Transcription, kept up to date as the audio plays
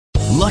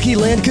Lucky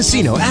Land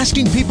Casino,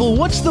 asking people,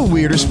 what's the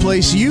weirdest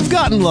place you've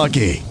gotten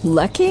lucky?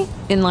 Lucky?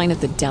 In line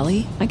at the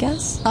deli, I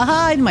guess?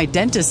 Aha, in my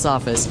dentist's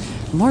office.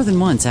 More than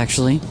once,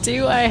 actually.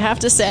 Do I have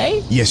to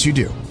say? Yes, you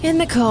do. In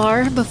the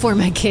car before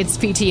my kids'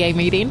 PTA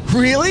meeting.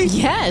 Really?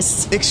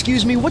 Yes.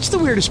 Excuse me, what's the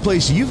weirdest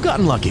place you've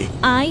gotten lucky?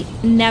 I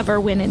never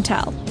win and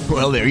tell.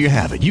 Well, there you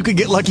have it. You can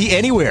get lucky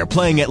anywhere,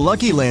 playing at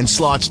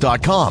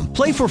LuckyLandSlots.com.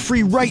 Play for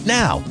free right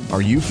now.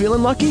 Are you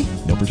feeling lucky?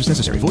 No purchase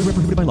necessary. Void where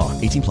prohibited by law.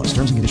 18 plus.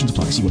 Terms and conditions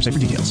apply. See website for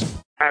details.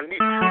 I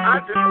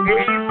just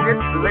gave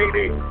this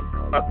lady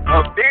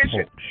a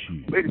vision.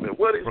 Wait a minute,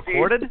 what is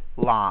recorded? This?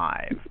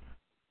 Live.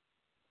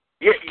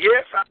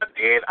 Yes, I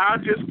did. I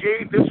just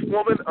gave this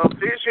woman a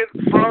vision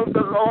from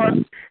the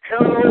Lord.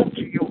 Hello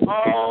to you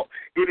all.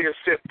 It is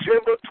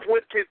September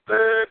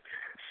 23rd,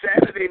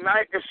 Saturday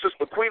night, and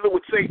Sister Aquila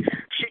would say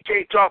she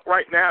can't talk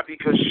right now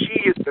because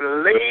she has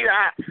been laid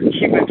out.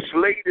 She's been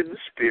slayed in the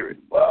spirit.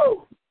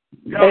 Whoa.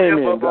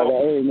 Amen, brother.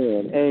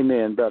 Amen.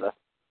 Amen, brother.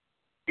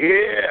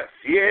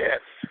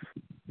 Yes.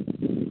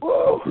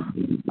 Whoa.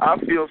 I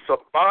feel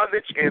some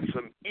bondage and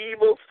some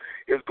evils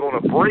is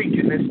going to break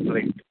in this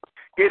place.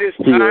 It is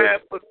time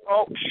for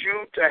Talk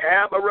Shoe to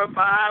have a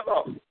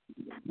revival.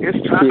 It's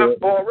time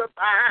for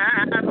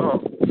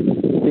revival.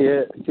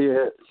 Yeah.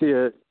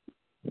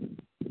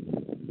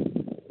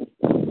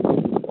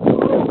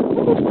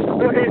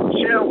 Go ahead and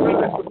share with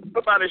us.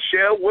 Somebody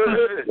share with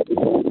us.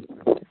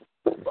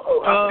 Oh,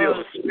 I feel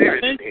the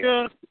spirit in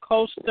here.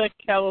 Costa,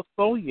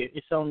 California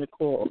is on the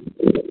call.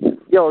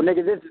 Yo,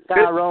 nigga, this is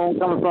Tyrone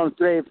coming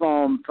straight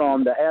from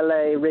the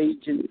L.A.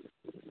 region.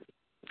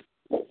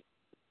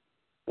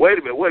 Wait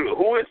a minute.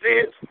 Who is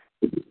this?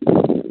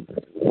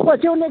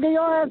 What, your nigga,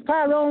 your ass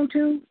Tyrone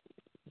too?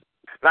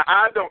 Now,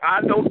 I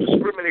don't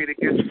discriminate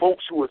against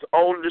folks who is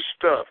on the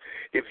stuff.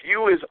 If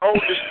you is on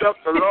the stuff,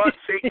 the Lord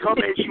say, come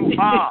as you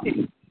are.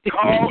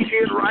 Call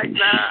in right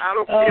now. I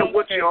don't care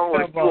what you're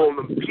on. If you on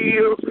the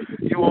pills,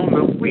 you on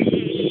the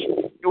weed,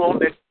 you on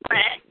the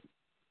crack,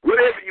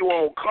 whatever you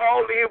on,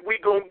 call in. We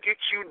going to get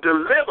you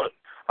delivered.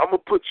 I'm going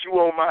to put you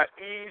on my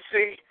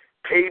easy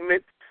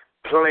payment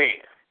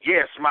plan.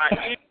 Yes, my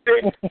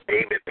easy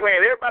payment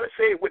plan. Everybody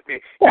say it with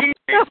me. Easy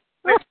payment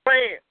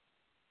plan.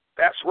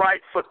 That's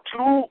right, for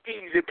 2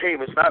 easy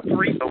payments, not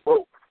 3 or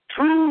 4.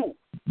 2.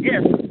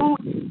 Yes, 2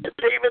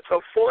 payments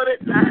of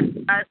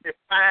 $49.95.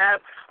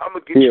 I'm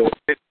going to get you on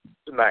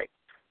tonight.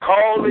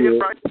 Call in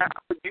right now.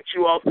 I'm going to get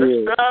you off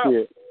the stuff.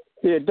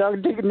 Yeah,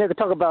 nigga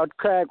talk about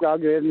crack rock.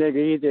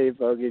 Nigga, he say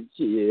fucking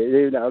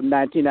shit.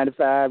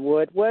 1995.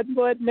 What,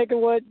 nigga,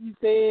 what you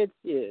said?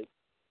 Shit.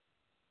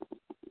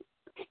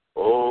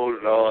 Oh,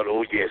 Lord,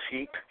 oh, yes,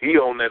 he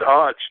on that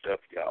hard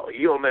stuff, y'all.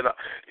 He on that,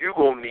 you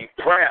going to need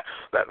prayer.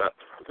 Let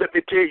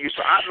me tell you,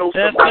 so I know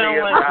somebody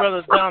else. Like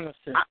Brother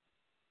Donaldson.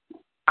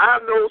 I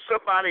know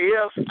somebody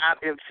else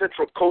out in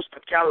Central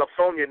Coastal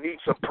California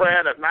needs some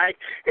prayer tonight,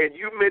 and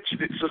you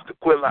mentioned it, Sister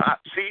Quilla. I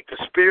see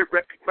the spirit,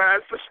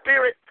 recognize the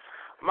spirit.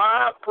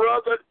 My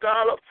brother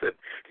Donaldson,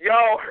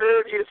 y'all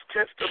heard his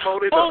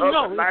testimony the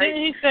other night.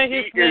 Didn't he say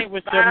his name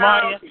was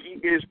Jeremiah? He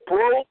is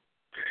broke.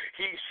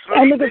 He's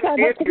sleeping in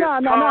his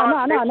car. No,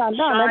 Donald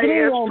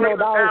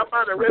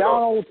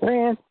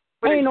Trump.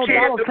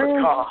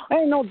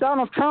 Ain't no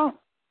Donald Trump.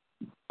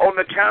 On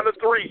the count of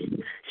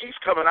 3, he's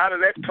coming out of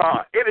that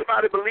car.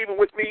 Anybody believing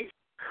with me?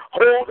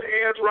 Hold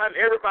hands right.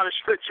 Everybody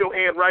stretch your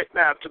hand right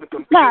now to the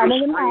computer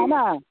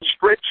screen.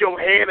 Stretch your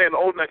hand, and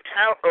on the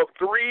count of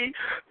 3,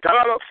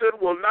 Donaldson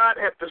will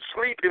not have to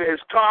sleep in his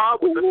car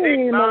with the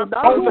big mouth.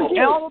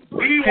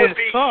 He will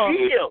be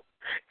healed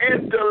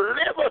and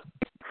delivered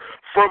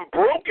from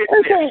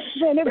brokenness.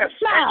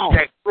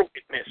 That's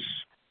brokenness.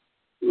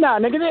 No,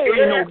 nigga, there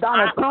ain't no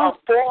Donald Trump.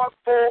 A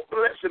 4-4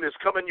 blessing is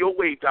coming your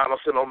way,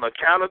 Donaldson, on the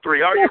count of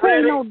 3. Are you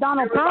ready? Ain't no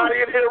Donald Trump.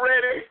 Everybody in here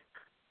ready?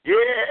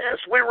 Yes,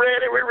 we're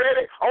ready.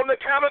 On the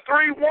count of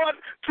 3, 1,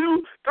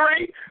 2,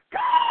 3, go!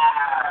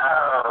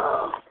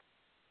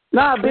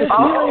 Nah, bitch,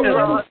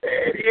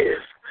 there it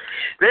is.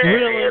 There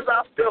it is.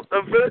 I felt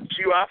the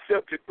virtue. I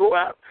felt it go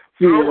out,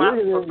 flow out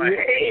from my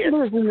hand.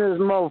 Listen to this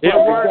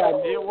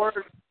motherfucker. It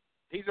worked.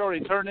 He's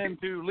already turned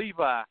into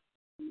Levi.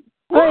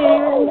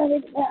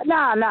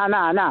 Nah,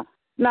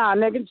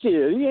 nigga,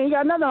 chill. You ain't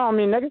got nothing on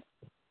me, nigga.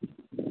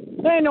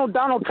 There ain't no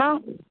Donald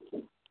Trump.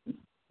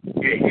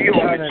 Yeah, he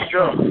on that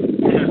stuff.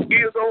 He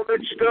is on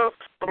that stuff.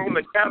 On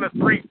the count of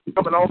 3,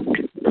 coming off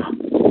that stuff.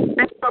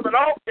 He's coming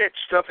off that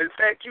stuff. In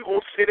fact, you going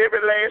to send every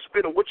last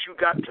bit of what you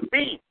got to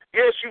me.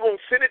 Yes, you going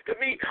to send it to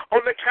me.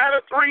 On the count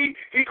of 3,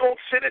 he going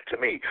to send it to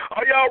me.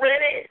 Are y'all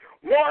ready?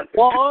 1,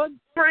 2,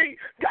 3,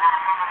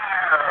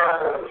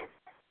 go!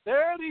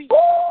 There it is.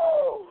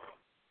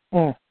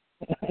 Oh,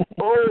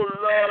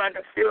 Lord, I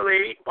can feel the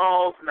 8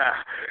 balls now.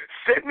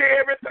 Send me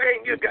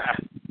everything you got.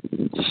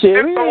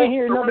 Shit, we ain't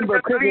hear nothing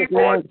but crickets,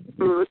 man.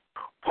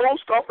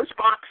 Post Office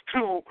Box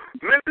 2,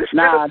 Memphis,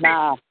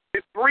 Nah.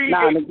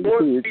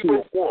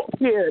 38104.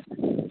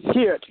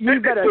 Shit. You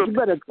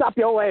better stop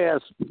your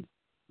ass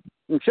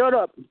and shut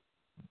up,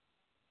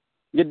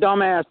 you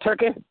dumbass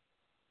turkey.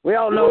 We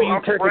all know you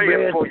I'm turkey praying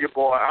bread. for you,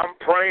 boy. I'm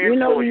praying You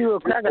know for you a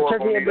cracker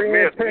turkey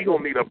bread. We're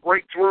going to need a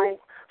breakthrough.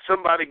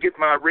 Somebody get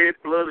my red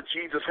blood of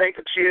Jesus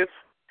handkerchief.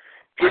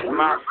 Get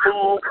my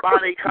full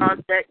body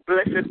contact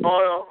blessed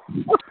oil.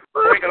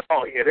 Bring it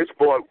on here. This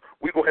boy,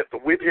 we're going to have to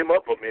whip him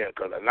up,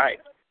 America, tonight.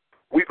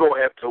 We're going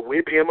to have to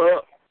whip him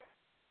up.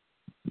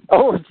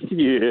 Oh,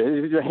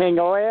 yeah. Hang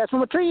our ass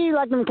from a tree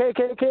like them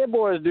KKK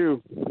boys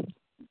do.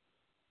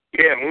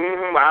 Yeah,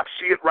 I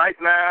see it right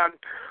now.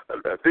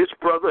 This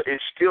brother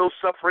is still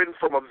suffering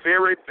from a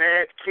very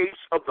bad case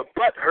of the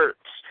butt hurts.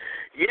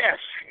 Yes,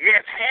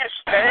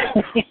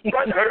 hashtag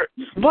butt hurts.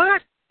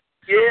 What?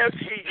 Yes,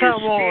 he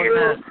Come is on, still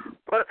man.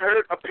 butt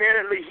hurt.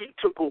 Apparently, he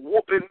took a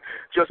whooping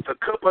just a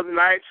couple of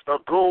nights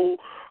ago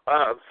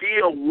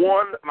via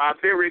one, my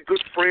very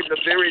good friend, the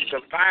very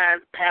divine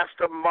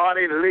Pastor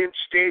Marty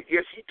Lynchstead.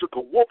 Yes, he took a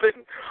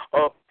whooping,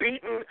 a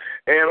beating,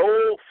 and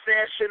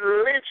old-fashioned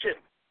lynching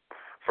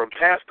from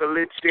Pastor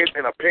Lynchstead,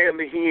 and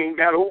apparently he ain't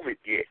got over it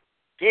yet.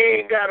 He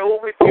ain't got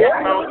over it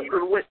yet. No, he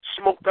even went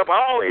smoked up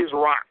all his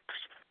rocks.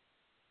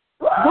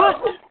 What?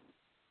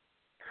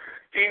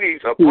 He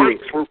needs a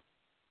breakthrough.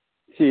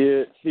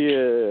 You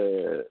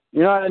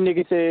know how that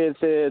nigga said,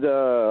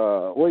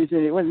 what you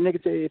said? What the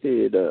nigga said? He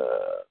said,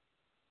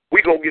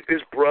 we gonna get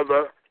this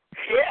brother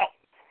help.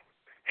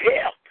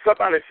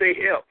 Somebody say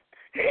help.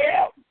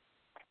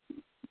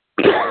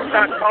 I'm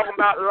not talking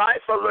about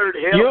Life Alert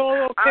help.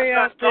 You're okay I'm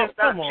out not there. talking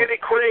about Jenny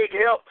Craig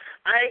help.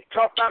 I ain't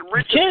talking about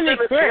Richard Jenny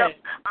Simmons Craig. help.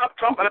 I'm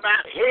talking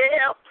about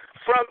help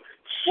from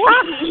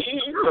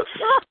Jesus.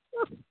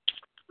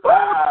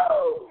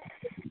 Whoa.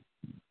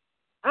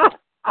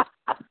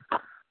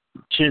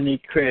 Jenny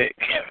Craig.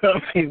 I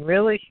mean,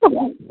 really?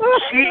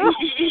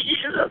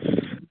 Jesus.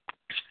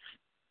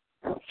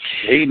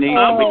 He needs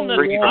I'm to on be the-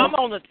 bringing I'm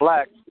on the-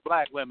 black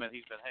women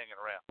he's been hanging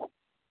around.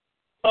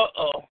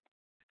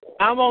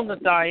 I'm on the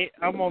diet.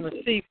 I'm on the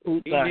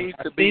seafood He diet. needs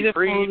I to see be the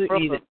free food,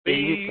 from eat the it. There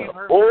you go.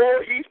 fever.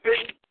 Oh, he's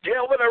been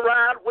delving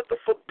around with the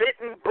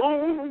forbidden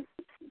boom.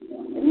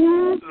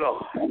 Ooh,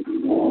 Lord.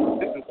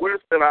 This is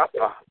worse than I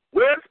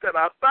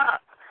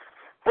thought.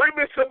 Bring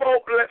me some more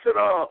blessed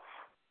oil.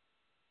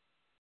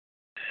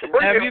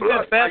 Have you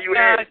been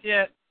baptized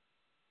yet?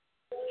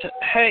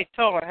 Hey,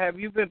 Tor, have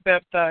you been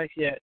baptized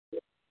yet?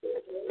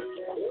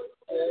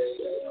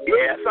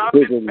 Yes, I've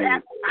been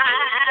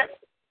baptized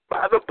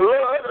by the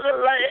blood of the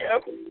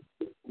Lamb.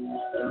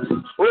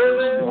 Oh.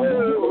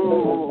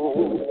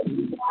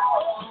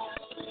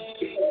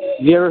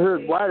 you ever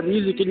heard wild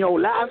music in your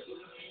life?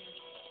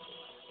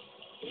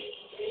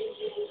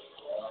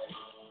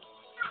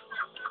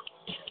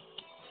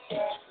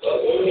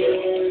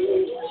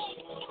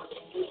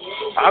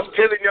 I'm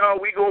telling y'all,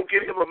 we going to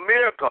get him a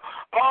miracle.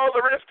 All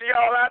the rest of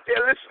y'all out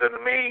there listening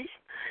to me,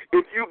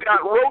 if you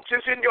got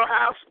roaches in your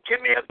house,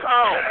 give me a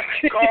call.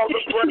 Call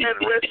the Blood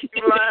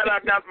Rescue Line. I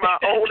got my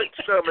own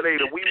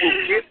exterminator. We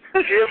will get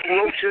them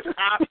roaches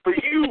out for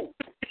you.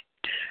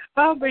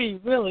 I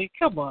mean, really,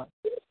 come on.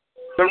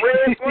 The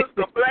red ones,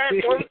 the black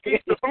ones,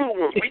 the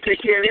blue ones. We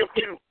take care of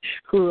them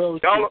too.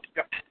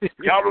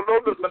 Y'all don't know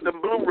the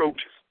blue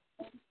roaches.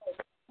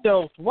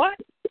 Those what?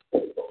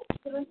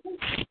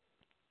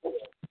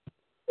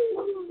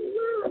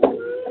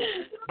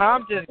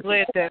 I'm just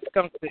glad that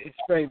skunk is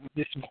favored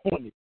this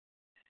morning.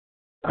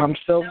 I'm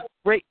so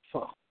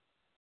grateful.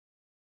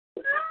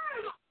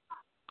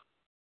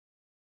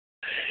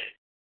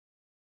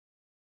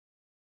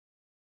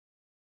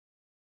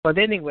 But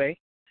anyway,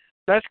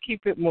 let's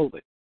keep it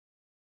moving.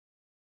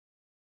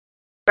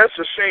 That's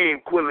a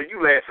shame, Quilla.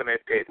 You laughing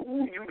at that.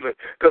 Ooh,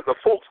 because the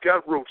folks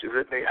got roaches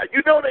in there.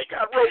 You know they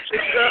got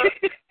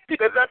roaches,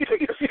 because I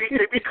take a seat,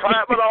 they be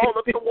climbing all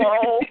up the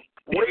wall,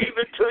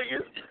 waving to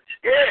you.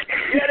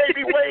 Yeah, they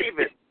be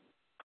waving.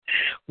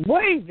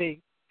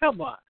 Waving? Come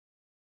on.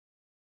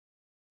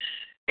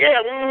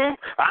 Yeah,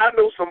 I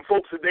know some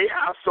folks in their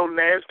house so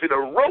nasty, the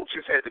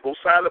roaches had to go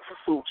sign up for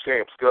food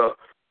stamps, girl.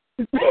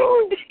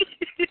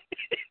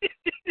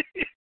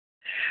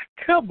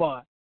 Come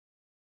on.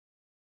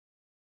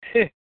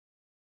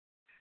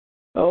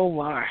 Oh,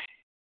 my.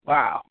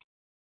 Wow.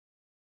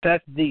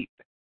 That's deep.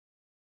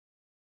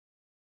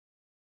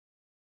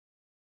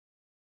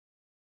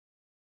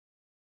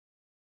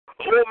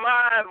 Oh,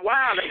 my.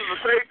 Wow, this is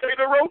the same thing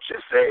the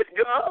roaches said,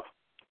 girl.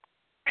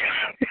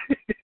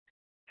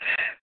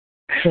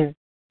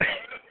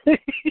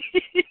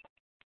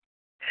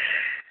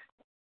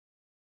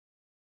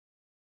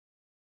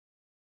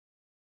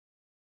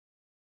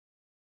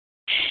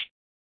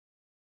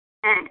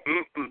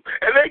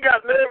 And they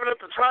got nerve enough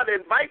to try to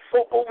invite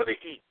folk over to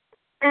eat.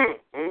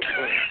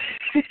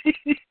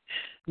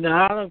 No,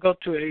 I don't go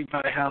to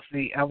anybody's house to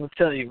eat. I will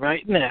tell you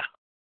right now.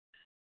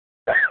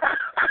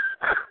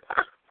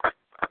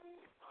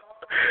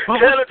 What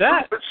was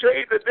that?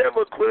 Shade the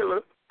devil, Quilla.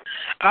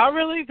 I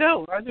really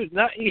don't. I do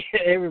not eat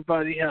at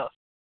everybody else.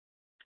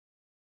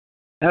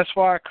 That's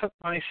why I cook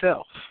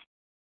myself.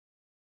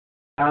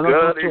 I don't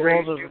God, go they to all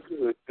raised the... you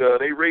good. God,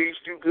 they raised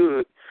you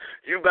good.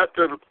 You about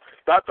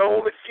the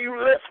only few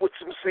left with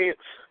some sense.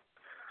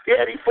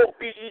 Yeah, these folk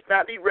be eating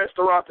out these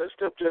restaurants and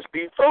stuff, just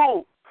be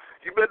food.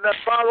 You better not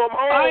follow them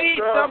home. I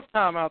eat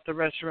sometime out the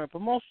restaurant,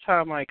 but most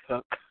time I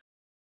cook.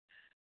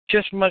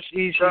 Just much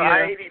easier. So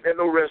I ain't eating at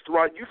no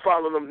restaurant. You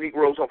follow them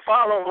Negroes home.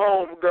 Follow them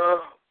home,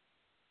 girl.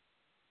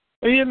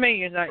 What do you mean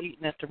you're not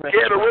eating at the restaurant?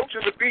 Yeah, the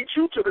roaches will beat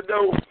you to the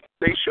door.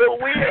 They sure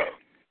will.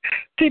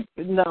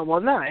 No,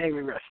 well, not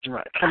every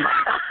restaurant. Come on.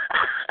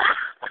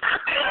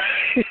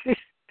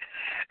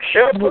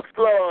 Help us,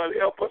 Lord.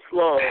 Help us,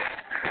 Lord.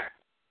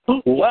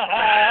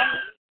 Wow.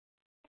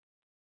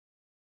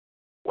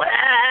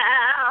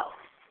 Wow.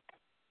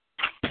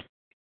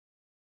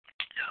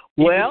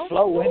 Well,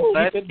 flowing,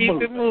 let's keep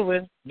it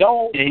moving.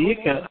 Don't there you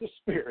go. the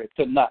spirit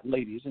tonight,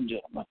 ladies and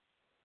gentlemen.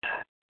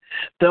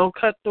 Don't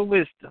cut the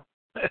wisdom.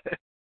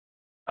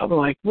 I'm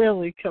like,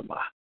 really? Come on.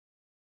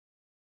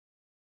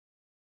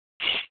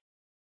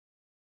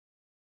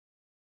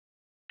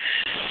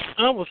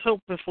 I was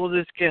hoping for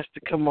this guest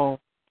to come on,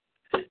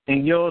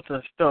 and yours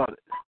done started.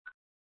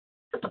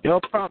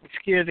 Y'all probably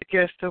scared the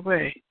guest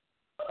away.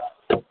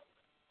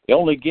 The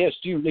only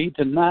guest you need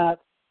tonight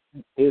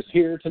is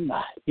here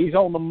tonight. He's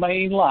on the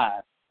main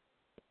line.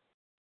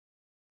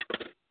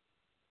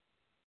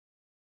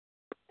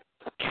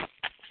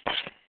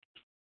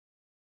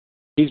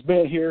 He's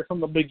been here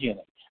from the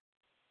beginning.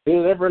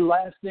 He's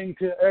everlasting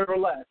to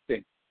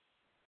everlasting.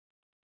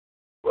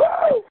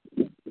 Whoa.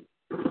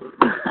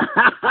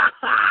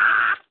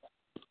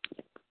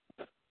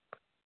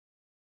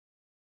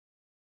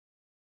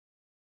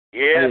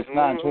 Yeah, it's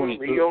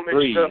 9:23. On that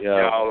stuff,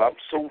 y'all.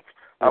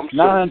 I'm so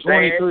 9:23.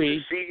 sad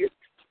to see it.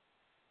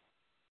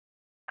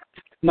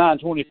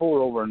 9:24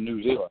 over in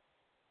New Zealand.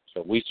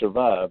 So we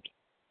survived.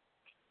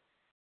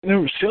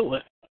 New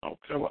Zealand? Oh,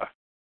 come on.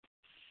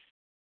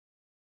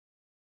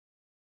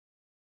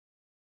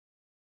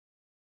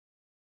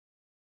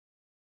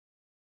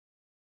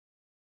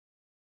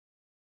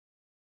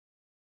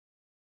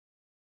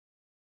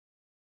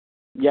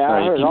 Yeah,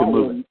 I heard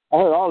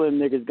all them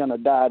niggas gonna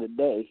die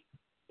today.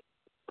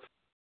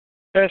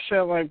 That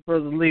sound like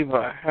Brother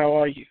Levi. How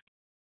are you?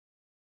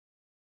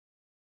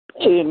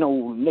 Ain't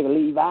no nigga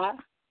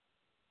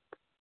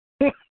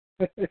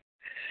Levi.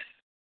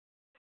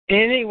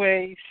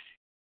 Anyways,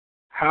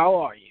 how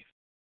are you?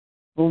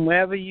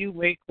 Whomever you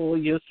may call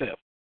yourself.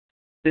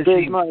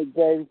 Big money,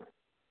 Dave.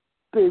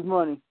 Big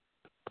money.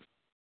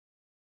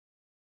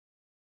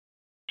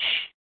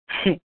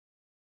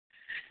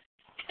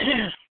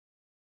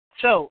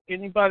 So,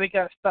 anybody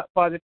got stopped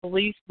by the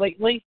police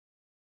lately?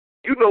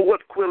 You know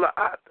what, Quilla?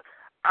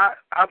 I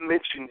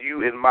mentioned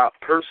you in my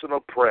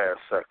personal prayer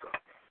circle.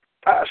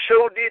 I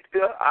sure did.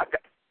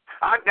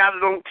 I got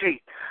it on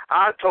tape.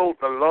 I told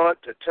the Lord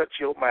to touch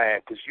your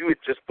mind because you had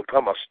just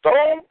become a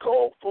stone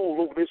cold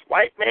fool over this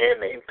white man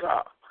named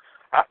Carl.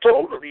 I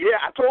told the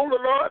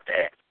Lord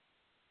that.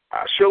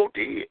 I sure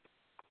did.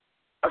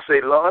 I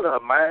said, Lord, her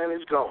mind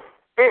is gone.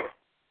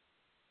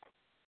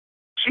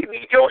 She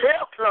needs your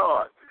help,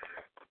 Lord.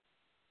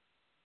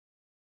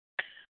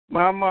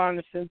 My mind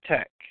is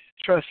intact.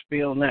 Trust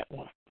me on that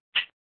one.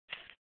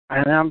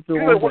 And I'm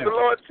doing You know what well. the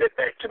Lord said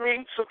back to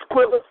me, Sister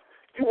Quilla?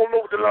 You want to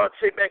know what the Lord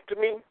said back to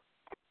me?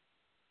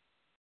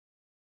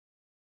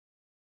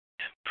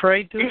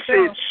 Pray to He God.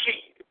 said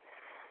she.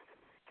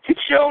 He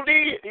sure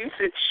did. He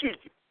said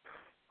she.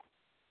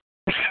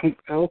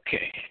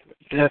 Okay.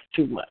 That's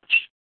too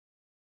much.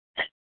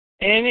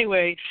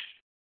 Anyways.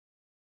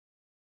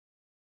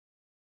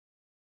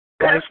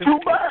 That's too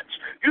much.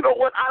 You know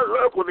what? I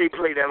love when they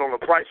play that on The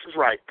Price is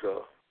Right,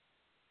 cuz.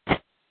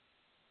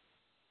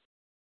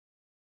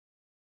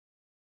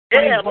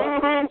 Yeah,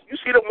 You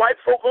see the white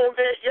folk on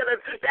there? Yeah,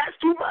 that's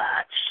too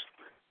much.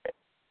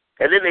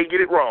 And then they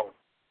get it wrong.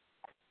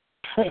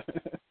 I'm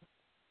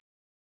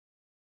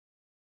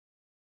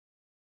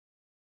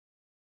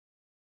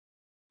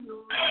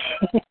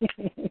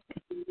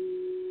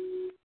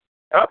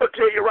gonna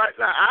tell you right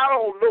now, I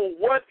don't know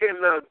what in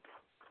the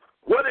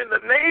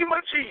name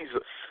of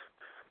Jesus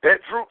that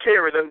Drew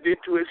Carey done did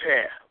to his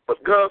hair.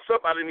 But God,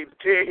 somebody need to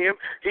tell him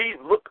he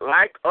looked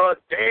like a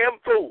damn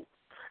fool.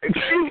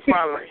 Excuse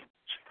my language.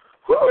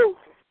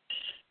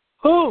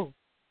 Who?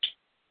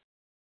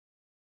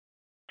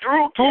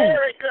 Drew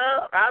Carey,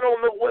 God. I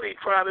don't know what he's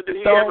trying to do.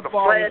 He having a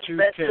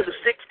flashback to the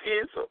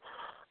 60s. Or,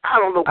 I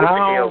don't know what the hell.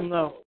 I don't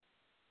know.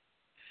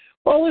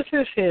 Well, it's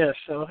his hair,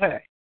 so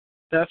hey.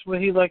 That's what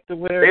he like to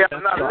wear. Yeah,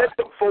 now let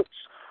them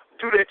folks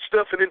do that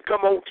stuff and then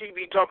come on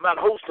TV talking about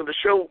hosting the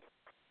show.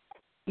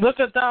 Look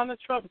at Donald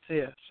Trump's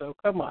hair, so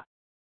come on.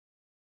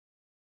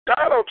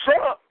 Donald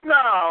Trump?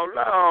 No.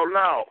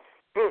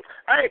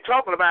 I ain't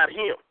talking about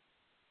him.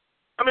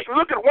 I mean,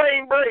 look at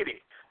Wayne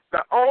Brady.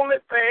 The only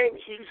thing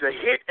he's a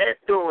hit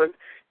at doing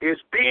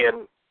is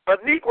being a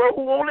Negro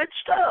who on that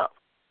stuff.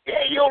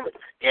 Yeah, he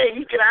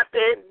get out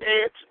there and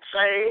dance and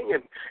sing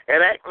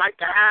and act like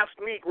the half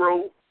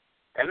Negro,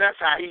 and that's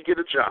how he get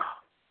a job.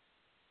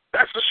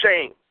 That's a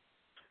shame.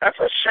 That's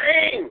a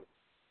shame.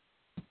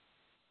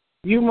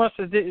 You must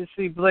have didn't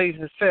see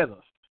Blazing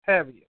Saddles,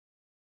 have you?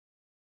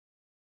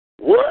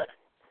 What?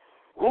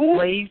 Who?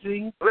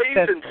 Blazing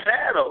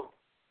Saddles.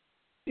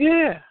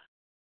 Yeah.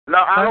 No,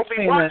 I don't be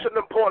seen watching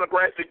them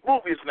pornographic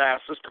movies now,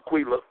 Sister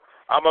Quila.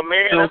 I'm a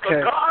man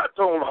after God's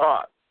own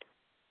heart.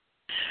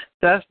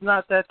 That's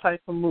not that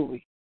type of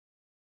movie.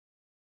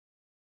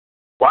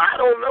 Well, I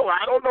don't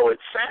know. It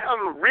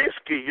sounds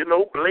risky,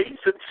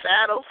 blazing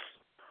saddles,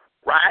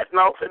 riding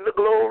off in the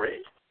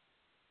glory.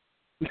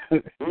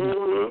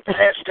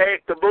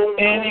 Hashtag the boom.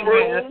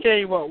 Anyway, I tell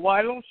you what.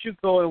 Why don't you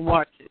go and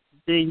watch it?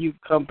 Then you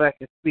come back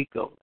and speak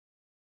over it.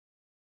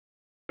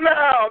 No,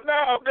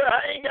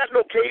 I ain't got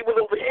no cable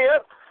over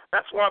here.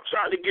 That's why I'm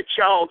trying to get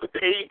y'all to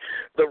pay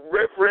the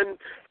Reverend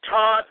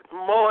Todd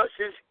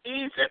Morris's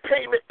easy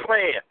payment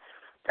plan.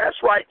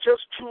 That's right,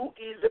 just 2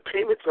 easy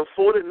payments of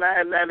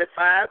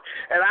 $49.95,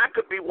 and I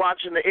could be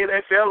watching the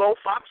NFL on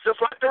Fox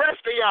just like the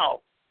rest of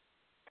y'all.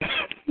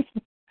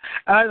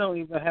 I don't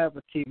even have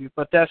a TV,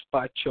 but that's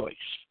by choice.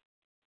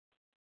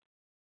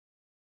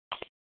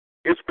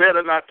 It's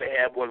better not to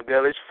have one,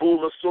 girl. It's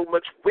full of so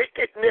much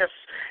wickedness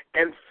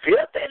and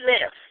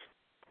filthiness.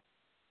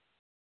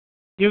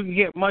 You can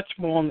get much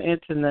more on the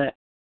internet.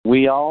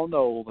 We all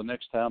know the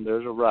next time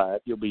there's a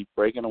riot, you'll be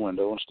breaking a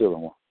window and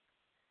stealing one.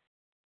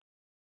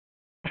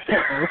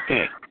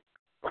 Okay.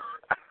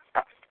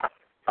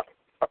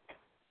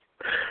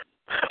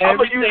 I'm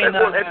going to use that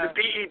one at the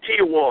BET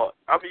Awards.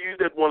 I'm going to use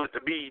that one at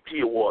the BET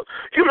Awards.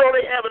 You know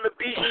they having the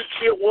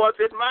BET Awards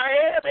in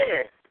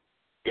Miami.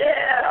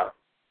 Yeah.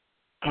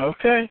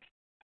 Okay.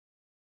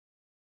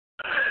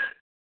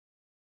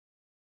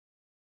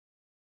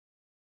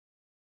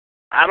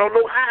 I don't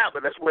know how,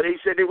 but that's where they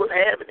said they was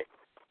having it.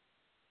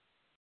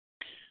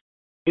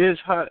 It's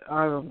hot.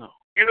 I don't know.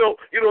 You know,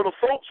 the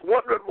folks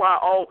wondering why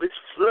all this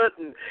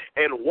flooding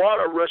and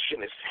water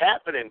rushing is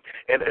happening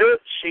and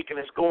earth shaking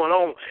is going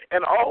on.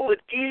 And all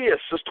it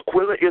is, Sister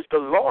Quilla, is the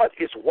Lord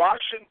is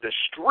washing the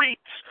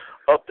streets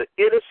of the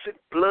innocent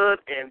blood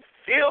and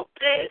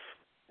filthy,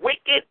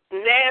 wicked,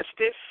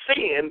 nasty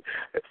sin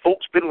that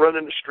folks been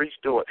running the streets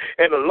doing.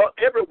 And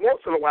every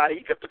once in a while, he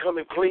got to come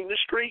and clean the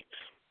streets.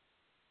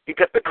 He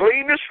got to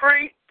clean the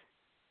street.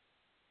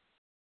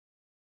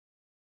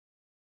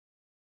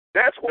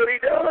 That's what he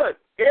done.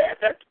 Yeah,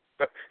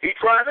 he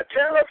trying to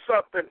tell us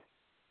something.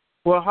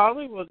 Well,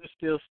 Hollywood is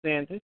still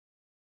standing.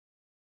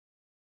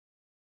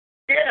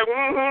 Yeah,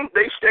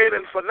 they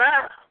standing for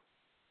now.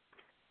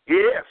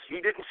 Yes, he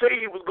didn't say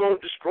he was going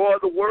to destroy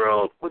the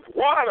world with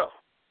water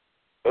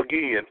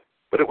again,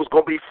 but it was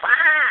going to be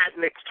fire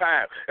next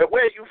time. And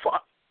where you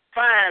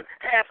find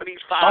half of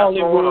these fires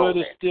Hollywood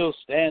is still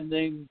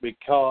standing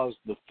because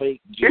the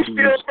fake Jews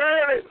it's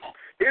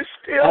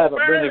still burning.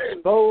 Haven't been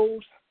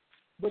exposed.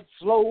 But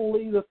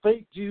slowly the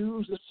fake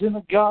Jews, the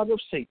synagogue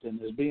of Satan,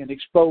 is being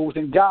exposed,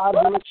 and God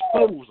will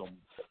expose them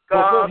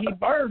before he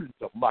burns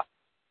them.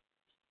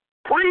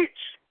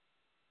 Preach.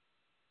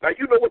 Now,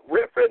 you know what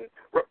Reverend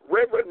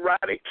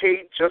Rodney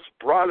King just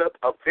brought up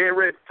a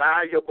very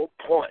valuable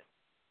point.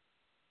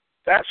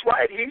 That's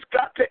right. He's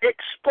got to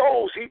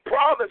expose. He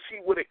promised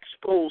he would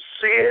expose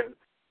sin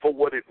for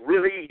what it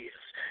really is.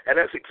 And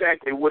that's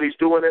exactly what he's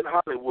doing in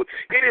Hollywood.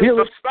 It is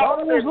the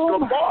Sodom and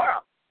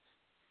Gomorrah.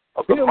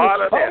 He'll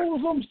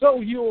expose them so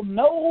you'll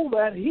know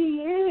that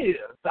he is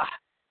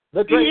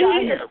the great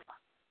I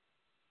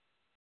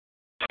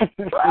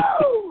am.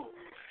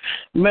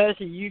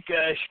 Imagine you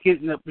guys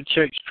getting up in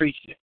church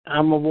preaching.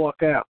 I'm going to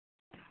walk out.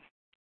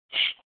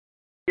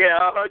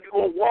 Yeah, you're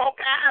going to walk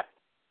out,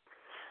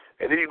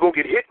 and then you're going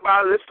to get hit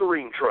by a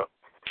Listerine truck.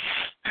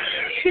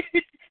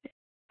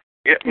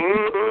 Yeah,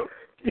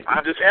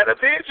 I just had a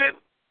vision.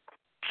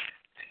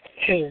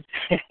 It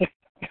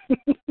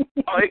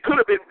could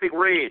have been Big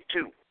Red,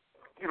 too.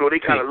 You know, they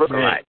kind of look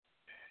alike.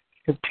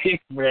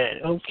 Big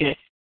Red, okay.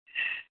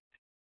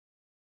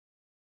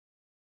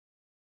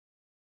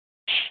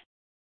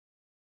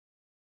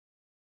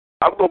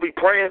 I'm going to be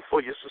praying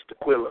for you, Sister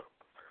Quilla.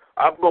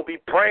 I'm going to be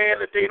praying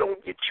that they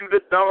don't get you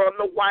to don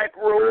the white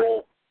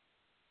robe.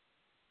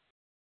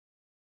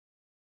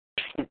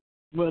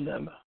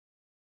 Whatever.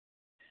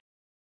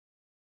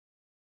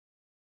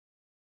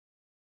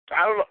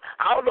 I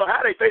don't know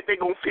how they think they're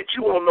going to fit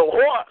you on no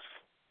horse.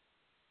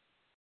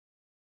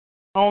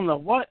 On the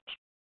what?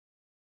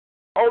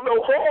 On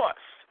no horse.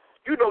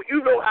 You know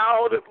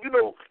how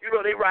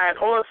they ride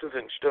horses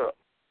and stuff.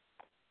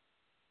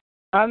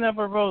 I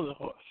never rode a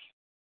horse.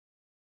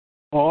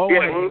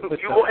 You're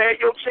gonna have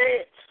your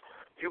chance.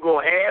 You're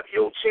gonna have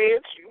your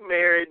chance. You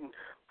married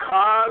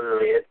Carl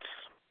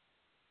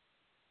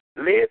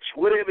Lynch,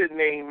 whatever his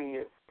name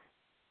is.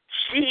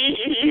 She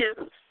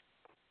is.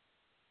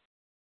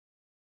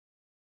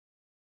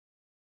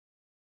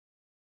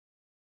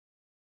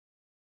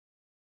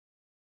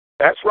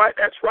 That's right.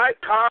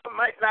 Carl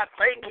might not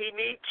think he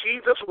needs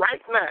Jesus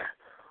right now.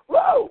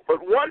 Whoa,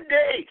 but one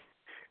day,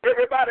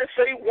 everybody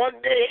say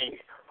one day,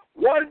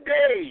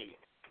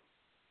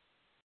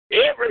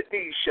 every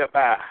knee shall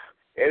bow,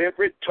 and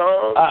every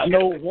tongue. I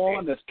know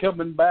one that's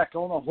coming back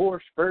on a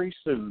horse very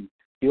soon.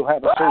 He'll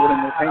have a sword in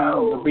his hand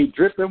and will be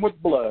dripping with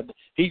blood.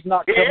 He's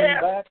not coming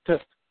back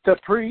to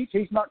preach.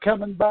 He's not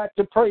coming back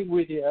to pray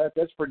with you.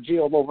 That's for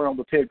Jill over on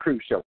the Ted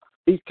Cruz show.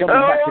 He's coming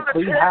back to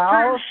clean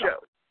house.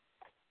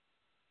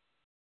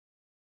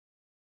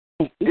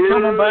 He's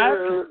coming back.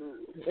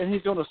 and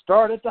he's going to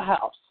start at the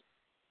house.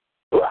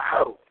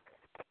 Wow.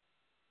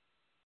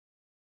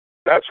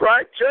 That's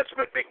right.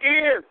 Judgment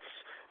begins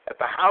at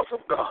the house of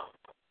God.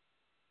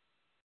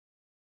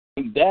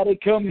 When Daddy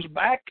comes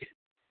back,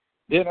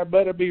 dinner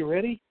better be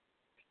ready,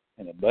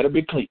 and it better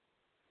be clean.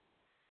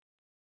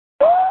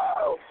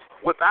 Oh,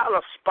 without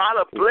a spot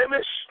of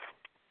blemish.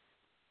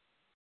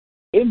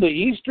 In the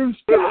eastern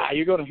sky,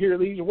 you're going to hear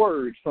these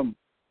words from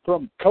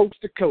coast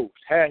to coast.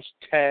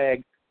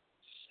 Hashtag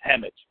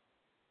sandwich.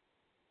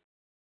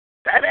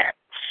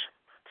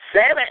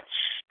 Sandwich.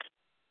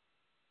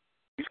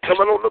 He's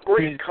coming on the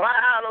great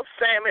cloud of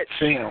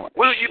sandwich.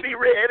 Will you be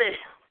ready?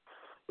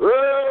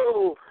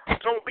 Oh,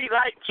 don't be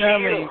like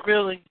Jill.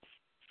 Really?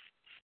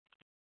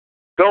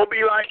 Don't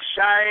be like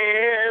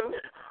Cheyenne,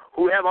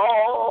 who have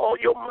all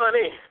your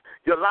money,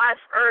 your life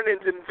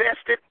earnings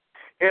invested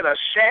in a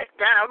shack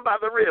down by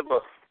the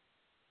river.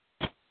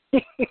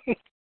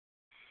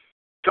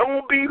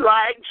 Don't be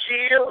like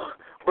Jill,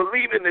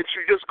 believing that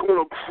you're just going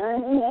to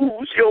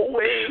cruise your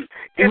way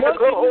in the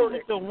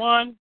glory. The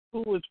one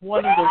who was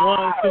one of the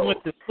ones who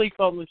went to sleep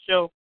on the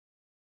show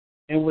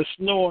and was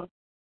snoring.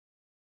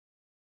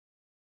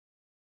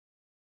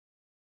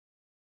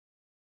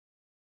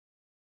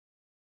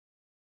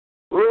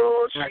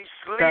 Oh, she's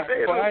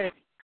sleeping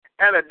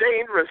at a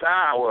dangerous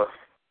hour.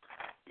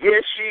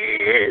 Yes, she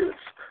is.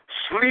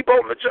 Sleep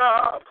on the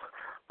job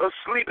or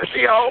sleep at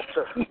the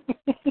altar.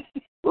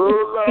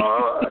 Oh,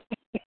 Lord.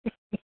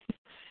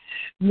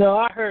 No,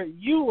 I heard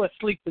you were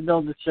sleeping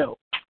on the show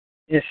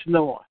and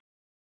snoring.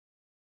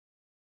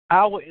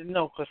 I wouldn't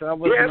know because I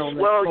wasn't on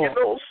that well, floor. you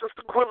know,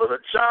 Sister Quilla, the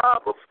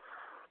job of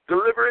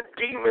delivering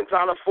demons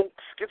out of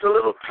folks gets a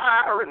little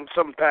tiring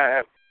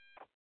sometimes.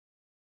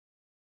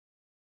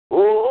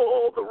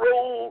 Oh, the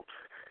road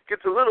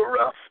gets a little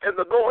rough and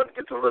the going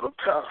gets a little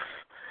tough.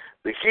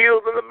 The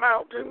hills and the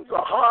mountains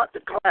are hard to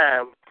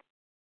climb.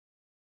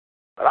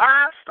 But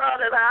I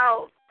started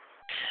out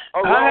a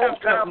long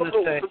time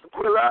ago, Sister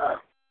Quilla,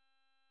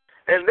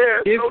 and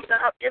there's no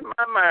doubt in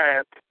my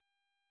mind.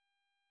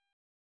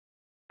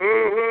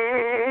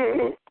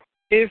 Mm-hmm.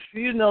 If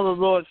you know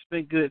the Lord's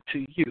been good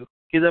to you,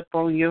 get up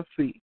on your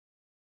feet.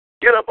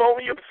 Get up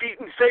on your feet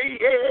and say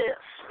yes.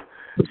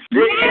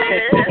 Say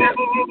yes.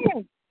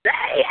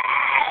 Say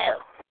yes.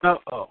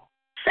 Uh-oh.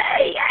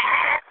 Say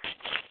yes.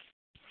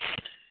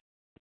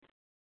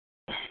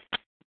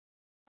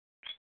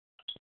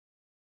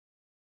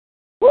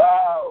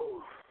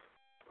 Whoa.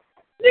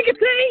 Nigga,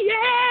 say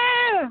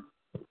yeah.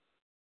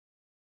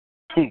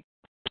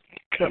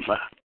 Come on.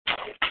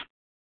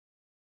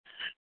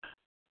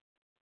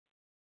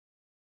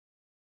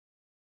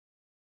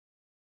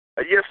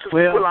 Yes,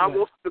 well, I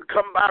want to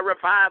come by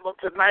revival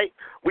tonight.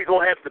 We're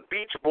going to have the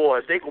Beach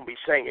Boys. They're going to be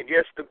singing.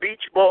 Yes, the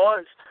Beach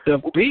Boys. The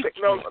Beach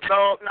Boys?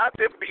 No, not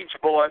them Beach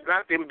Boys.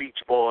 Not them Beach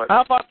Boys.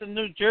 How about the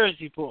New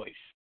Jersey Boys?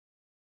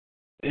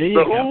 There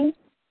you go.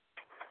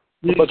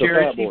 Who? New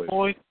Jersey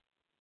Boys.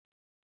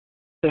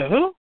 The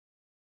who?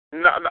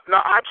 No,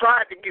 I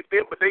tried to get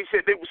them, but they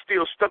said they were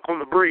still stuck on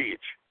the bridge.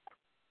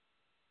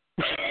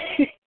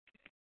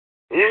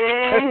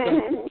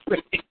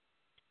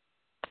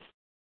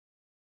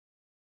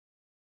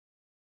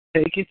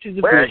 Take it to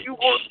the Where bridge. you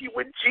want to be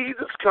when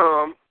Jesus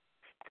comes.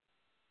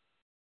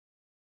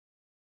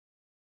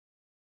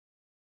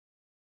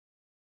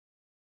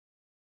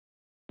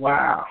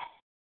 Wow.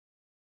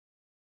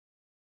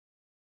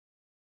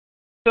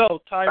 So,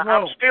 Tyrone.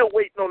 I'm still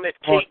waiting on that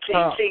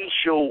KKK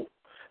show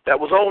that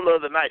was on the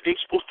other night. They're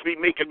supposed to be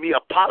making me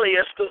a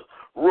polyester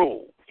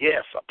robe.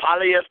 Yes, a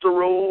polyester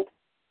robe.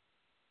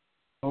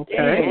 Okay.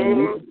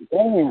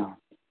 Damn.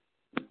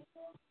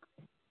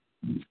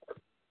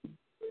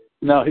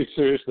 No, he's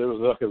serious. There was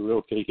like a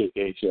real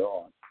KKK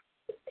show on.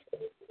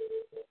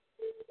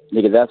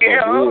 Nigga, that's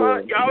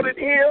y'all didn't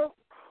hear?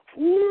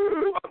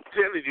 Ooh, I'm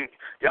telling you,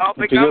 y'all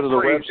think if you I'm go to the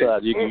crazy.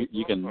 website,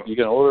 you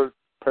can order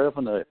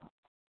paraphernalia.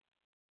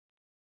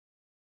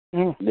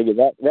 Nigga,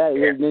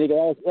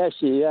 that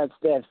shit,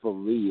 that's for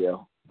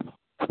real.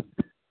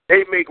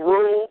 They make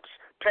robes,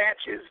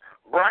 patches,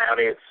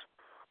 brownies,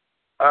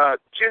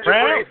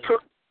 gingerbread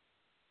cookies.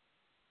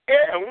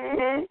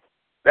 Yeah,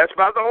 That's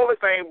about the only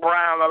thing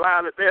brown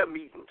allowed at their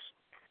meetings.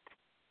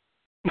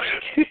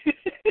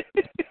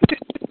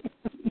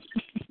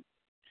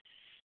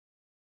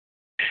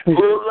 Oh,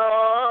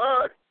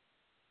 Lord.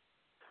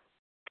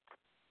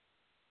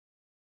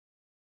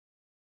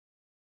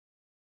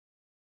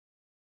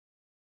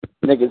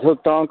 Niggas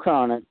hooked on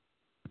chronic.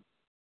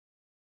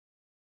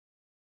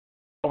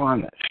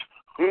 On it.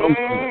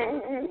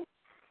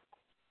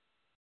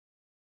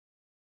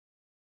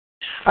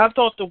 I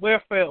thought the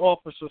welfare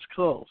office was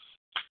closed.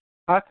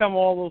 How come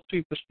all those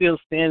people still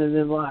standing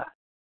in line?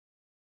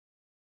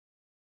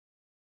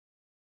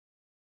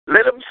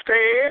 Let them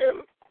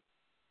stand.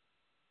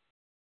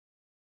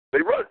 They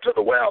run to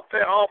the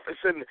welfare office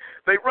and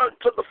they run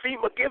to the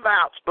FEMA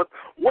give-outs, but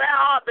where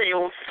are they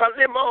on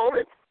Sunday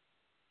morning?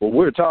 Well,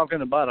 we're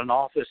talking about an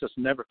office that's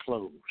never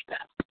closed.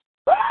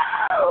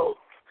 Wow!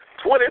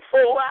 24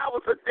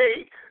 hours a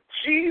day.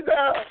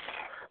 Jesus.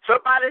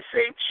 Somebody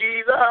say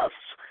Jesus.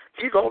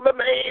 He's on the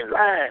main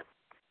line.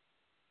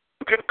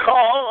 You can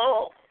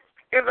call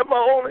in the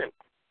morning,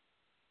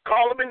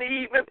 call him in the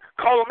evening,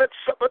 call him at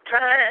supper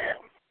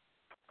time.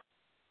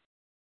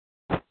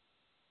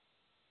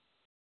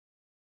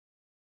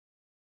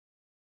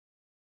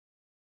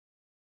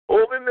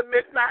 Over in the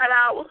midnight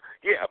hour,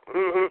 yeah,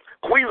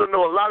 Queen will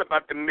know a lot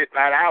about the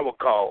midnight hour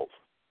calls.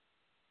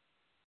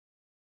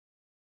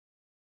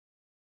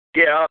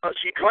 Yeah,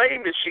 she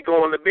claimed that she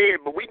going to bed,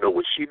 but we know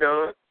what she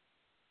done.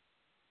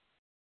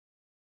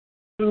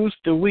 Who's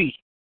the we?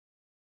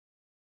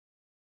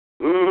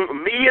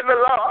 Me and the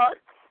Lord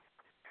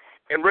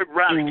and Rip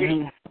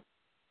Riley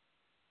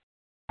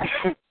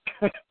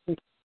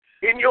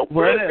in your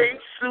birthday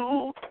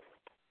suit.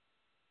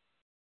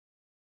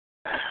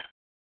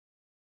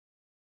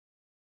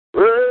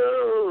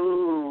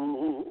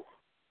 Oh.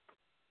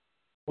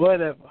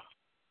 Whatever.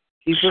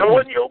 Keep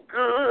showing your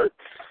goods.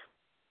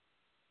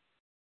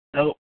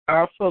 No,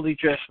 I'll fully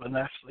dress when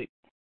I sleep.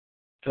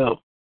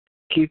 So,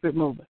 keep it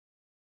moving.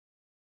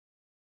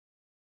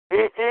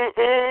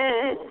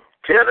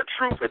 Tell the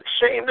truth and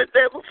shame the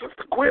devil,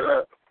 Sister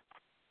Quilla.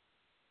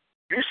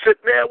 You sit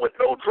there with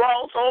no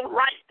drawers on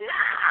right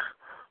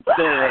now.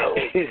 Wow.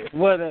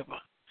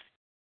 Whatever.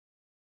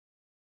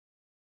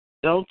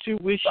 Don't you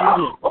wish you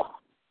knew?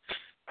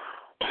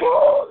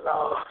 Oh,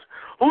 Lord.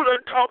 Who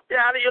done talked you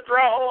out of your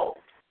drawers?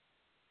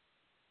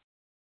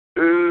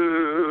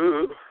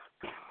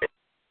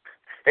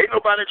 Ain't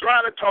nobody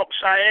trying to talk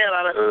Cheyenne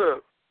out of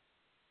her.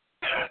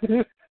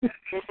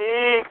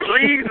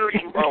 Please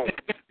leave home.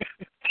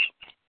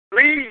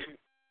 Please.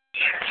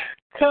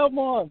 Come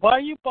on. Why are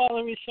you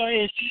bothering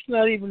Cheyenne? She's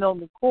not even on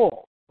the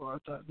call. Well, I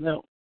thought,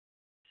 no.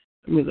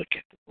 Let me look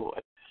at the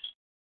board.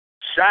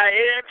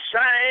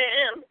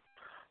 Cheyenne,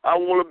 I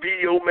want to be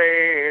your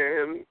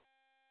man.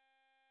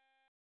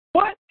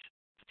 What?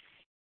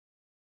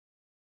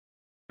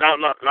 No.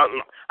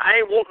 I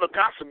ain't wanting to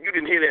gossip. You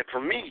didn't hear that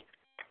from me.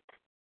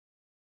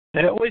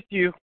 That was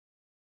you.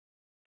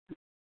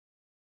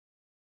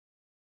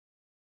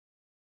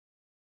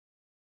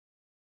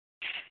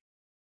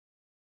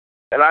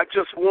 And I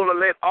just want to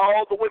let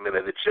all the women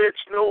in the church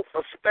know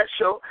for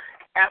special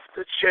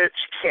after-church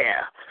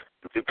care.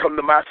 You can come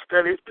to my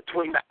studies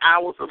between the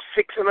hours of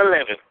 6 and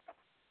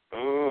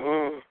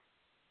 11.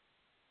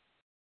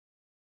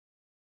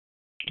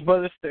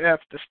 But it's the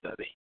after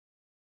study.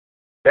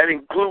 That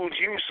includes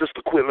you,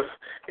 Sister Quilla.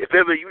 If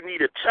ever you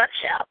need a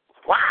touch-out.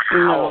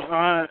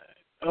 Wow.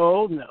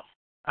 No.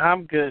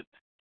 I'm good.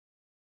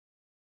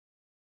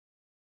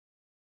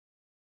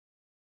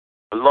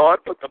 The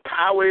Lord put the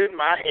power in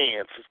my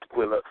hands, Sister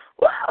Quilla.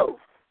 Wow.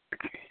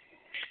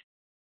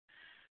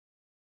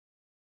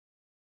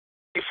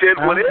 He said,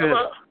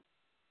 whatever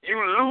you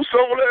loose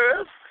on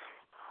earth,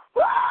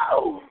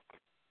 wow.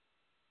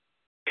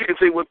 You can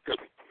say, oh,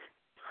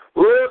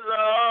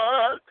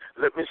 Lord,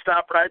 let me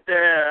stop right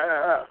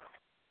there.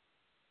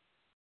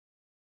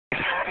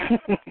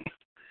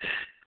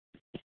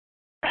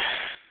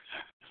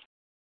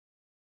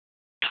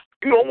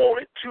 You don't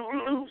want it too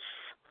loose.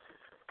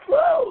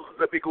 Whoa,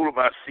 let me go to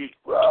my seat.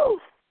 Whoa.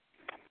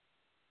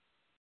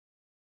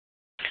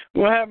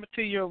 What happened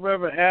to your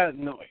Reverend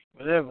Adenoy,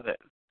 whatever that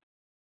is?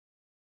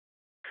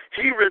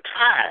 He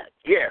retired.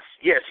 Yes,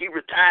 he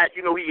retired.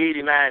 You know, he's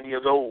 89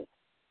 years old.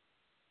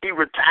 He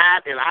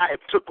retired, and I have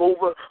took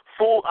over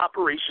full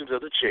operations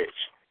of the church.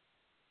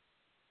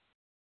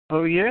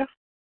 Oh, yeah?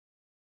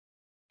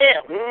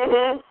 Yeah,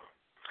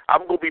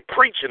 I'm going to be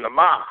preaching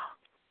tomorrow.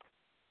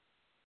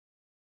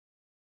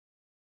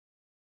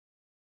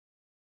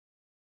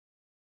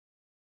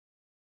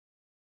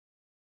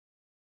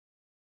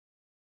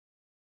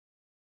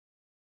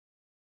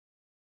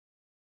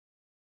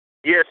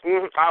 Yes,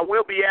 I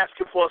will be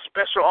asking for a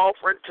special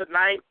offering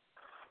tonight.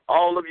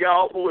 All of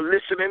y'all who are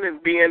listening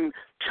and being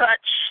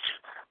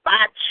touched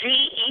by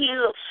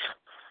Jesus.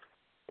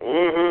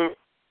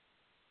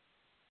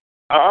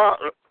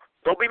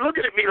 Don't be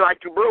looking at me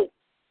like you broke.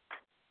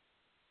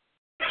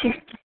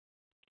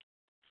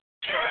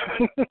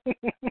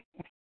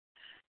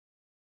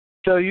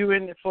 So you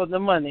in it for the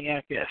money,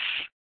 I guess.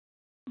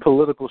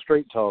 Political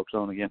straight talks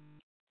on again.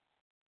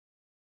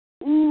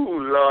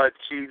 Ooh, Lord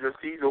Jesus,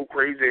 he's so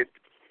crazy.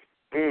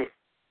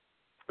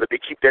 Let me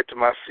keep that to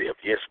myself.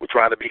 Yes, we're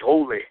trying to be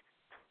holy.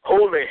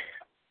 Holy.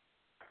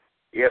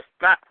 Yes.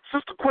 Now,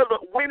 Sister Quilla,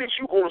 when is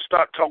you going to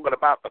start talking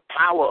about the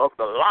power of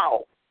the law?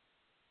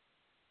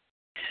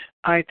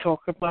 I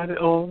talk about it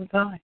all the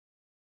time.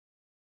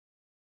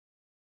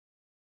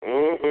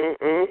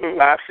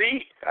 I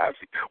see.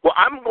 Well,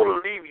 I'm going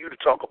to leave you to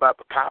talk about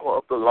the power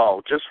of the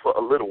law just for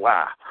a little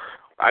while.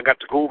 I got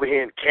to go over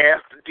here and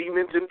cast the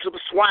demons into the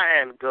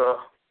swine, girl.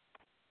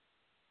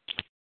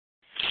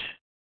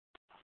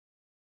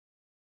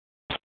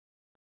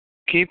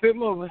 Keep it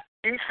moving.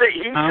 He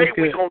say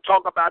we're going to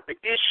talk about the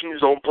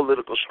issues on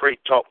Political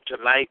Straight Talk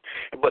tonight,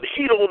 but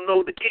he don't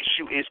know the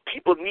issue is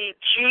people need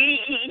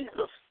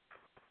Jesus.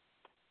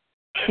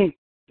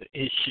 The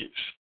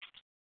issues.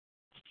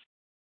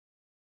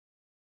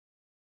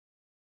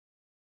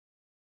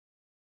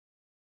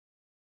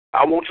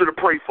 I want you to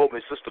pray for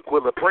me, Sister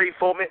Quilla. Pray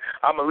for me.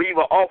 I'm going to leave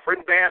an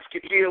offering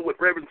basket here with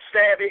Reverend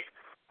Stabby.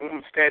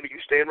 Stabby, you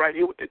stand right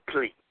here with the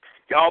plate.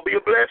 Y'all be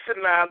a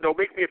blessing now. Don't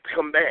make me have to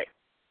come back.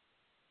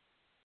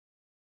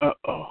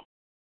 Uh-oh.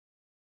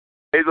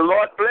 May the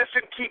Lord bless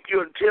and keep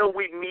you until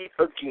we meet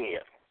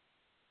again.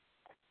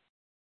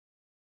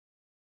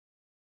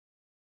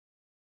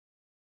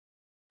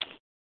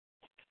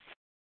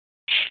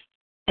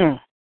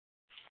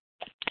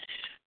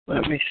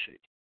 Let me see.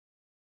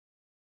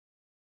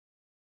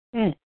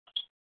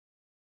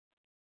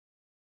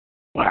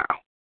 Wow.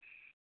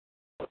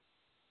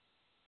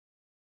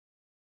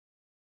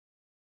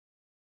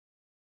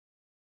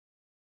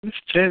 It's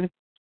 10.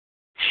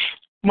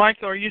 Mike,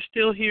 are you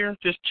still here?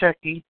 Just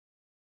checking.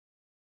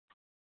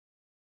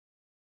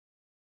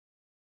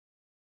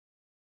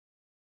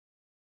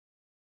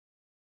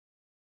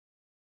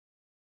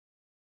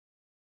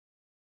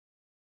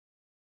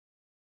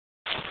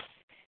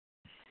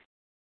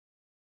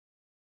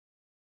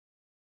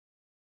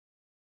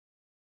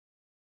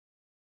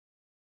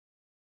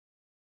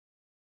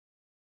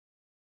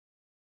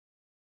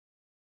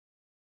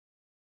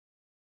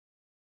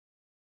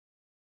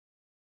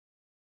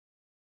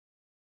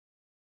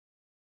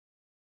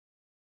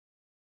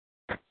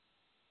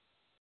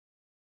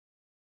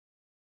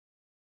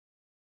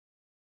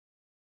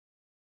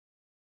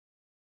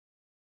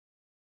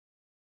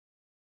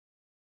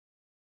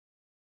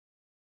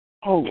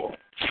 Oh, Lord.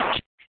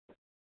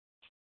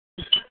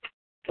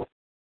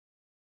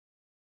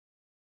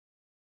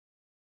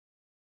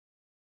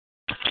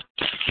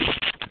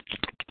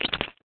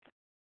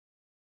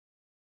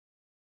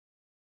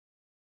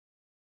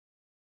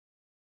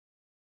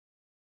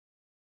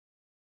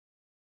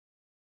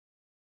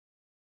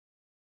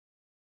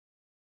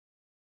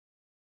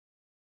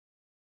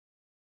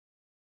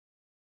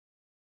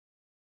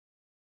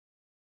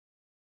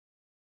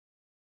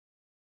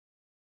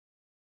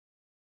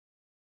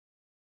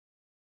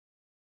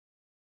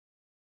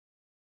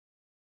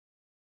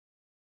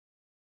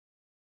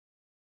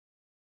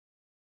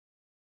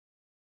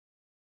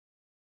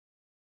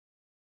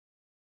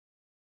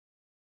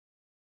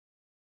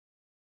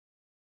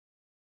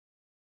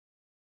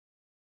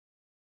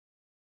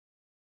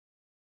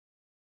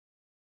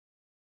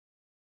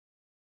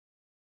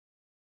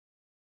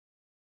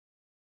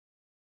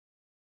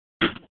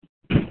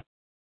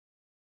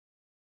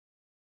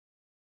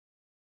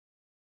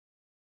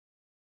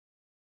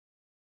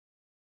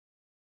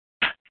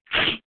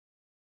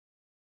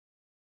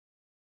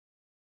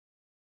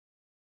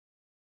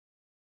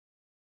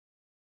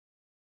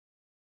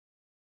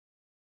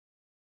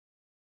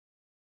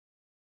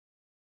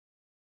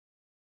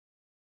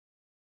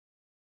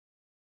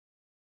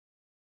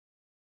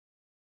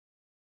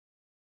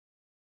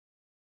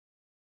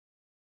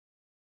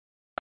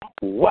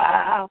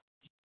 Wow.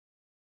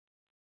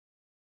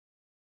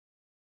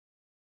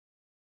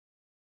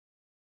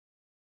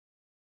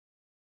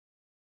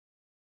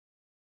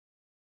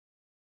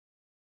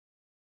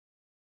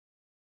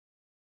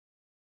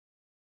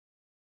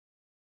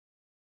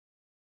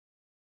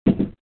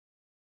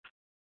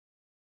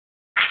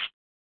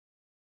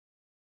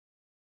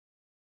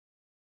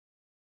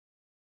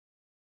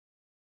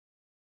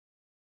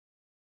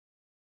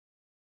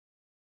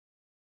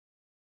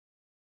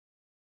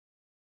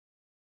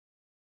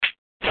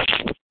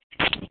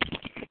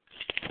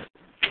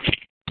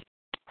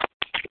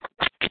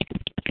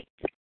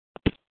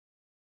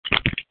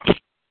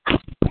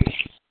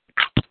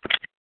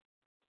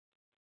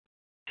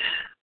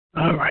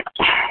 All right.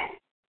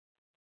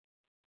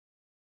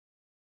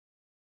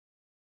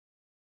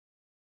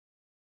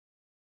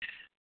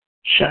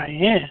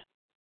 Cheyenne.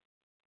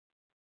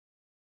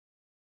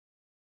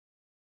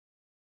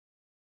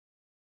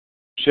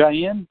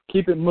 Cheyenne,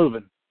 keep it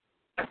moving.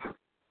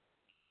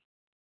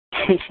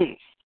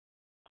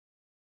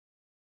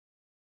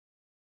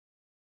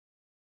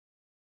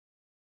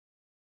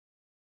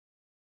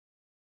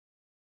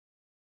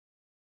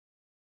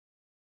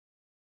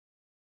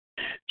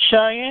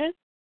 Cheyenne?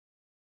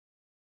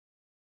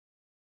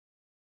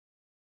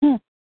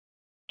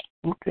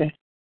 Okay.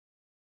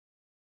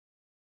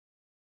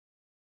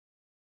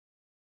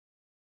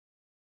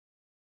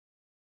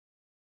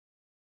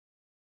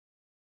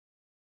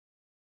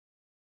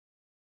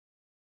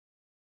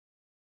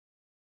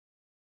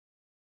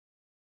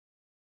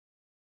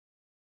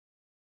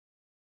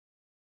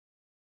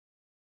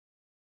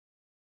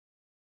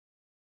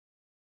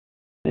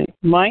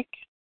 Mike,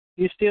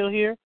 you still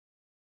here?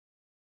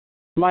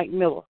 Mike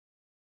Miller.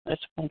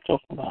 That's what I'm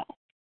talking about.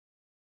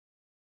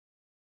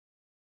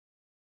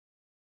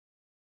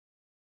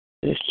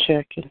 Just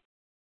checking.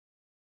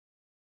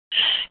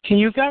 Can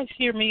you guys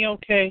hear me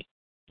okay?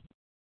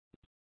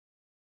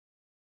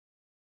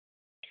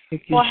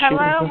 Well,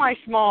 hello, my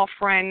small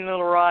friend,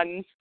 little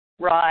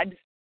Rod.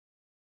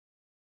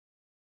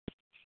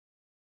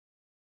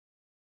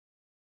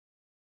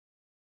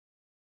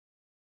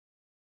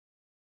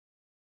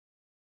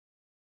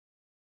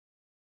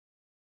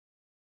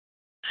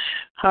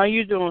 How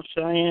you doing,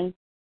 Cheyenne?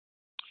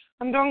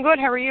 I'm doing good.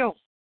 How are you?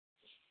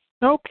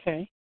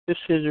 Okay.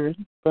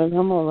 considering, but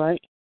I'm all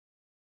right.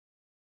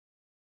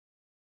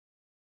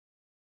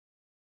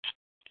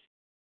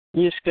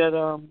 Just got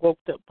woke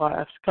up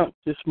by a skunk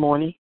this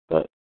morning,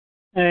 but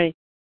hey,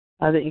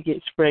 I didn't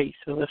get sprayed,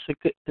 so that's a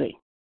good thing.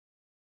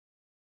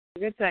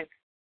 Good thing.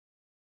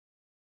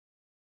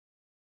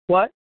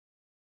 What?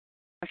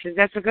 I said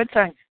that's a good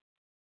thing.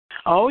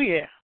 Oh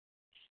yeah,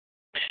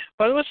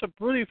 but it was a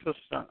beautiful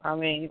skunk. I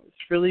mean,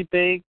 it's really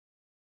big,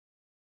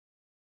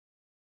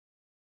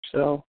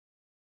 so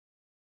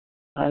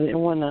I didn't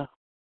want to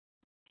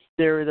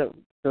stir it up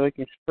so it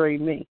can spray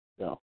me.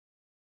 So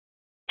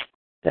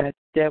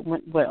that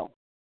went well.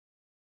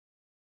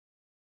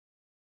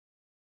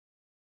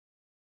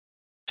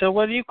 So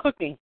what are you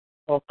cooking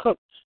or cooked?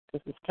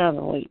 Because it's kind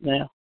of late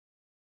now.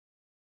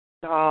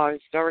 Oh,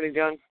 it's already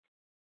done.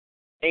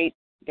 8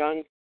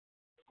 done.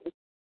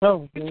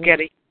 Oh,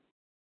 Spaghetti.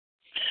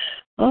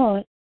 All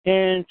right.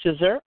 And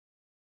dessert?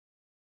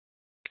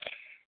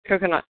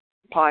 Coconut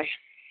pie.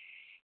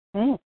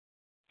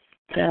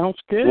 Sounds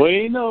good.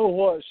 We know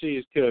what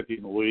she's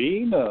cooking.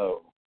 We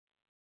know.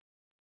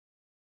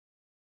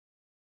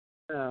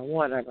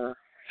 Whatever.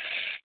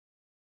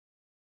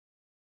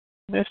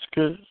 That's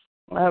good.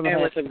 I haven't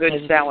and had with a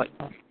good salad.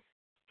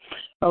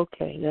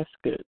 Okay, that's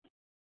good.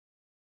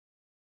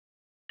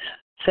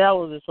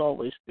 Salad is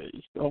always good.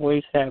 You should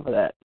always have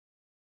that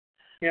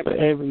for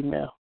every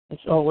meal.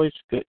 It's always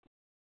good.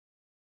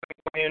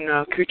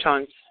 And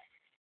croutons.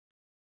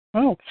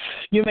 Oh,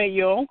 you make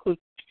your own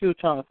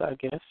croutons, I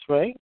guess,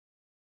 right?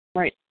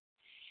 Right.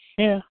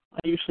 Yeah, I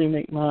usually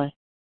make mine.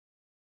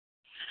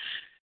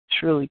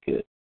 It's really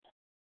good.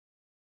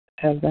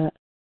 Have that.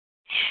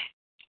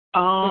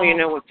 Oh, you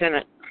know what's in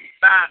it.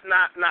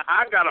 Nah,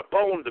 I got a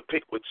bone to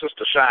pick with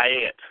Sister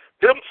Cheyenne.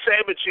 Them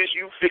sandwiches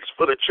you fixed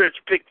for the church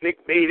picnic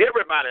made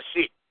everybody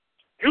sick.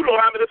 You know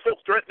how many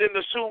folks threatening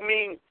to sue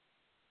me?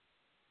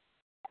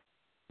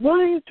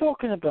 What are you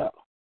talking about?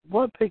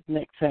 What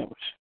picnic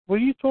sandwich? What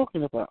are you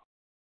talking about?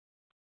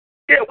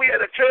 Yeah, we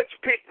had a church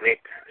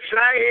picnic.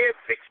 Cheyenne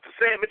fixed the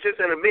sandwiches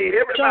and it made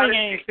everybody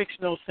Cheyenne ain't sick.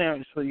 fixing no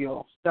sandwich for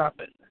y'all. Stop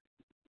it.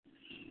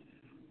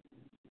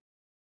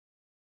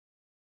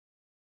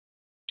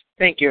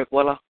 Thank you,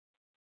 Aquila.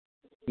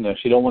 No,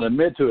 she don't want to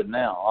admit to it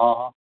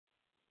now.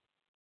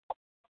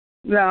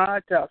 No, I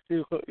doubt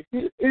you.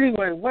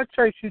 Anyway, what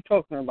church you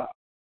talking about?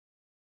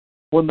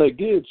 When they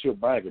give, she'll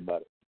brag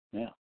about it.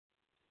 Yeah.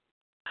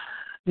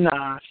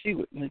 Nah, she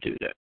wouldn't do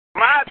that.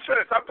 My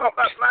church, I'm talking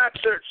about my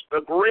church,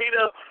 the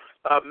Greater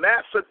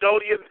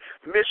Macedonian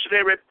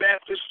Missionary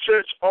Baptist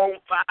Church on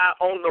fire,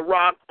 on the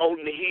rock, on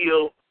the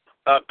hill,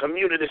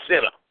 community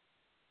center.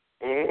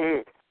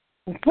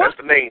 Mm-hmm. That's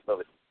the name of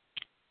it.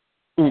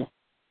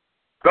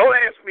 Don't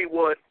ask me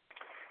what.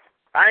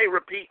 I ain't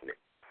repeating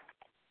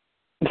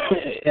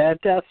it. I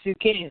doubt you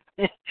can.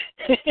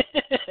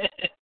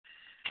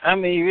 I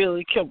mean,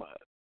 really, come on.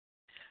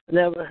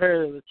 Never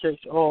heard of a church,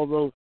 all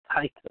those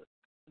types of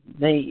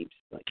names.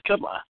 Like,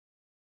 come on.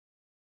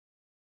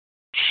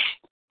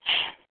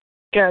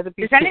 Gotta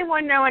be. Does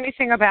anyone know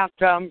anything about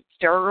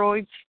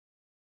steroids?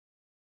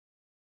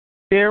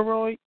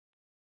 Steroids?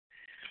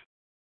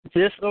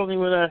 Just only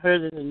what I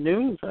heard in the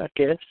news, I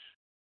guess.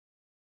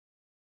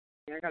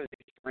 I got to do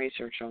some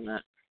research on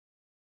that.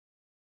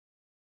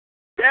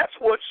 That's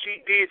what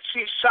she did.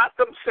 She shot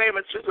them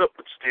sandwiches up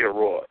with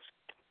steroids.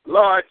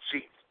 Lord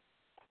Jesus.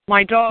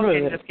 My dog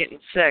ended up getting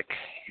sick,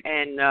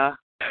 and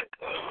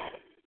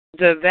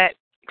the vet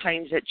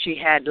claims that she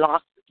had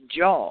locked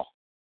jaw,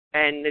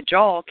 and the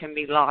jaw can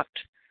be locked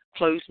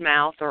closed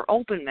mouth or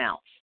open mouth.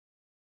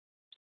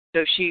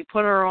 So she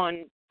put her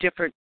on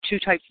two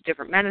types of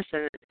different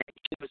medicine, and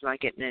she was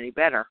not getting any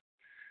better.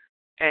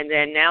 And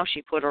then now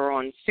she put her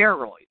on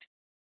steroid.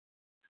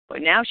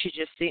 But now she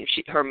just seems,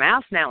 her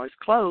mouth now is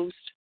closed.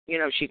 You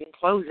know, she can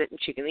close it and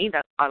she can eat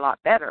a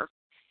lot better.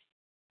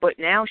 But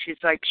now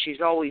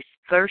she's always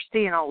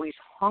thirsty and always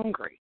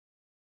hungry.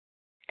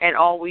 And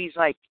always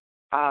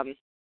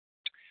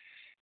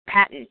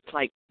patent,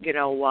 like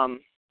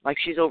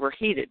she's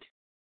overheated.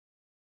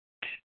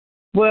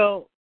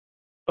 Well,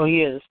 oh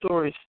yeah, the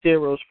story is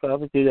steroids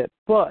probably do that.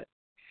 But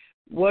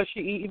was she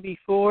eating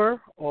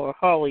before or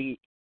Holly?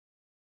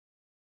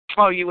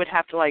 Oh, you would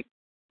have to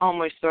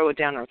almost throw it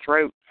down her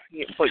throat.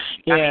 But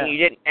yeah. I mean, you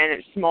didn't, and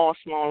it's small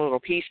little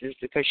pieces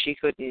because she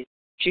couldn't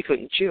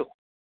chew.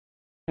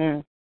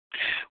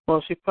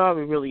 Well, she's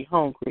probably really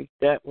hungry.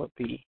 That would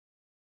be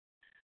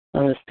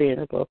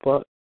understandable,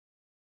 but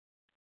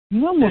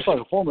almost like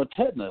a form of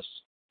tetanus.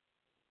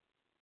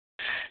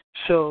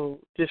 So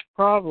this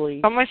probably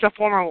almost a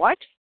form of what?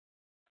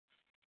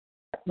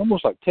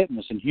 Almost like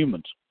tetanus in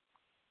humans.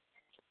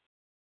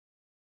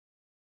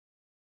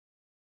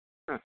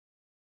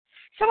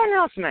 Someone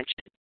else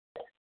mentioned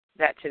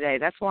that today.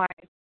 That's why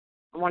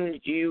I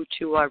wanted you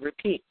to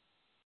repeat.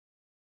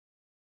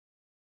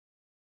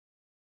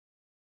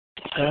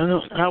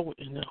 I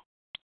wouldn't know.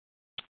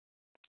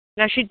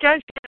 Now, she does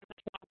get in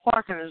this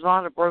park, and there's a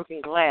lot of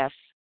broken glass.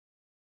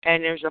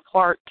 And there's a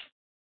part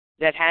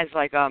that has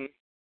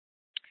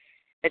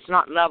it's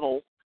not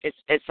level.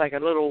 It's like a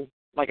little,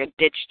 like a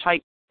ditch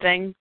type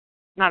thing.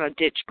 not a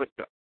ditch, but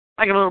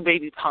like a little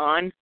baby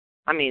pond.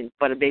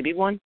 But a baby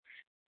one.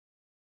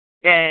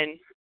 And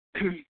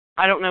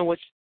I don't know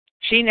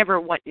she never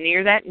went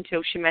near that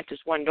until she met this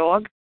one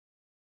dog.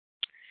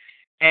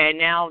 And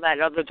now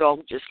that other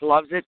dog just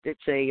loves it.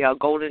 It's a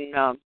golden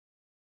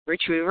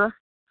retriever.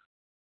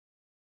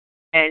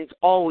 And it's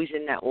always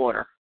in that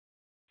water.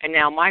 And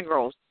now my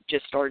girls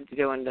just started to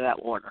go into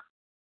that water.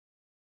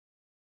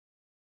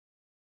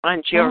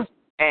 And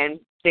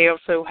they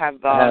also have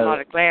a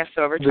lot of glass,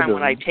 so every time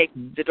when I take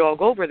the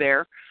dog over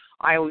there,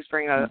 I always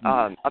bring a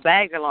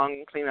bag along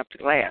and clean up the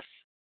glass.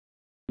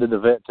 Did the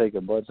vet take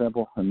a blood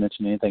sample and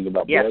mention anything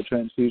about blood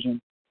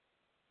transfusion?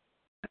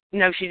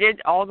 No, she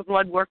did. All the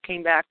blood work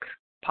came back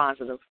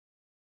positive.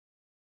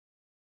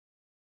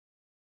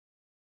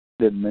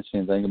 Didn't mention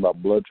anything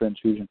about blood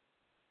transfusion?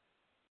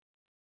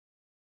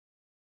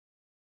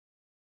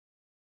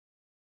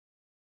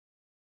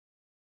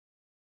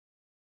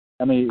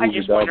 I mean, is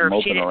your dog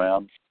moping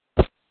around?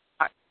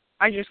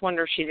 I just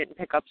wonder if she didn't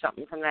pick up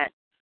something from that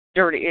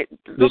dirty. It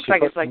looks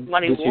like it's like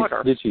muddy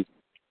water. Did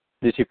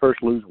she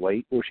first lose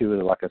weight, or she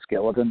was like a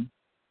skeleton?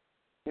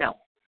 No.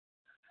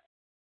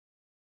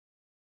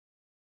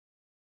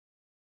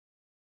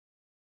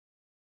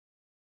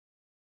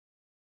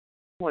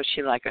 Was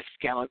she like a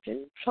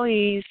skeleton?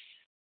 Please.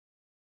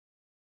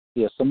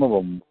 Yeah, some of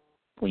them,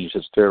 when you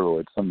said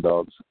steroids, some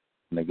dogs,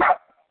 when they get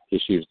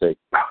issues,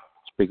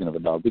 speaking of a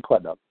dog, be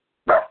quiet, dog.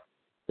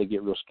 They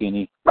get real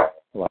skinny,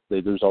 like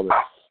they lose all their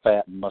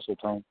fat and muscle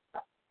tone.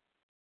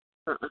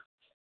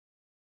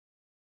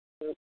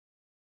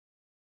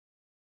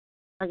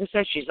 Like I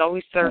said, she's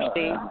always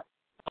thirsty, always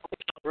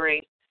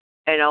hungry,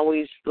 and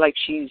always like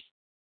she's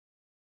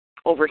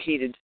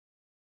overheated.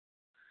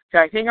 So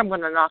I think I'm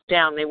going to knock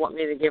down. They want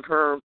me to give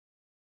her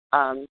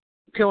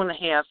pill and a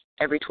half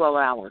every 12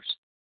 hours.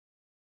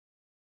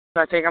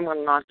 So I think I'm going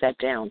to knock that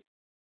down.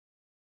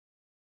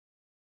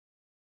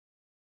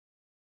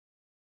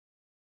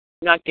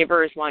 Not give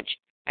her as much.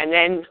 And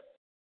then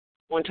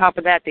on top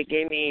of that, they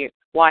gave me,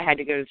 I had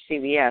to go to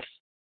CVS.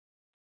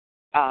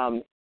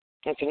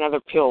 That's another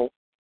pill.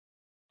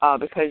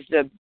 Because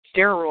the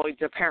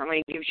steroids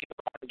apparently gives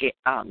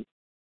you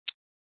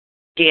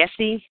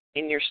gassy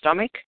in your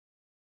stomach.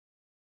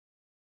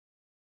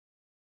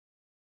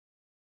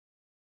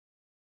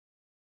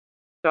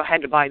 So I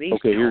had to buy these.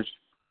 Okay,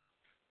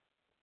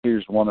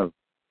 here's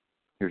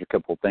a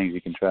couple of things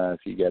you can try if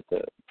you got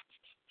the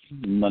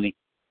money.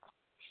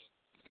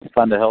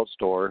 Find a health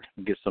store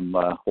and get some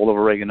oil of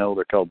oregano.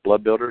 They're called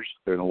blood builders.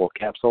 They're in a little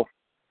capsule.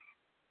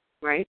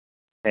 Right.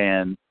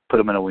 And put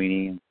them in a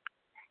weenie and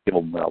give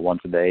them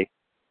once a day.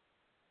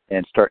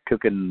 And start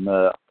cooking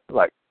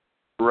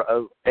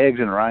eggs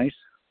and rice.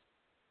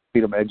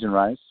 Feed them eggs and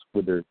rice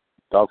with their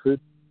dog food.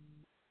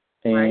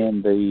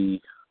 And the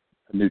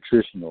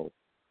nutritional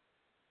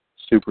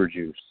super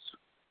juice.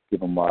 Give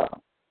them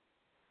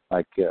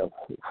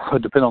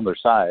depending on their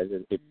size.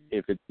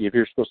 If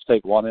you're supposed to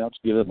take 1 ounce,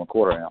 give them a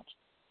 1/4 ounce.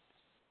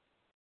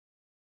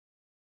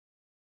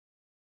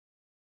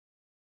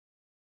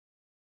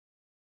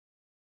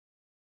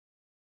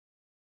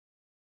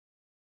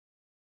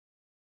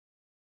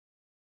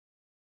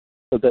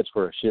 But that's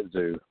for a Shih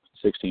Tzu,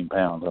 16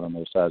 pounds. I don't know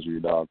the size of your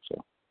dog, so.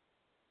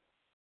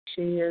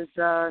 She is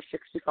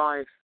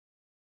 65.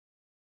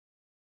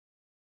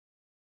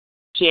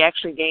 She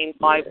actually gained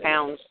 5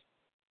 pounds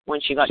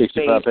when she got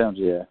 65 pounds,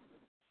 yeah.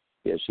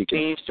 Yeah, she can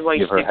used to weigh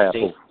give her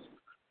 60.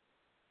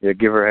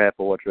 give her half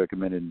of what's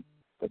recommended.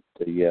 But,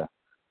 yeah.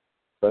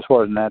 But as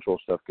far as natural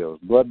stuff goes,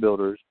 blood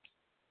builders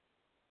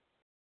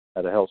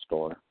at a health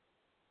store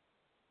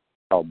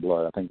called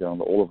Blood. I think they're on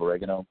the oil of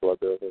oregano blood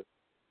builder.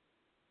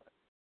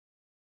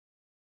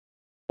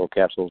 Little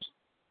capsules.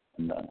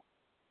 And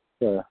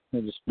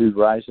they just do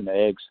rice and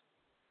eggs.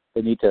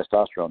 They need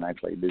testosterone,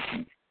 actually. Do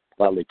some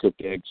lightly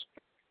cooked eggs.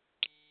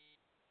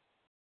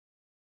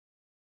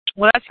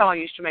 Well, that's how I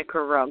used to make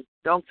her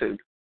dog food.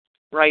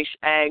 Rice,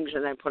 eggs,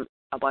 and then put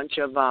a bunch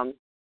of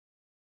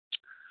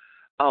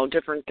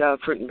different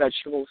fruit and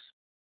vegetables.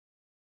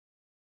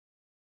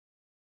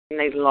 And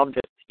they loved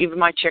it. Even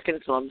my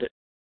chickens loved it.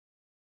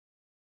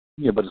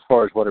 Yeah, but as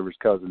far as whatever's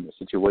causing the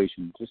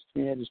situation, just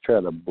try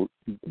the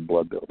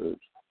blood builders.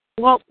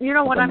 Well, you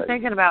know what I'm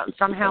thinking about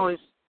somehow is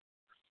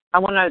I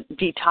want to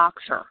detox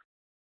her.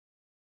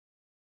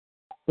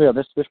 Yeah,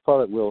 this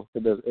product will.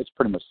 It's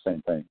pretty much the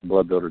same thing.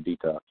 Blood builder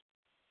detox.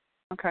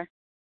 Okay.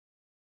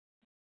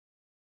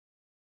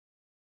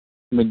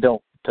 I mean,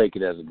 don't take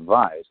it as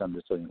advice. I'm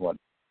just telling you what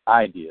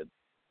I did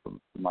for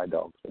my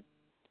dog.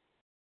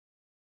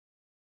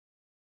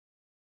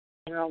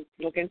 I'll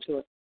look into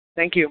it.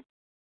 Thank you.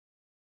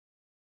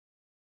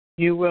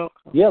 You will.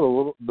 Yeah,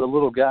 the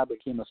little guy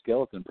became a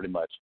skeleton pretty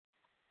much,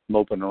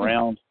 moping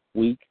around,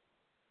 weak,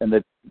 and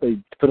they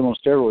put him on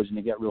steroids and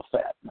he got real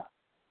fat,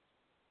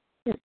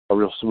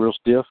 real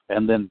stiff,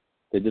 and then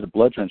they did a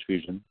blood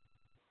transfusion,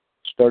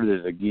 started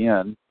it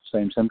again,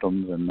 same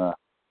symptoms, and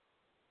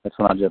that's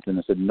when I jumped in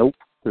and said, nope,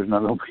 there's not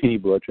going to be any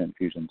blood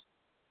transfusions.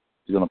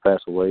 He's going to pass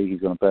away.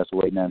 He's going to pass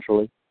away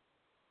naturally.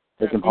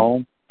 Take him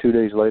home. 2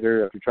 days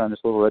later, after trying this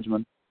little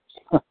regimen,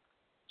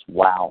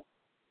 Wow.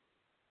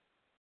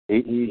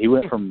 He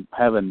went from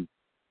having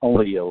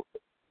only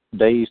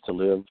days to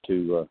live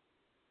to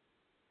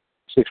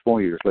 6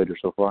 more years later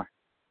so far.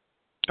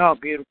 Oh,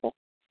 beautiful.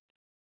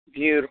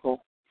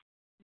 Beautiful.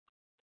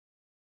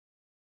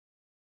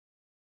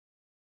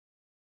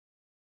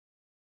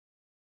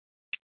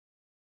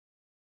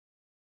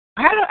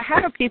 How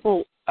do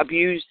people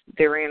abuse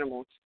their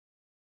animals?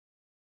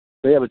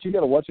 Yeah, but you got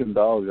to watch them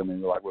dogs. I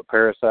mean, like with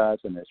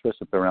parasites, and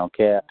especially around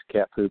cat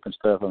poop and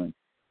stuff. I mean,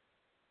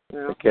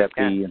 the cat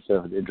pee and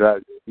stuff. It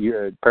drives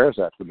your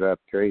parasites would drive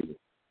you crazy.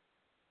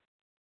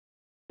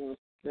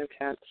 No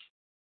cats.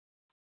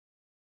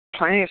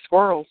 Plenty of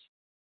squirrels.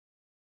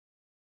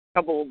 A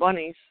couple of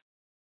bunnies.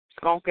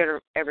 Skunk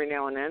every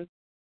now and then.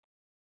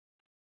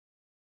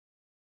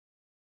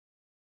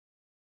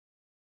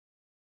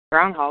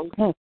 Groundhog.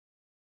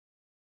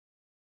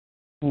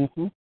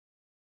 Mm-hmm.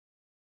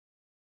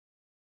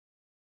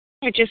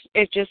 It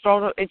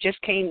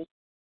just came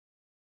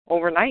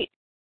overnight.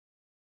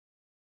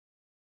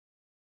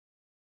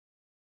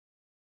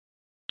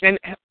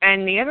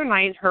 And the other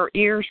night her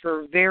ears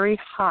were very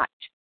hot.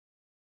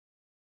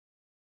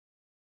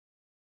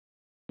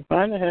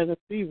 Might have had a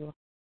fever.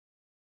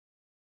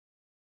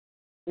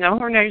 No,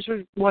 her nose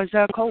was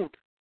cold.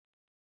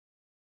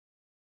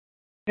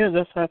 Yeah,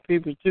 that's how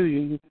people do.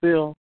 You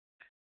feel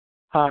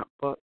hot,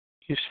 but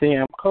you say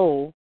I'm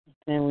cold.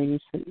 And when you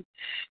say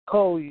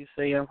cold, you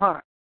say I'm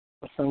hot.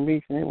 For some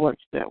reason, it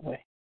works that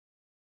way.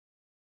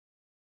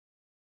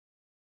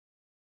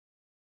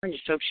 I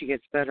just hope she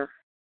gets better.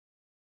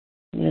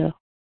 Yeah.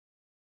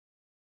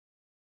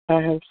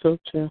 I hope so,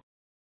 too.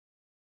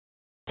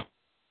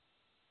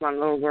 My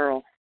little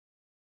girl.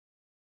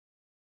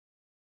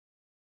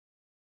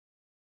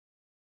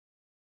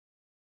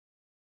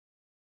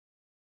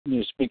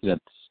 Speaking of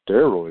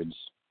steroids,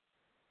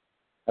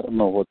 I don't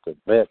know what the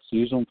vets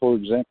use them for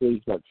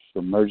exactly, like for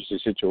emergency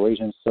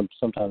situations.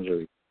 Sometimes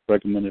they're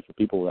recommended for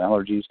people with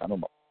allergies. I don't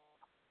know.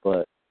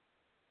 But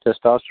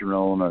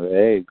testosterone or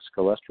eggs,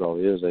 cholesterol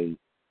is a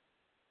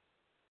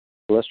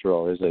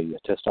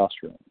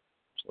testosterone.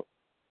 So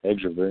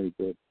eggs are very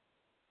good.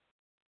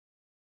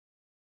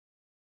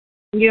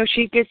 You know,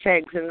 she gets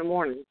eggs in the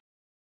morning.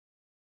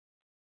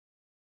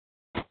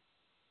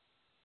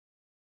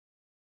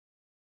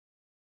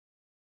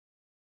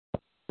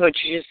 But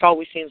she just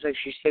always seems like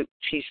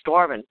she's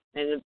starving.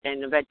 And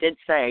the vet did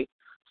say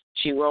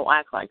she will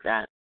act like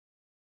that.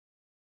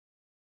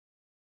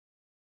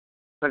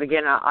 But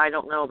again, I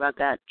don't know about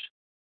that.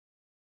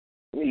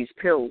 These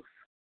pills.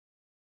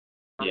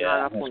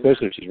 Yeah,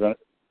 especially if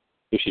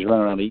she's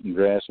running around eating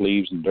grass,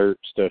 leaves, and dirt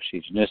stuff.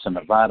 She's missing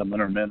a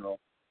vitamin or mineral.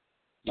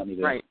 I need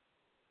a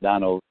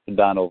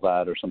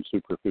Dino-Vite or some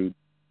superfood.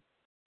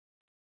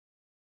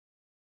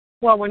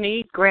 Well, when they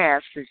eat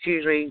grass, it's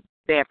usually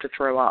they have to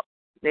throw up.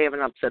 They have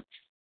an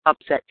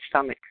upset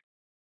stomach.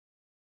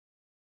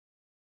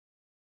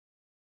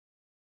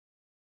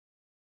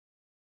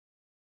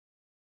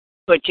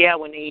 But yeah,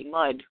 when they eat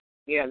mud,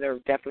 yeah, they're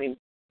definitely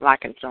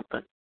lacking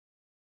something.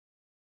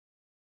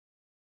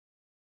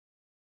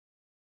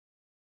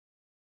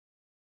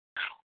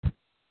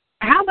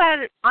 How about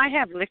I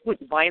have liquid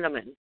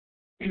vitamin?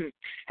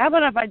 How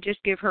about if I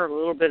just give her a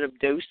little bit of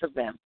dose of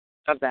that?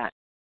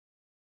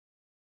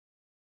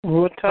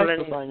 What type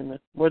of vitamin?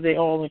 What they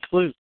all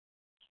include?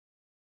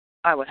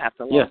 I would have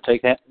to look. Yeah,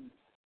 take that.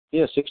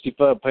 Yeah,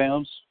 65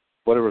 pounds,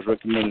 whatever's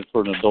recommended for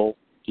an adult.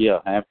 Yeah,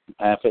 half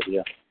it,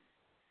 yeah.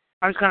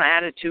 I was going to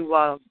add it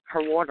to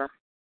her water.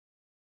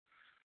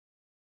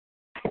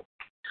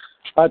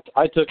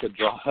 I took a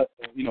draw,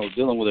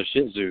 dealing with a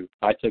Shih Tzu.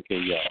 I took a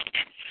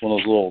one of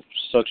those little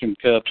suction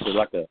cups, or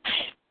like I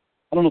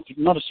don't know,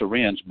 not a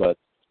syringe, but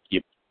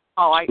you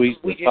squeeze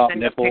the top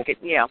nipple.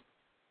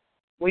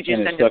 We just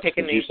end up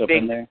picking these big.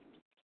 In there.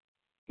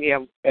 Yeah.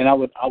 And I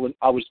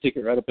would stick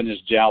it right up in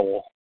his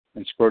jowl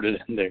and squirt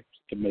it in there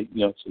to make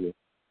so the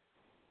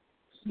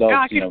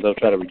dogs, they'll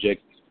try to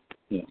reject.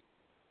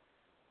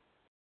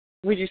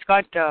 We just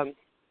got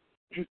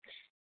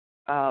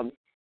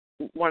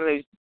one of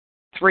those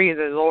 3 of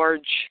the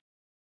large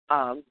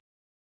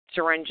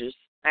syringes.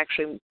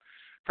 Actually, a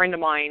friend of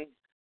mine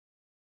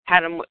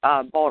had them,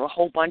 bought a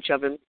whole bunch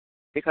of them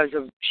because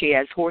she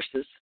has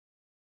horses.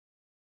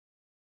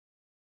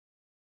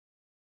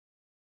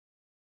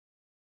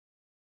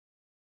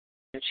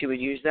 And she would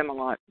use them a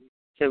lot.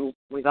 So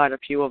we got a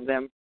few of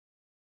them.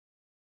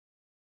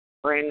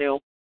 Brand new.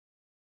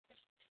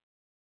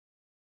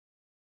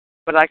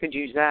 But I could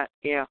use that,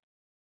 yeah.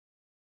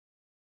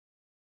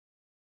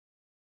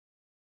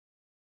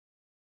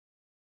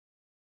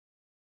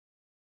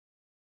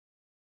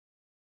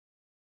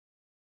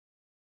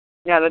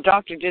 Yeah, the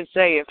doctor did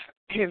say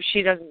if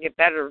she doesn't get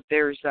better,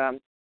 there's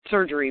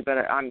surgery, but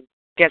I'm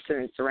guessing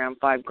it's around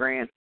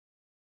 $5,000.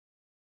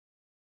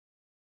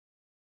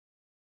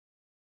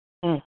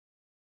 Hmm.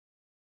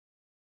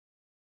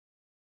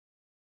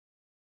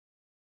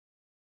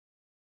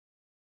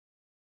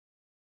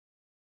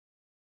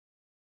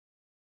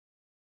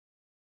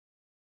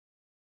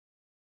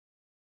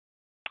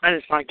 And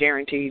it's not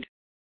guaranteed.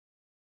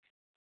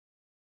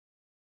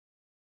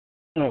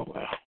 Oh,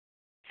 well.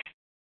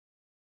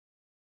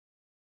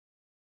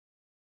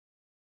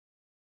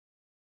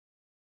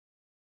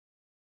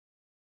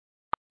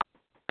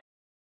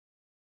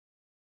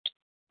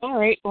 All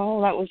right.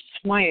 Well, that was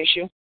my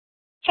issue.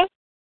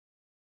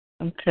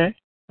 Okay.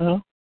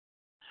 Well,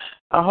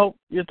 I hope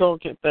your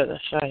dog get better,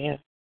 Cheyenne.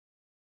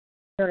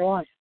 So do I.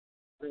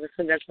 Like I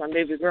said, that's my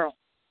baby girl.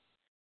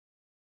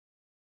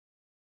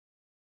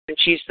 And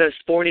she's the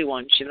sporty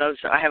one. She loves,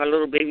 I have a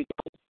little baby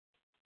girl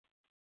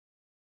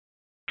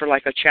for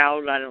like a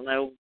child, I don't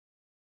know,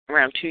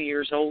 around 2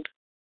 years old.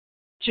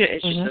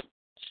 It's just a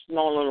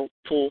small little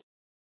pool.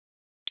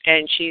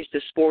 And she's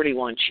the sporty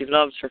one. She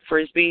loves her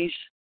frisbees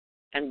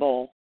and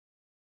ball.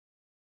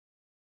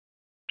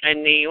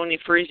 And the only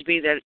frisbee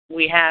that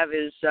we have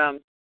is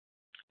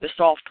the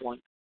soft one.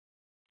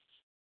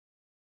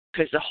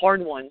 Because the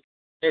hard one,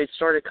 it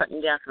started cutting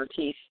down her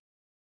teeth.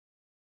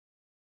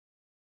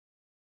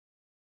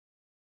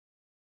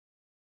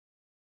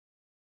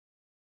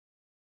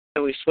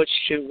 So we switched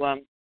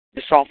to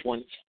the soft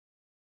ones.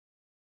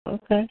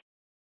 Okay.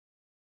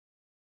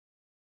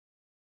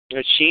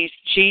 But she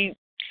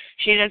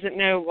doesn't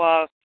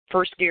know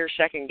first gear,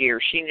 second gear.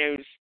 She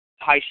knows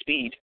high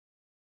speed.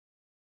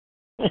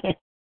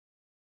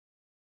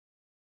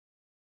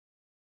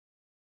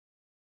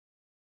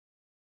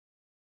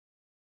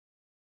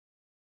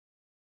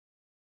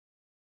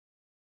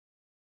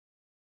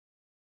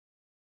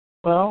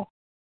 Well,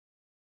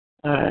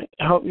 all right.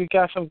 I hope you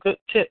got some good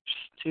tips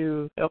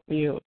to help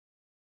you.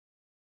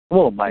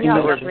 Well, Mike Yeah,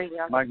 Miller. definitely,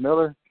 yeah. Mike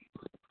Miller,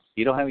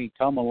 you don't have any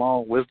common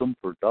law wisdom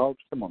for dogs?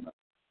 Come on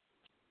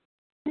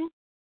now.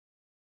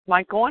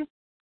 Mike on?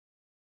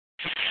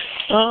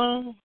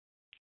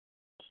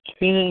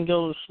 He didn't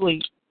go to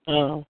sleep.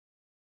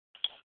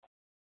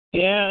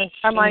 Yeah, it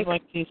seems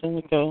like he's in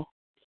the go.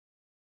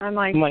 Hi,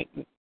 Mike. Mike.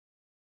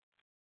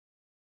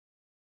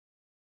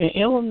 In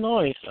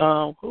Illinois,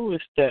 who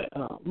is that?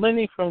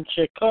 Lenny from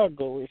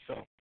Chicago is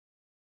on.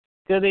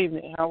 Good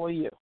evening. How are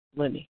you,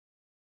 Lenny?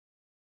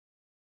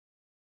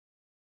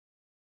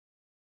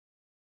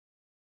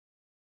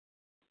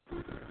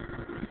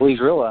 Please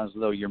realize,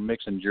 though, you're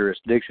mixing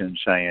jurisdictions,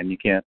 Cheyenne. You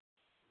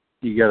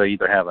got to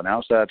either have an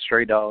outside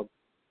stray dog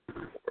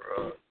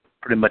or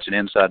pretty much an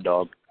inside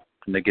dog.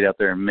 And they get out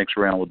there and mix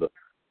around with the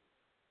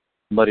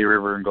muddy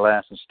river and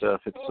glass and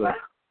stuff. It's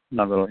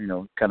not going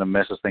to, kind of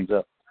messes things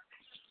up.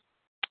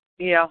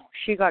 Yeah,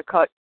 she got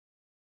cut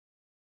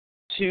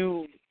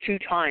two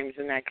times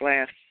in that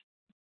glass.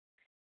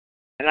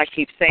 And I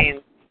keep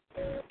saying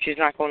she's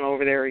not going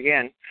over there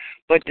again.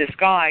 But this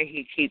guy,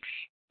 he keeps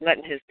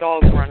letting his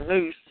dogs run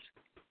loose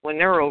when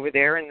they're over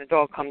there, and the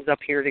dog comes up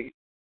here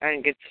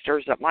and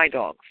stirs up my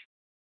dogs.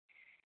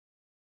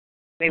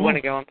 They want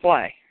to go and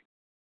play.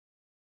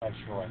 That's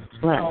right.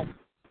 Right.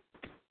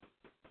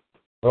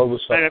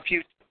 And a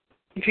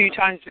few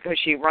times, because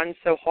she runs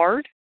so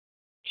hard,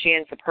 she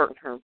ends up hurting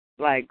her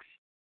legs.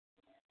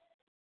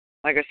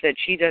 Like I said,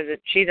 she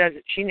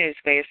knows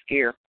fast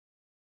gear.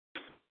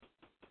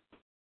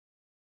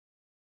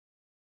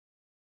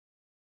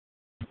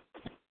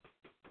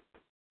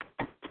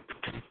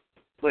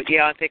 But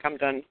yeah, I think I'm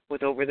done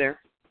with over there.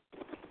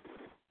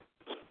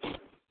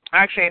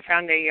 Actually, I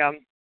found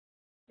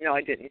no,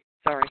 I didn't.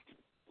 Sorry.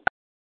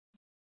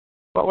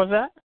 What was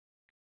that?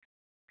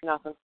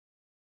 Nothing.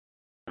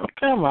 Oh,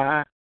 come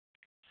on.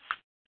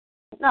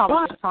 No,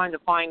 I'm just trying to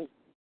find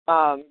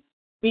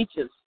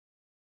beaches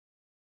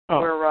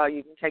where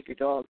you can take your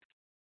dog.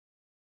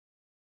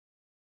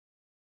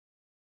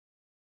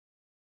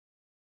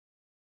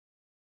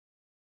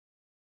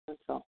 That's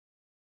all.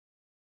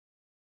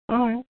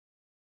 All right.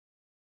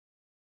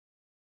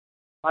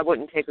 I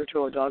wouldn't take her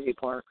to a doggy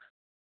park.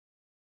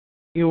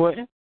 You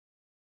wouldn't?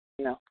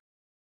 No.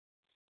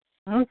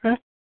 Okay.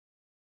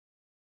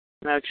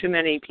 No, too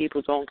many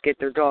people don't get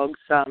their dogs.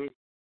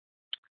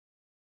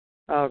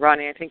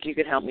 Ronnie, I think you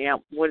could help me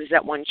out. What is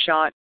that one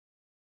shot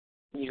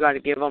you got to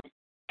give them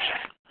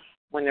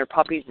when they're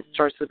puppies? It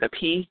starts with a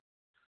P.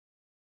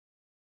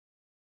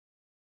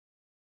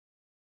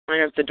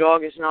 And if the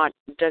dog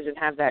doesn't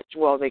have that,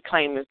 well, they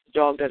claim if the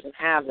dog doesn't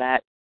have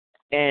that,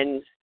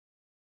 and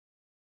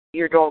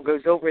your dog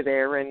goes over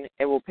there and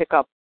it will pick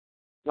up,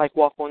 like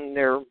walk on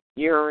their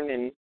urine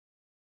and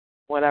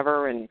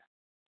whatever, and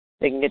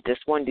they can get this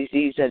one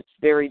disease that's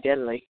very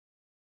deadly.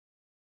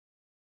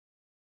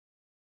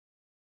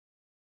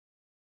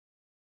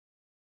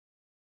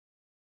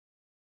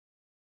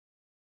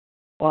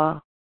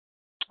 Wow.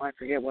 I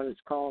forget what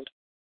it's called.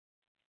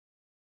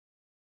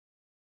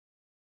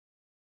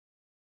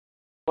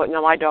 But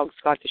no, my dog's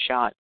got the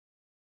shot.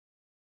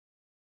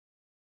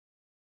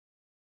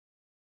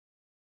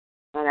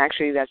 And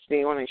actually, that's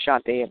the only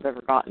shot they have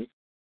ever gotten.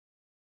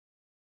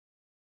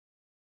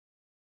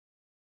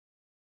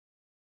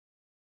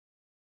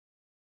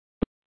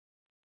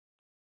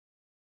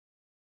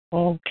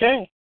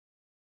 Okay.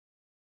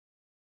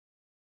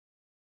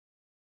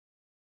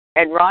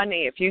 And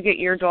Rodney, if you get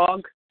your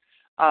dog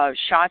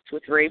shots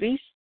with rabies,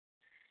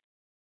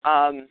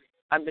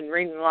 I've been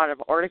reading a lot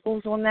of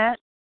articles on that.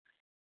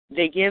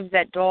 They give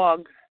that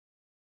dog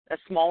a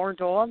smaller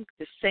dog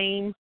the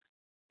same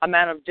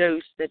amount of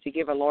dose that they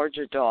give a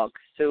larger dog.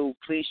 So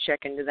please check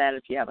into that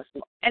if you have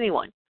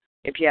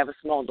if you have a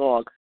small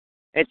dog.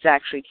 It's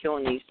actually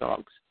killing these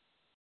dogs.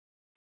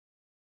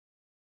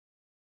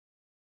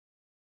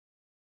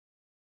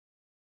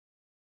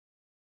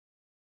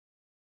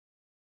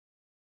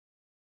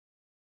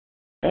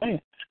 Okay,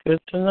 it's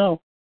good to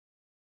know.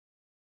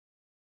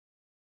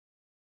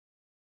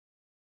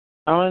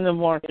 I'm in the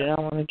market. I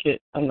want to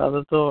get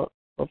another dog.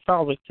 Well,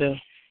 probably two.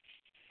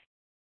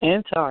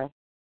 In time.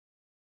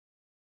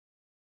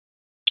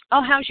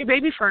 Oh, how's your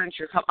baby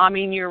furniture?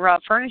 Your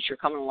furniture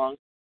coming along?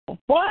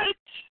 What?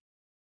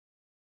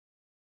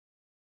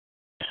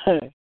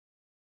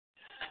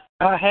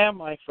 I have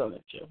my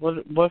furniture.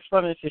 What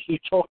furniture are you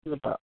talking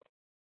about?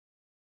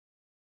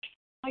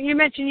 Oh, you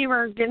mentioned you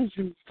were getting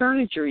some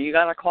furniture. You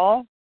got a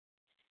call?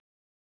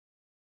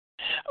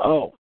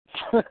 Oh.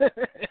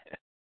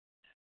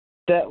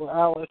 That I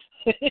was.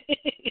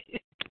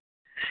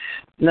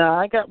 No,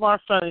 I got my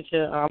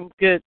furniture. I'm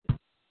good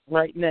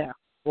right now.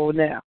 Well,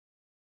 now.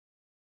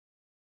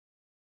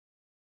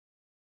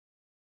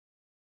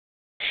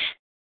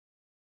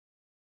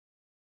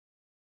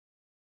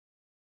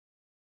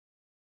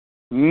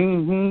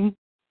 Mm-hmm.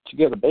 She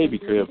got a baby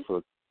crib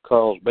for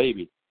Carl's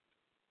baby.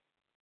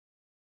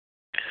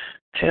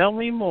 Tell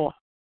me more.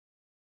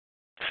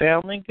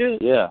 Sounding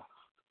good. Yeah.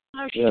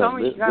 No, she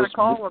told me she got a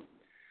call.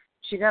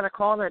 She got a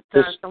call that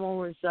someone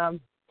was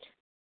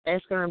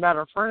asking her about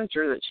her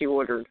furniture that she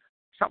ordered,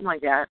 something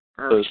like that.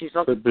 Or she's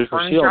looking for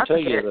furniture. She'll tell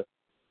you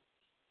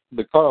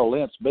the Carl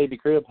Lentz baby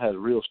crib has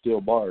real steel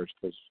bars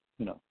because,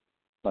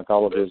 like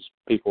all of his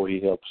people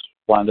he helps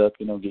wind up,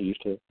 get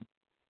used to it.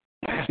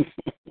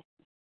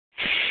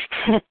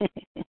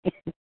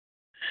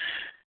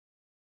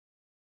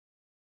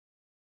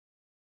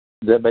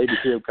 That baby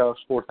crib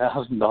costs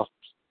 $4,000.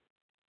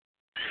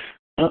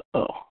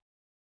 Uh-oh.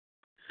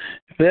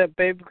 If that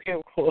baby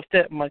crib costs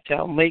that much,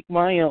 I'll make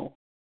my own.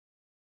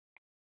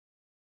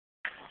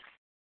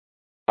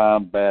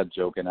 I'm bad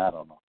joking. I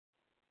don't know.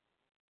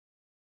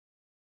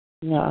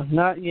 No,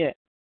 not yet.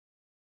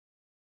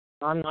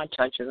 I'm not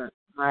touching it.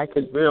 I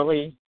could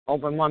really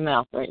open my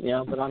mouth right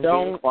now, but I'm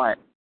being quiet.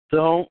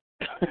 Don't.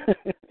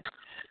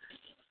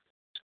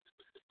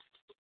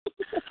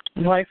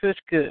 Life is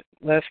good.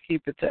 Let's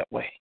keep it that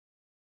way.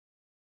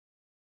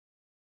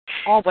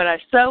 Oh, but I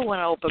so want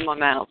to open my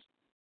mouth.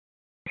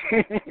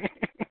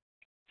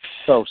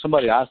 So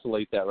somebody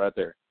isolate that right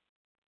there.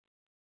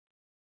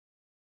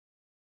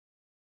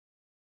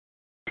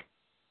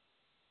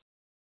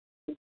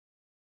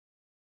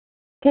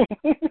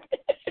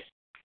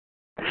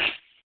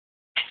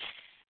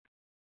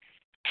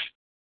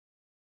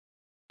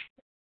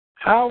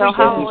 How is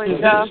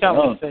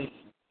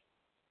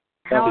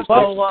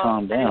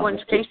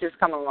anyone's cases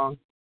coming along?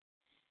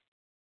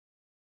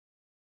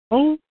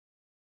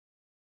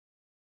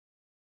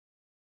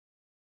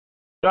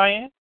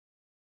 Diane?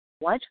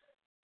 What?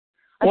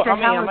 I said,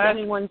 how is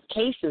anyone's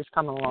cases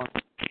coming along?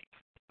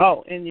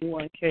 Oh,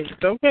 anyone's case.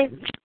 Okay.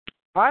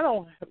 I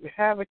don't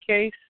have a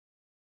case.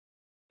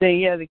 Then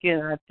yet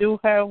again, I do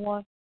have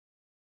one,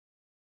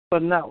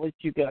 but not what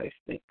you guys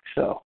think.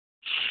 So,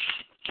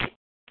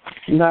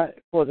 not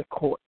for the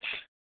courts.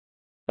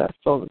 That's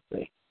all the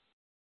thing.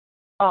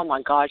 Oh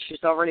my God,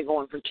 she's already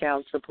going for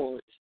child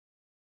support.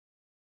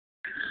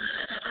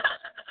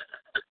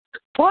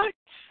 What?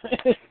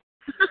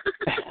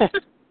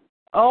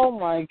 Oh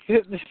my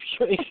goodness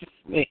gracious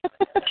me!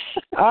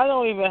 I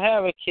don't even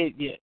have a kid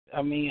yet.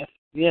 I mean,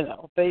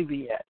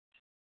 baby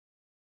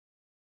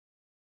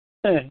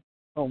yet.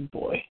 Oh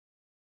boy.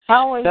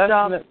 How is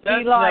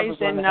Eli's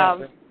and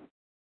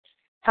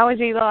how is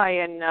Eli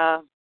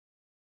and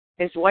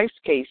his wife's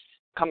case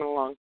coming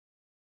along?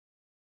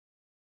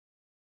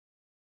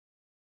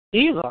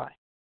 Eli.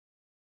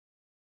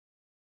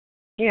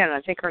 Yeah, and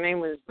I think her name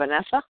was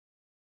Vanessa.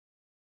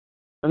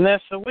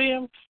 Vanessa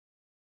Williams.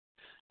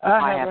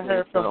 I haven't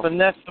heard from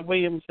Vanessa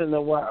Williams in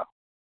a while.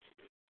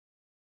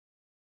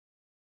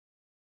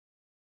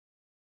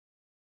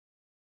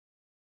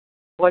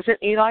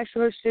 Wasn't Eli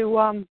supposed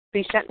to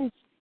be sentenced?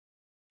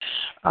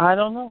 I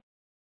don't know.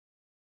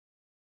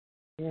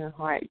 Yeah,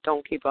 I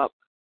don't keep up.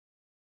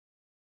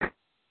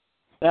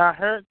 I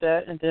heard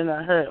that, and then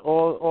I heard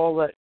all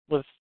that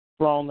was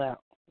thrown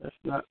out. That's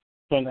not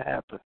going to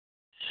happen.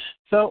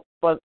 So,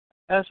 but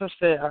as I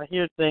said, I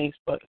hear things,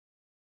 but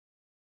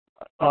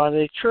are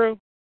they true?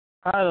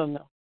 I don't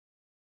know.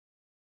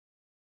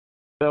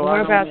 So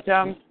what about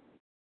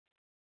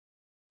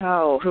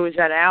who is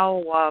that?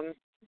 Al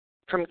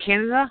from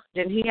Canada?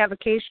 Didn't he have a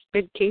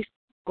big case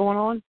going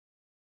on?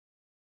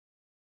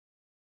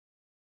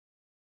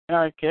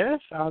 I guess.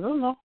 I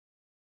don't know.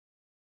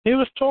 He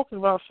was talking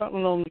about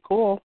something on the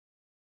call.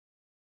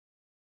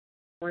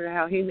 Wonder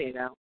how he made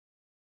out.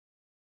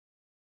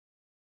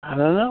 I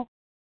don't know.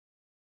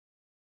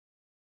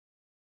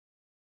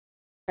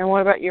 And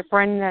what about your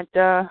friend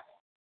that,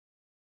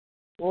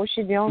 what was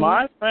she dealing with?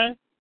 My friend?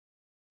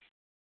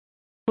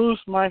 Who's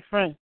my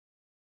friend?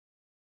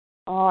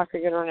 Oh, I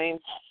forget her name.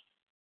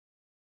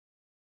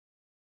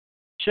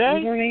 Shay? What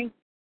was her name?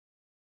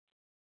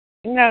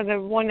 No, the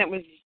one that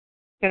was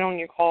been on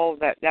your call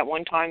that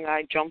one time that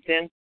I jumped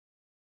in.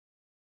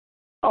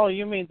 Oh,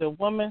 you mean the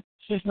woman?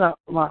 She's not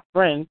my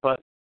friend, but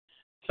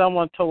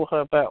someone told her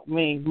about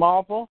me.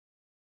 Marva?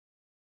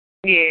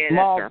 Yeah, that's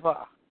Marva.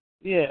 her.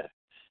 Yeah.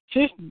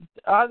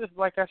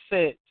 Like I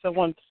said,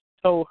 someone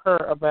told her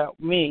about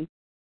me.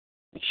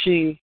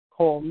 She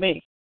called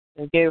me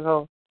and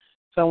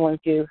someone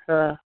gave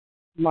her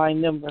my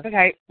number.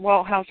 Okay,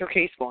 well, how's her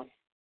case going?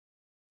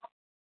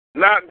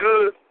 Not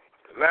good.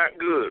 Not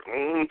good.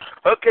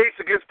 Her case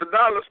against the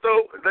dollar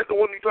store, is that the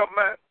one you talking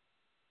about?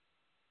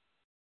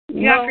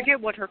 Yeah, No. I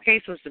forget what her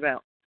case was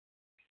about.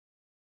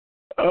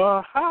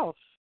 House.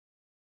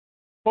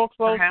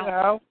 Foreclosed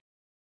house.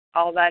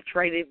 Oh, that's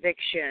right,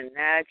 eviction.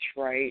 That's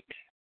right.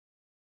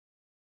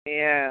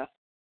 Yeah,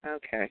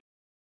 okay.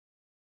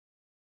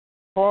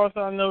 As far as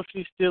I know,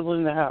 she's still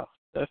in the house.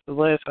 That's the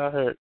last I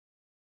heard.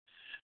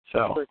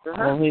 So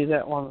I'll leave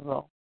that one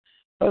alone.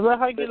 But let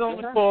her get on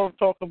the call and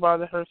talk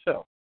about it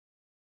herself.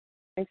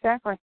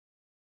 Exactly.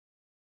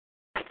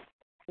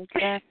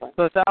 Exactly.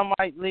 Because I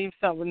might leave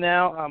something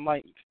out. I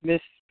might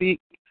misspeak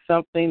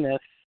something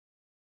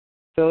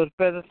so it's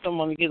better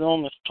someone to get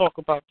on and talk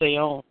about their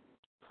own.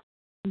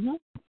 Mm-hmm.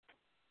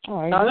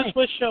 I just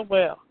wish her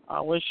well. I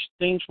wish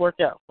things work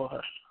out for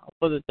her. I'll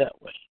put it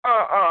that way.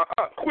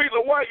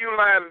 Quila, why you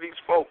lying to these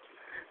folks?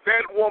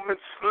 That woman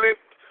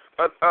slipped.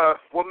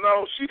 Well,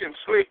 no, she didn't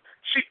slip.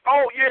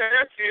 Oh yeah,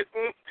 that's it.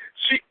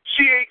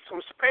 She ate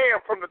some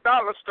spam from the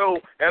dollar store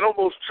and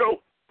almost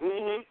choked.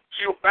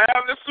 She was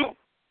bound to soup.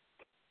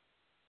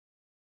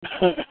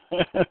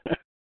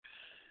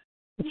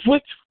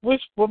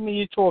 Which woman are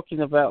you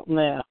talking about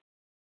now?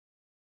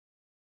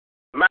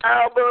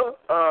 Martha,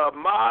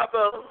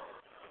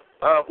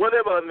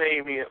 whatever her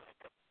name is.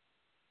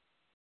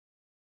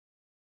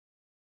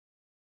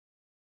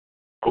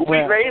 Who be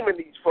naming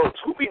these folks?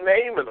 Who be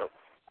naming them?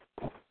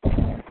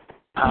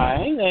 I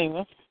ain't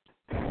naming.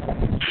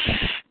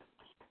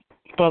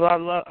 But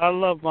I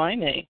love my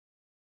name.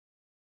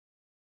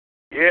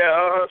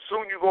 Yeah,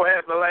 soon you're going to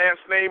have the last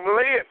name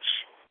Lynch.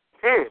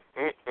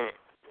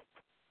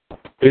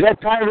 Is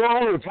that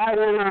Tyrone or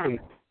Tyrone?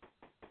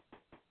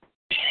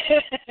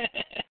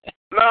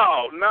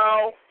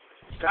 No.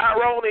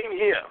 Tyrone ain't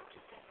here.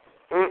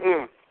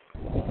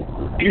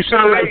 You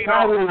sound like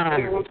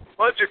Tyrone.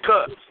 Bunch of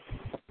cuts.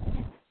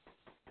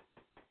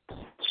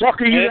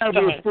 Sucker, you gotta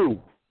be a fool.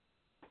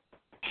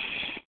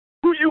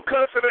 Who you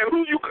cussing at?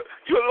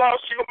 You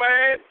lost your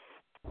man?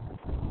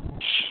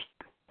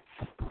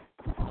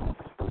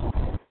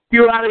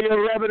 You out of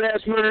your rabbit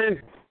ass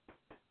mind?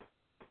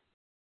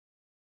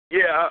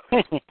 Yeah.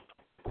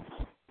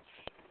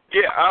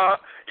 Yeah,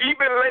 he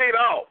been laid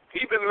off.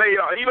 He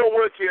don't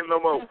work here no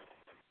more.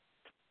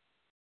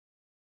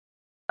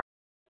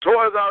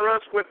 Toys R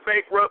Us went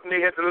bankrupt and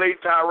they had to lay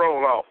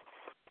Tyrone off.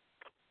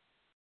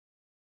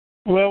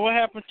 Well, what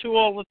happened to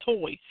all the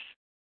toys?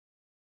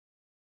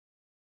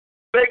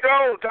 They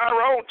gone.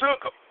 Tyrone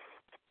took them.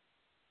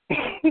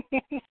 He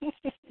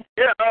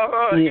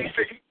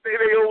said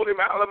they owed him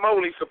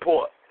alimony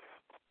support.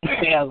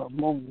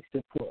 Alimony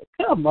support.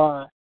 Come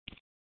on.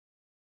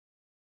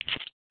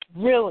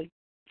 Really?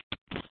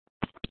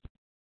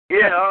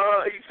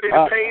 Yeah, he said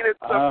the pain and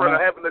suffering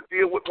of having to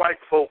deal with white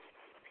folk.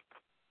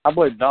 I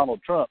blame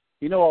Donald Trump.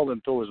 You know all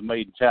them toys are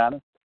made in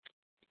China.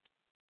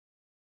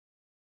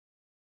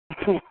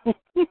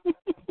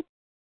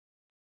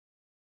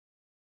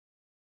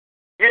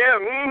 Yeah,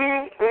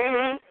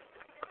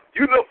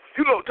 You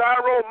know,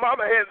 Tyrone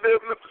mama had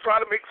lived up to try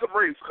to make some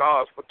race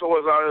cars for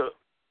Toys R Us.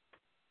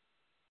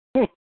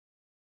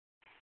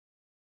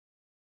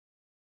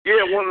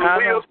 Yeah, one of the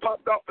wheels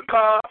popped off the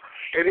car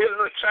and hit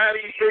a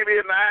Chinese baby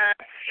in the eye,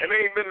 and they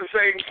ain't been the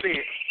same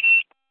since.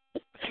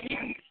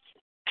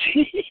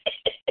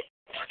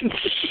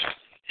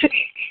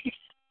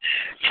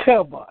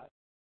 Come on.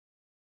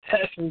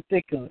 That's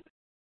ridiculous.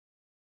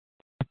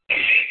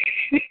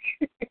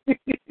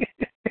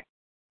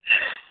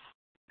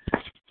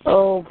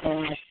 Oh,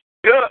 my.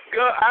 Good,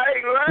 I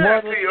ain't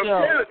lying to you. I'm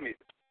telling you.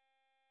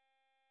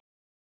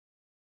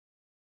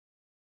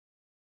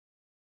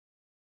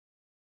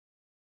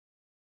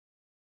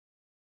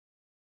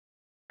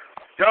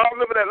 Y'all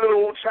remember that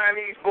little old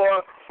Chinese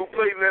boy who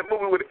played in that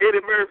movie with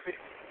Eddie Murphy?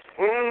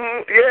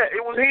 Yeah,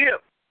 it was him.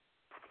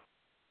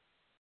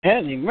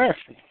 Eddie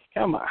Murphy?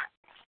 Come on.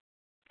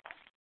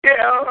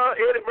 Yeah,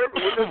 Eddie Murphy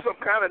was in some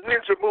kind of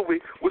ninja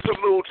movie with some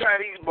little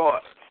Chinese boy.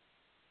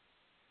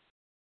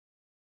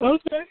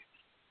 Okay.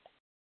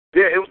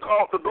 Yeah, it was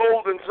called The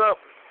Golden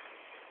something.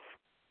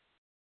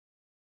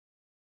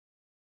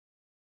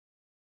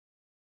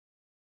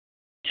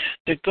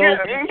 The Golden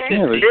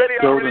Eddie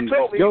already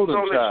told me he was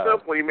on that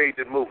stuff when he made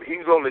the movie. He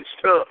was on that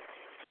stuff.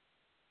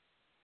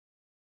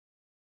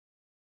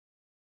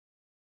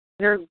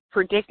 They're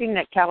predicting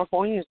that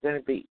California is going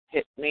to be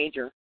hit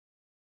major.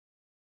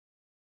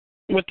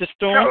 With the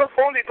storm?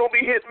 California going to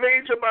be hit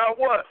major by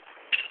what?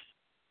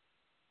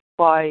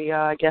 By,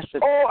 I guess, a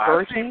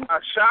hurricane? I see a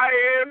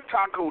Cheyenne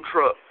taco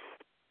truck.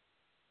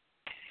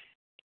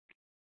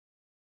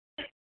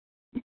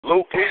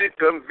 located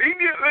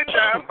conveniently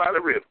down by the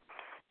river.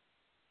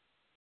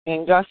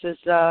 And Gus is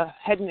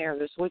heading there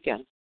this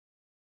weekend.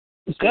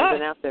 He's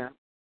moving out there.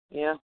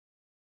 Yeah.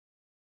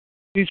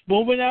 He's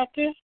moving out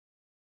there?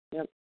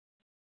 Yep.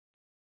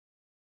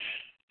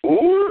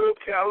 Ooh,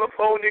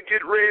 California,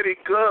 get ready,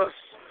 Gus.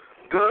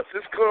 Gus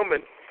is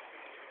coming.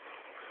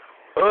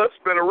 Us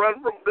better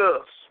run from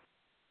Gus.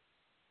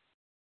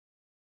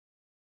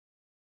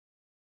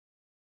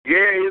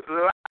 Yeah, he's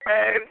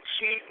lying,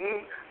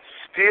 cheating,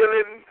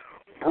 stealing,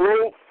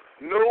 broke,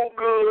 no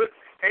good,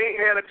 ain't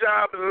had a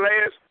job in the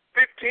last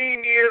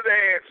 15 years,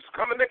 and is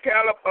coming to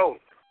California.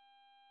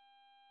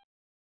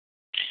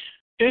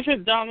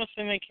 Isn't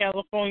Donaldson in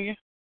California?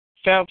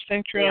 South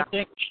Central, yeah. I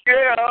think.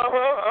 Yeah,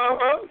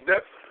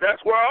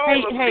 That's where all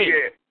of them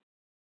at.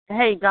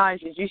 Hey, guys,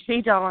 did you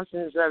see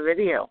Donaldson's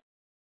video?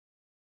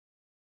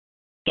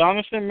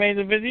 Donaldson made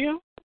a video?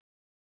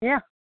 Yeah.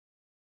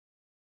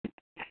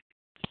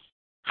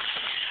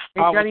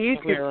 He's got a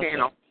YouTube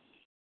channel.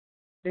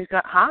 He's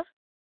got, huh?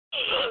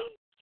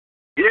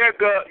 Yeah,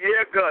 Gus.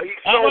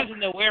 I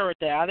wasn't aware of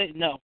that. I didn't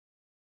know.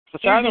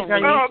 He's got a YouTube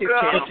channel.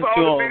 I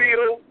saw the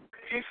video.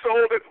 He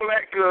sold it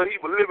black girl he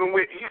was living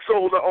with. He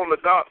sold it on the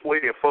dark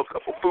web for a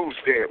couple food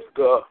stamps,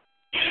 Gus.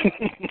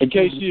 In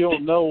case you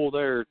don't know,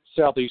 there,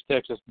 Southeast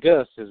Texas,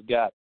 Gus he's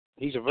got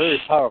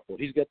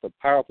the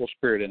powerful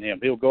spirit in him.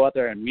 He'll go out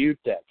there and mute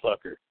that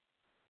fucker.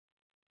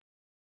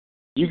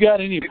 You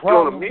got any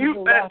problems in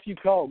your life, you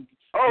call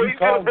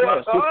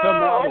Gus. He'll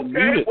come out and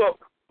mute it. Well,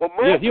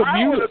 yeah, he'll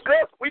mute it.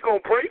 Gus, we gonna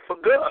pray for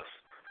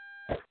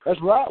Gus.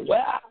 That's right.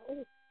 Wow.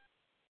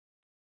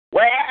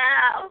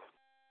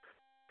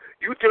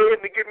 You tell him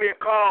to give me a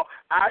call.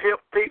 I'll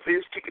help pay for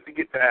his ticket to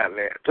get down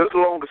there. Just as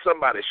long as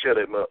somebody shut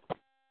him up.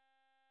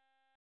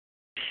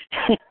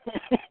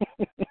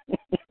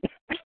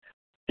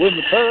 When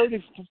the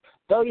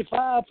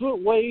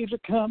 35-foot waves are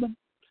coming,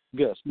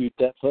 Gus, mute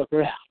that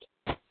fucker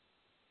out.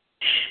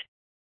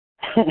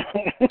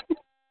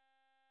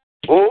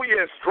 Oh,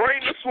 yeah,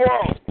 strain the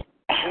swamp.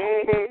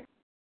 Mm-hmm.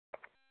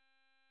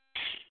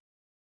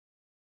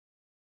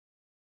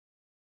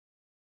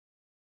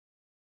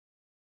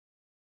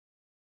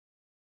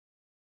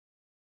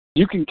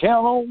 You can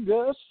count on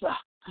Gus.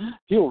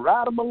 He'll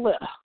write him a letter.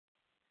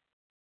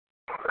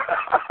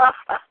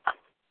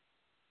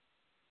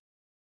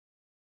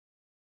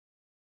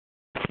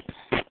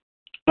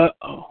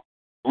 Uh-oh.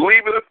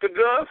 Leave it up to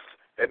Gus,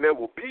 and there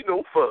will be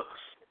no fuss.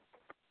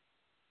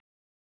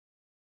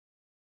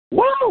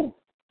 Whoa!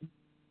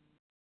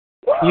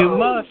 You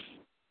must.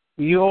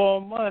 You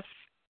all must.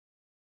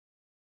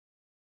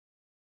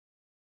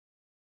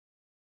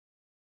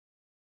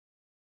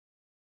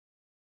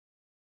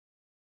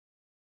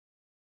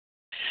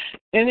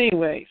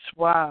 Anyways,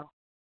 wow.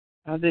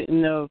 I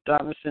didn't know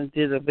Donaldson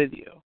did a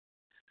video.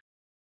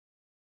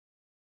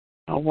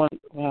 I wonder,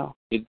 wow.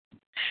 Did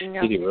he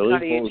really?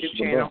 Got a YouTube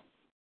channel.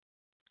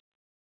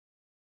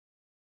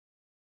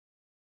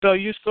 So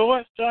you saw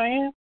it,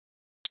 Diane?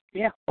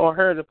 Yeah. Or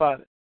heard about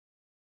it?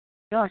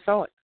 No, I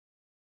saw it.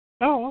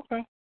 Oh,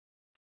 okay.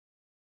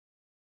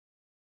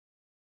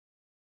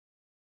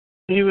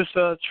 He was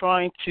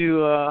trying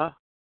to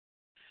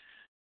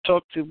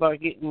talk to you about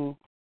getting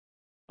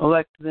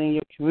elected in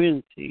your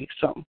community or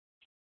something.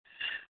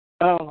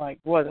 I'm like,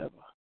 whatever.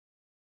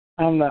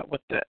 I'm not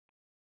with that.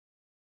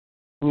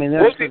 I mean,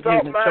 that's what he's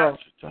in charge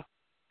of.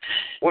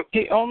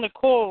 He on the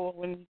call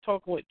when he's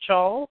talking with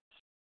Charles,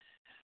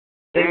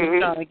 they were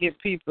trying to get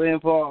people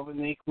involved in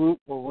their group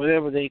or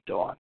whatever they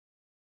doing.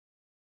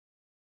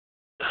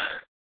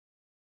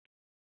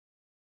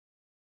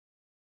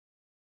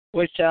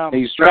 Which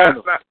he's trying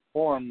to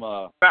form.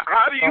 Now,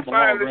 how do you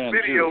find this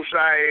video,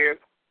 Cheyenne?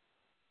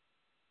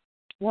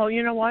 Well,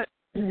 you know what?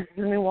 Let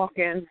me walk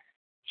in.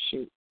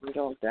 Shoot, my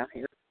dog's down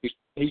here.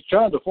 He's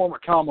trying to form a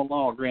common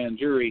law grand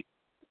jury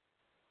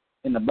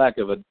in the back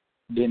of a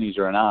Denny's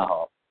or an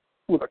IHOP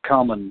with a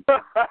common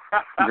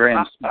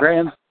grand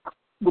slam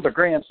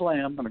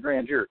and a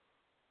grand jury.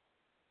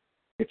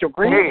 Get your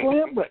grand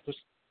slam breakfast.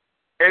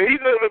 And he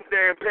let them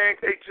damn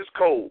pancakes just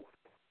cold.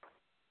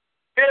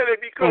 Yeah, they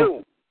be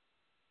cold.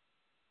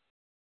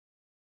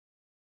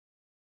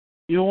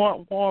 You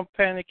want warm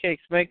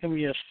pancakes, make them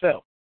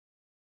yourself.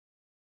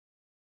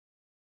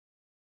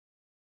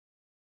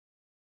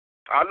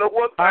 I know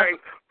one thing.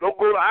 Don't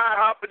go to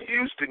IHOP in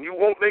Houston. You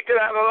won't make it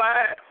out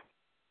alive.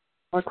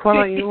 What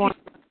color you want?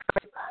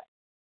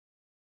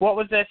 What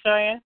was that,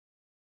 Cheyenne?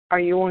 Are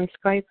you on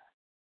Skype?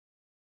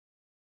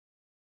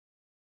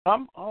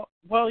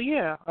 Well,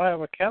 yeah. I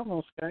have a account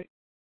on Skype.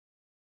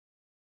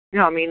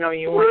 No, I mean, are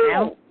you on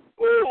now?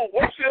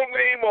 What's your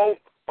name on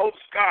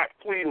Skype,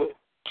 Cleveland?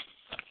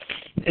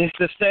 It's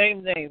the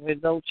same name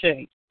with no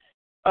change.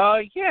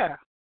 Yeah.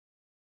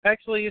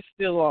 Actually, it's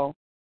still on.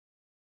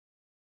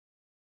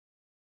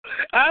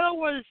 I don't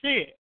want to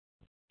see it.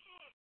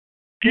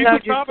 You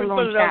could probably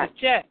put it on the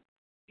chat.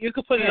 You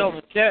could put it on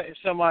the chat if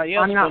somebody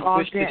else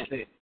wants to see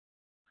it.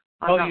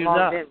 I'm not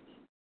logged in.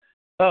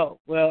 Oh,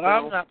 well,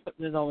 I'm not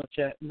putting it on the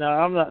chat. No,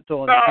 I'm not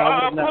doing it.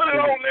 No, put it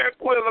on there,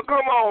 Quilla.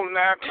 Come on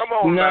now.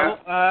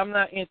 No, I'm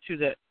not into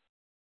that.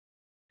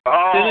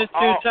 Send it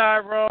to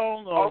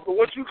Tyrone or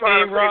what you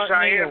trying to say,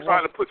 Cheyenne? or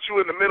Trying to put you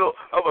in the middle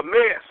of a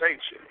mess,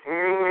 ain't you?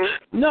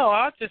 Mm-hmm. No,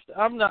 I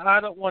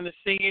don't want to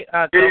see it.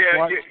 I don't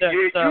watch that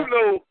stuff.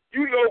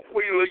 You know,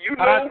 Wheeler.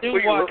 I do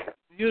watch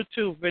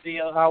YouTube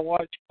videos. I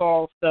watch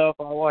call stuff.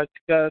 I watch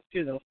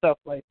stuff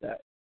like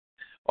that.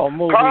 Or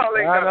movies. Carl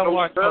ain't got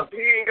no stuff. He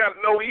ain't got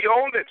he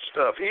own that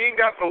stuff. He ain't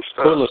got no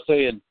stuff.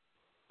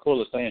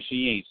 Coola's saying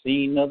she ain't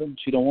seen nothing.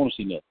 She don't want to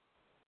see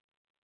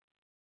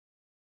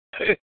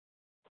nothing.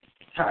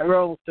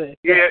 Tyrone said.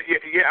 Yeah.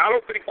 I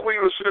don't think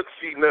Queen should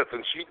see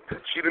nothing.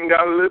 She done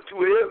got a little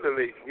too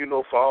elderly,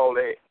 for all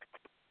that.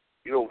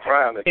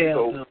 Trying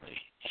to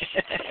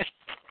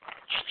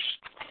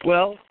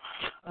Well,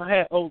 I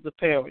had older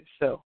parents,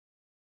 so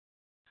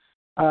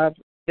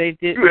they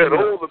did. You had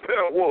older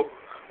parents. Well,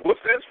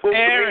 what's that supposed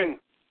to mean?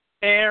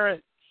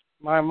 Parents,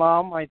 my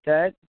mom, my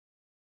dad,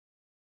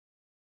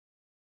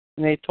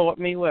 and they taught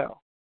me well.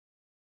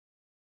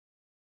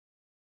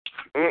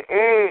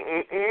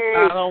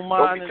 I don't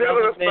mind. Don't be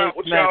telling us about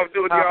what y'all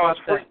do with y'all's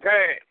free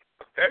time.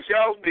 That's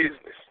y'all's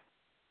business.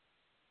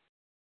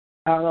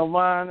 I don't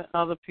mind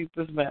other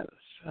people's matters.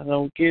 I'm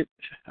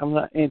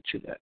not into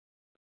that.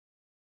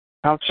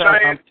 I'm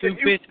too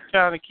busy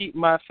trying to keep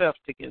myself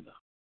together.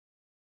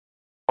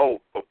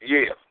 Oh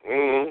yeah.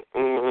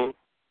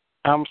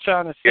 I'm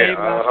trying to save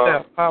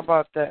myself. How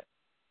about that?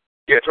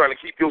 Yeah, trying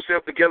to keep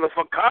yourself together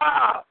for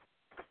God.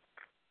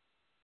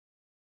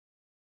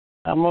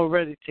 I'm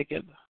already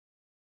together.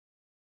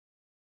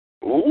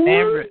 Ooh,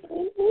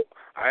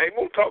 I ain't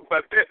gonna talk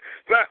about that.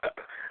 Now,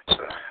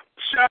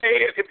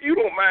 Cheyenne, if you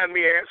don't mind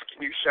me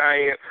asking you,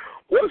 Cheyenne,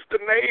 what's the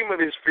name of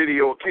this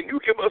video? Can you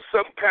give us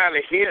some kind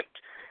of hint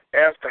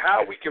as to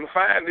how we can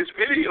find this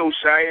video,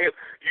 Cheyenne?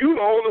 You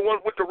the only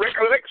one with the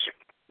recollection.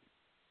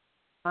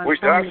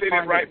 Which I said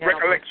it right,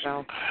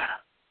 recollection.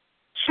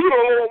 She the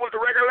only one with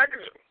the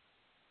recollection.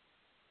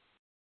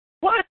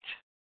 What?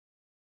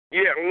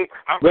 Yeah,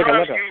 I'm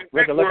trying to use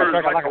big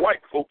words like the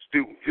white folks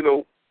do,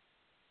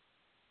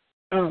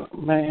 Oh,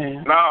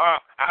 man. Nah,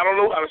 I don't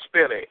know how to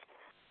spell it.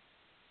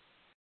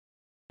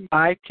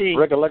 IT.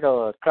 Cracker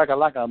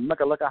like a make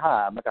a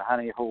high, make a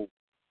honey hole.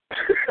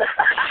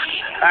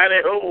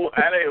 Honey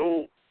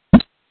hole.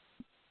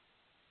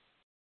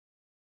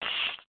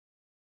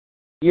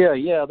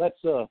 Yeah,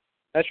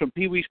 that's from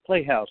Pee Wee's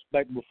Playhouse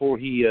back before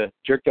he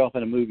jerked off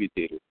in a movie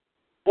theater.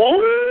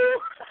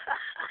 Ooh.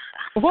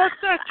 What's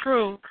that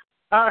true?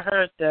 I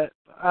heard that.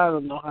 I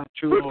don't know how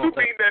true it is. What do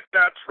you mean that's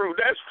not true?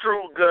 That's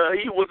true, girl.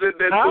 He was in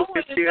that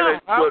movie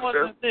theater. I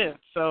wasn't there,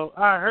 so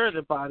I heard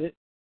about it.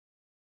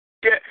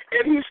 Yeah,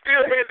 and he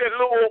still had that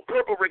little old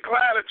purple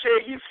recliner chair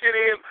he sit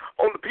in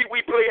on the Pee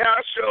Wee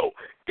Playhouse show.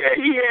 Yeah,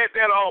 he had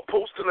that all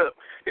posted up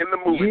in the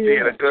movie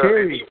theater,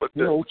 girl. He was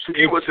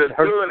just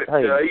doing it,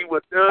 girl. He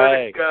was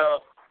doing it,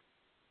 girl.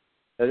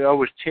 It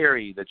was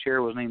Cherry. The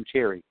chair was named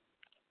Cherry.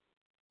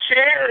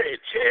 Cherry,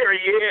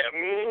 yeah.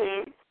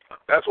 Mm-hmm.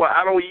 That's why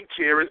I don't eat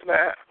cherries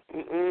now.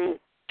 Mm-mm.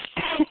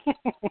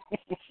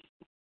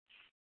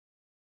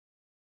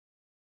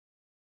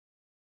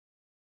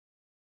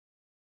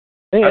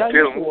 Hey, I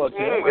tell him,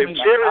 if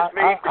cherries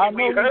make Pee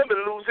Wee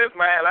Herman lose his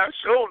mind, I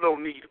sure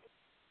don't need him.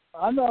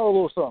 I know a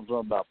little something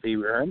about Pee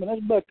Wee Herman.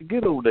 That's back the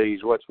good old days.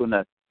 When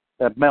that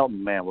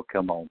mountain man would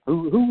come on.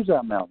 Who was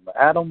that mountain?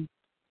 Adam?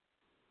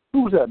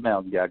 Who was that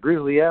mountain guy?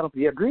 Grizzly Adams?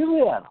 Yeah,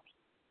 Grizzly Adams.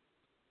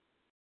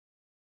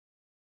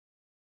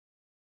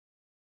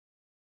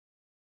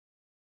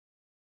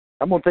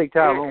 I'm going to take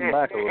Tyrone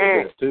back a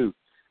little bit, too.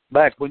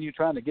 Back when you're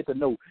trying to get to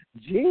know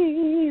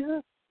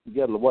Jesus, you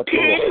got to watch a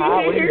little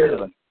Highway to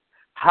Heaven.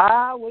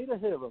 Highway to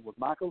Heaven with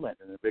Michael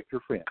Lennon and Victor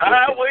Friend.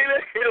 Highway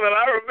to Heaven,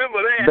 I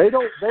remember that.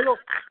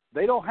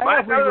 They don't have reruns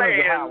of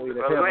Highway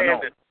to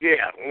Heaven.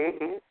 Yeah.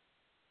 Mm-hmm.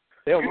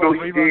 They'll run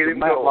reruns of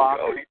Matlock.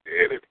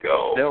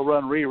 They'll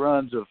run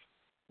reruns of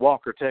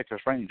Walker, Texas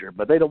Ranger,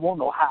 but they don't want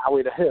no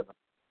Highway to Heaven.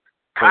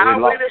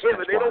 Highway to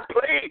Heaven. They don't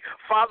play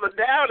Father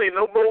Dowdy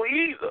no more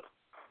either.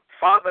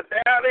 Father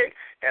Dowdy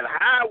and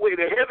Highway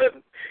to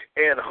Heaven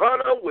and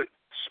Hunter with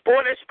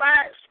Sporty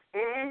Spice.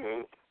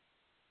 Mm-hmm.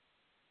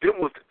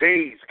 Them was the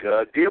days,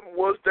 God. Them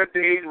was the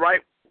days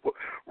right before.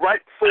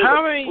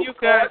 How many you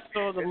guys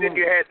saw the and movie? Then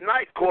you had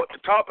Night Court to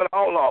top it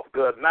all off,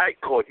 God.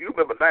 Night Court. You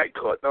remember Night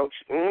Court, don't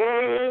you?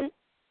 Mm-hmm.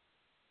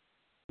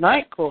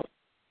 Night Court.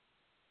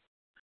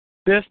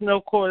 There's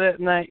no court at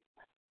night.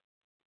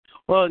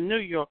 Well, in New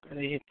York,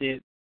 they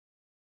did.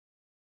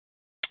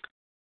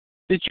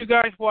 Did you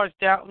guys watch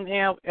Downton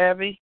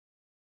Abbey?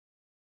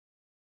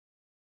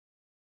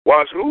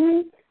 Watch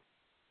who?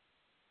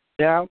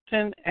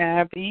 Downton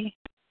Abbey.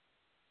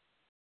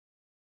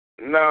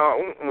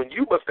 No,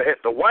 you must have had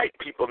the White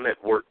People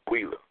Network,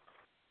 Wheeler.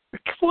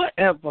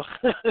 Whatever.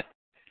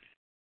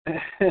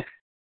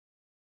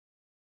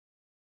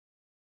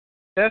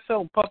 That's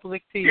on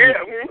public TV.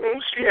 Yeah,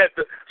 she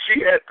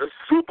had the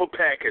super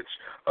package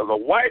of the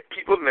White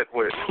People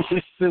Network.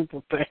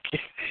 Super package.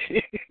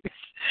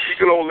 You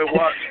can only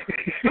watch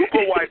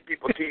super white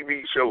people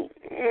TV shows.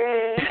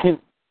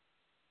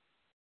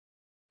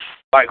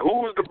 Like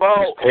Who's the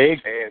Boss?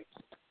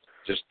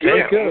 Just Just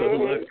take a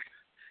look.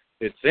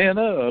 It's in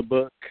a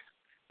book.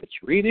 It's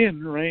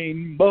reading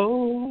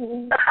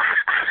Rainbow.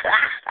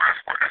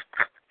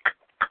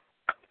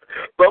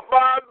 The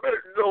Bob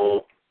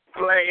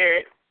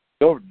plan.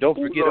 Don't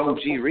forget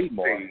OG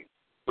Readmore.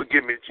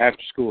 Forgive me.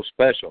 After school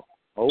special.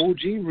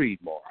 OG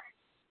Readmore.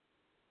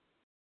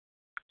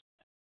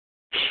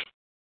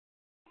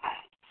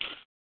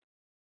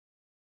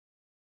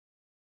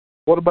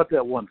 What about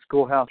that one,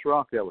 Schoolhouse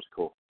Rock? That was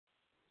cool.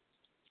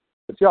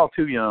 But y'all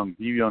too young.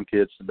 You young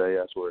kids today,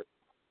 I swear.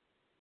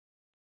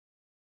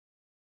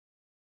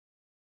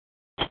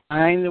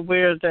 I ain't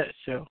aware of that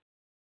show.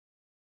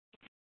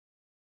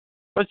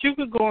 But you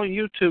could go on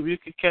YouTube. You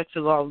could catch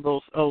a lot of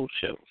those old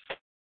shows.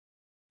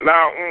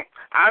 Now,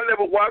 I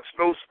never watched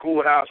no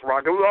Schoolhouse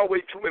Rock. There was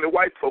always too many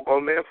white folk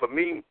on there for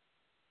me.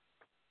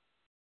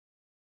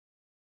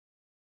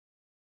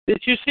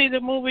 Did you see the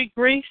movie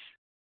Grease?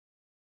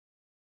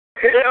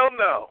 Hell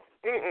no.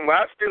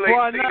 I still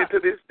ain't seen it to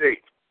this day.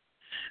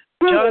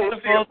 I want to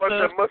see a bunch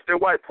of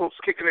mustard white folks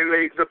kicking their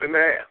legs up in the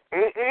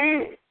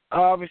air.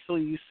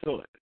 Obviously, you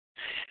saw it.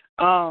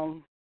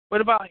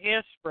 What about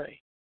Hairspray?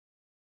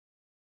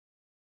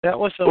 That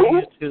was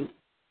on YouTube.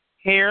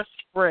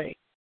 Hairspray.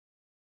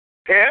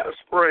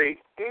 Hairspray?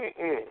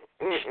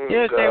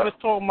 Yes, they were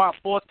talking about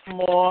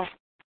Baltimore.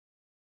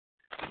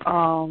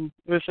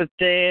 There's a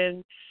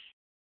dance.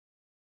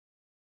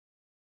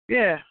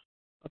 Yeah.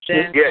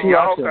 Yeah,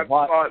 y'all got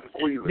smart in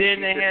Cleveland.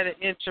 Then they had an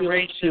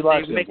interracial. She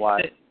likes them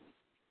white.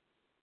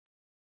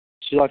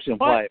 She likes them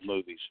white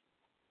movies.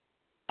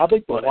 I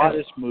think the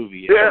whitest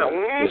movie is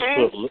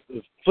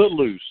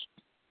Footloose.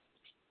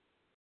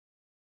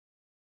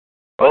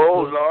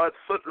 Oh Lord,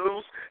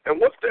 Footloose. And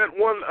what's that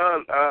one?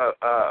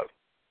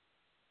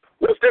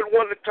 What's that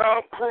one that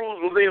Tom Cruise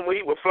was in when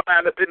he was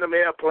flying up in them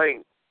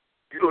airplanes?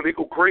 You know they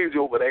go crazy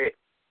over that.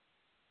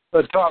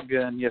 Top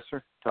Gun, yes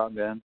sir, Top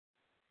Gun.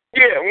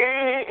 Yeah,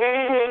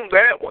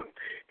 that one.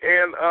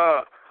 And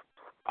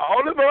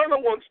all the other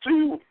ones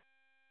too.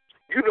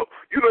 You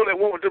know that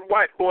one with the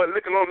white boy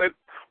licking on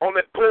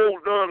that pole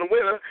during the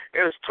winter,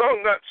 and his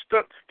tongue got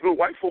stuck. You know,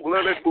 white folk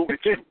love that movie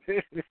too.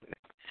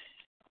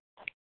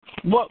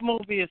 What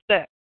movie is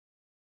that?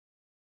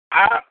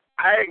 I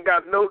ain't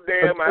got no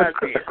damn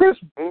idea. A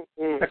Christmas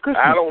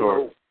I don't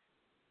story. know.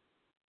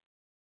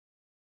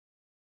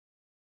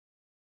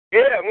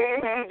 Yeah,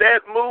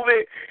 that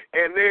movie,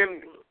 and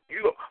then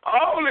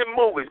all them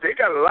movies. They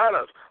got a lot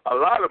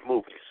of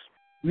movies.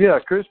 Yeah, A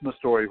Christmas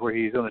Story, where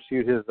he's going to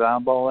shoot his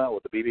eyeball out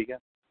with a BB gun.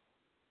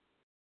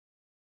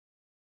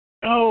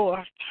 Oh,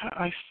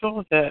 I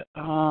saw that.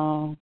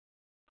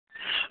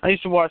 I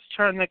used to watch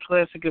Turner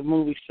Classic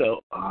Movie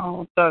Show.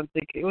 I'm trying to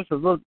think. It was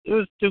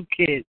two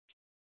kids.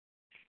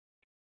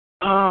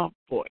 Oh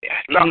boy!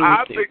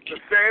 I think the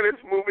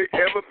saddest movie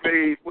ever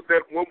made was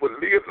that one with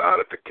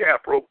Leonardo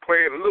DiCaprio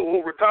playing a little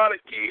old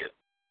retarded kid.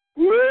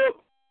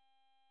 Whoa.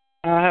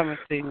 I haven't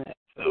seen that.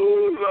 So.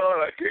 Oh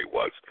Lord, I can't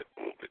watch that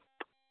movie.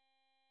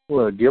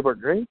 What, Gilbert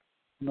Grape?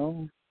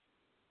 No.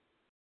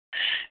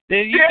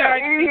 Did you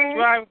guys see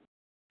Drive?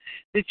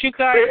 Did you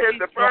guys see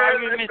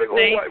Driving Miss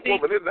Daisy? White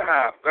woman in the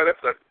house. Now,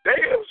 that's a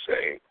damn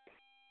shame.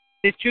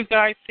 Did you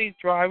guys see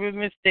Driving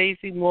Miss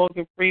Daisy,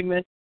 Morgan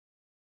Freeman?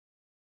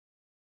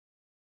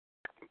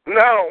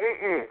 No,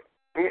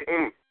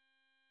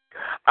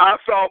 I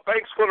saw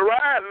Thanks for the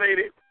Ride,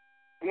 lady.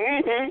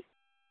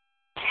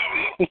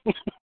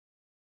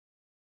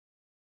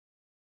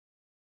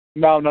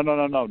 No.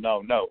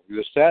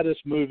 The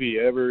saddest movie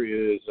ever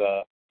is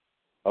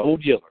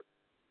Old Yeller.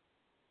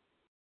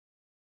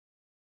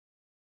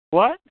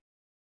 What?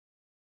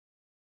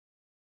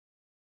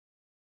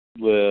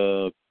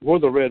 Where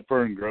the red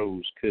fern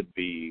grows could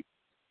be.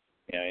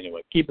 Yeah.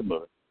 Anyway, keep it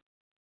moving.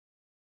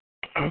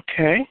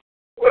 Okay.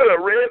 Well,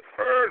 a red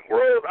fern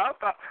grows. I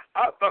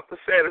thought the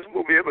saddest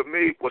movie ever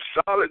made was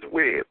Charlotte's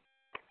Web.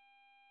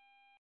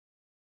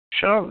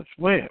 Charlotte's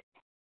Web.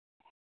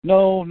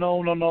 No.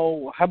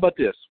 How about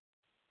this?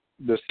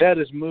 The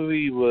saddest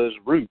movie was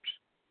Root.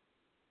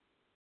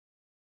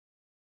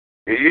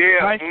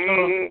 Yeah.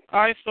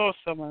 I saw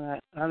some of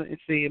that. I didn't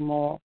see them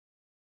all.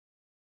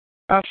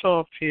 I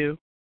saw a few.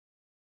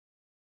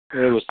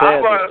 It was sad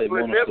I've that they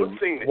honestly wanted never to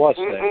seen it. watch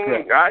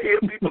that. I hear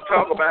people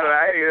talk about it.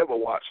 I ain't ever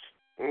watched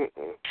it.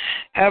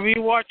 Have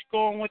you watched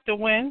Going with the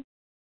Wind?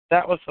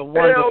 That was a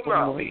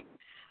wonderful movie.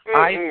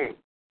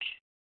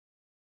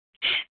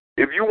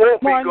 If you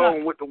want me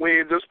going with the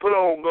wind, just put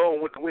on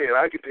Going with the Wind.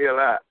 I get the hell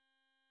out.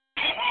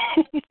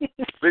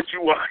 Let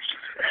you watch.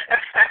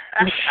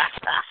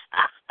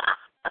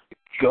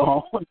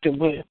 Going with the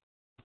Wind.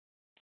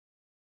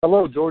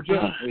 Hello,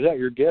 Georgia. Is that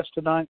your guest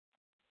tonight?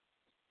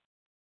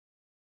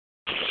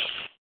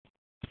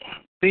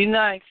 Be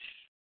nice.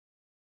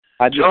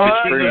 I just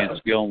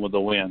experienced Going with the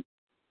Wind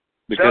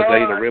because I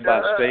ate a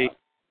ribeye steak.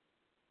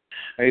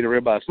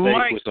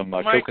 With some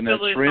coconut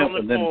shrimp,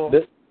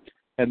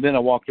 and then I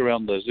walked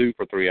around the zoo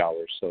for 3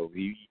 hours. So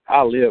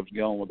I lived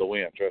Going with the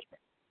Wind. Trust me.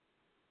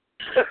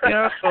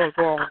 Yeah, I saw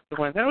Going with the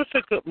Wind. That was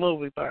a good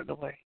movie, by the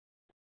way.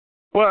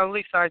 Well, at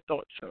least I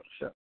thought so.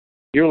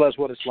 You realize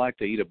what it's like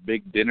to eat a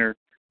big dinner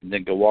and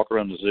then go walk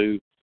around the zoo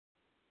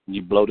and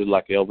you bloated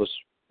like Elvis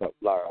at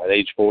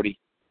age 40,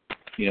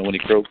 when he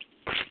croaked?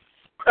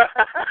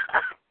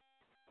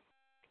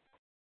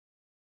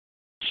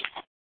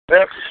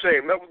 That's a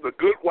shame. That was a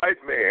good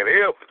white man,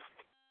 Elvis.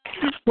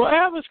 Well,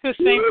 Elvis could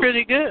sing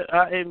pretty good,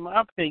 in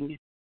my opinion.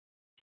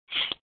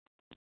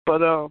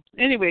 But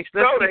anyways,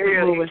 let's keep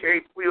it moving.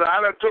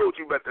 I done told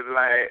you about the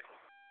line.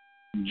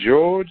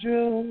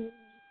 Georgia.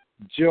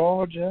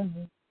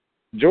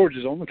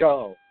 Georgia's on the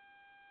call.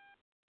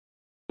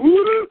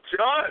 Ooh,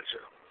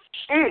 Georgia.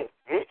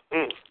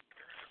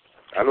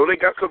 I know they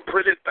got some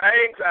pretty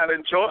things out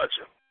in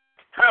Georgia.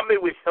 How may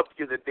we help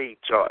you today,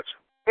 Georgia?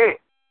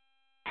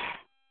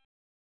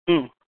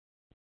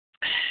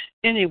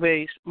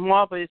 Anyways,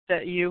 Marva, is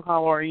that you?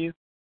 How are you?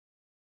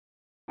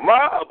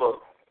 Marva.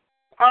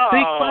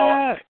 Be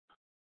quiet.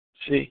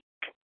 See.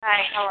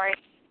 Hi, how are you?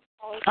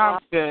 I'm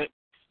good.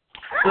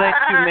 Glad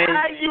you made it.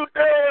 How you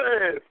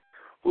doing?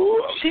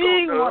 Ooh, she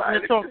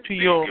wanting to talk to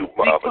you. Be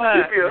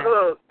quiet. Give me a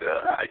hug.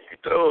 How you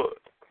doing?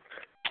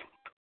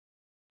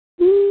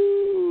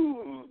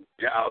 Ooh,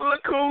 y'all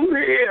look cool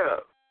here.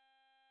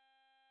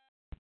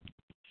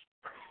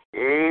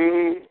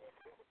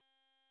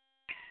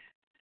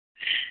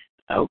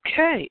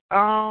 Okay.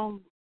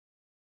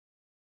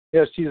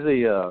 Yeah, she's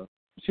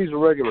a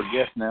regular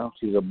guest now.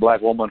 She's a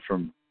black woman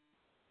from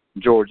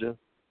Georgia.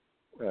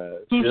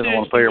 She doesn't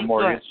want to pay her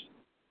mortgage.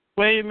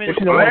 Wait a minute.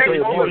 She doesn't want to pay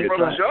her mortgage,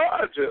 from right?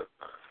 Georgia.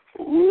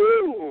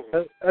 Ooh.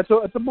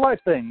 It's a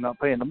black thing, not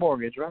paying the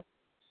mortgage, right?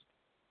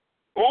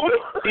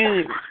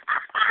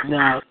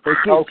 No.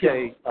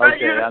 Okay,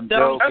 I'm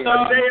joking.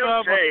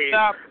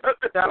 Stop.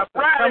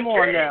 Come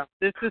on now.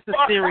 This is a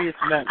serious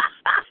matter.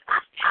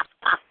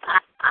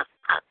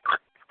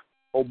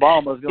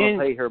 Obama's going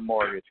to pay her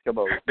mortgage. Come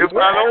on. If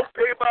I don't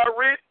pay my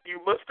rent, you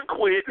must have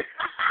quit.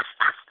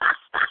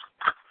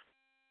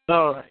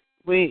 All right.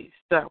 Wait,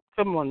 stop.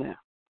 Come on now.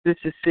 This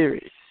is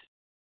serious.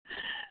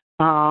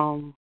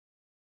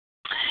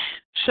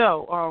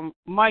 So,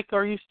 Mike,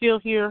 are you still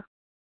here?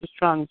 Just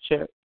trying to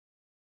check.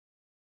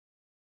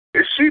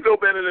 Is she no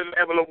better than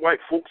having a white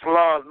folks'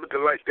 lawn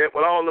looking like that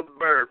with all the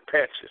bird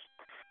patches?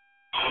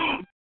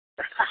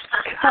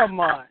 Come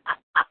on.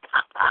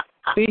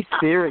 Be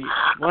serious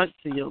once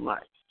in your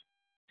life.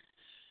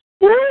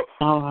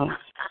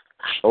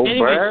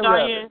 Anyway,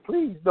 Cheyenne,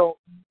 please don't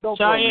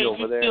Cheyenne, me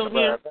over there. Still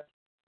here?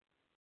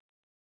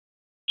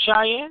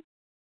 Cheyenne?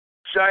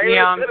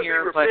 Yeah, I'm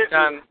here, but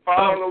I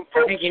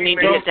think you need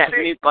to hit that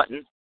mute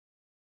button.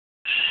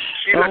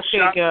 Okay,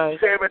 guys.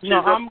 No,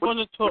 I'm going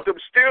to talk.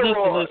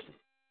 Listen.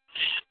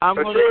 I'm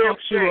going to talk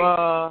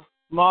to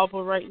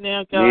Marvel right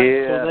now, guys.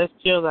 Yeah. So let's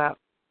chill out.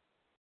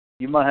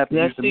 You might have to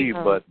use the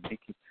mute button.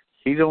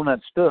 He's on that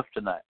stuff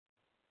tonight.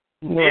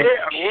 Yeah.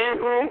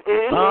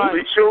 All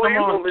right, come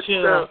on,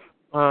 chill out.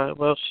 All right,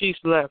 well, she's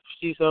left.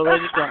 She's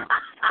already gone.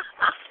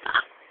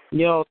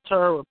 You're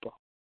terrible.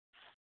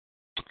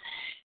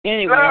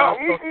 Anyway, I'll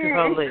talk to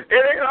her later.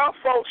 It ain't our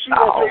fault she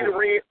won't pay the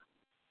rent.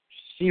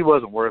 She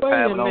wasn't worth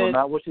having on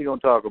tonight. What's she going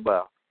to talk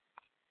about?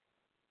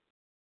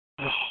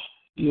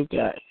 You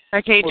guys.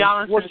 Okay,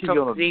 Jonathan took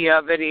the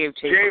videotape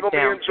She ain't going to be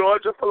down. in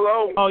Georgia for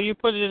long. Oh, you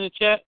put it in the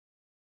chat?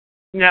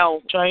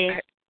 No.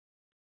 Cheyenne?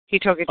 He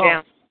took it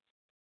down.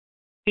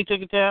 He took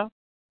it down?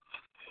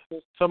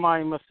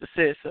 Somebody must have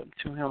said something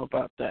to him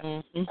about that.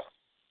 Mm-hmm.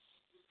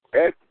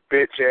 That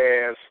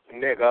bitch-ass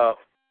nigga.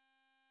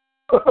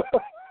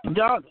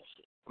 Jonathan.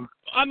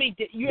 I mean,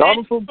 you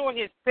actually saw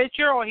his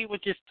picture, or he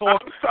was just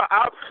talking?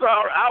 I'm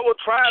sorry. I was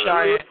trying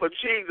to live for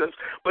Jesus,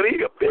 but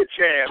he a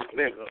bitch-ass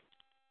nigga.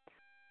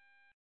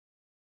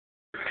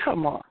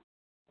 Come on.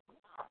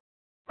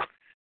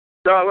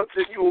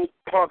 Jonathan, you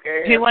punk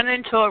ass. He went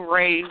into a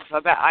rave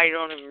about, I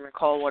don't even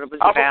recall what it was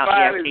about.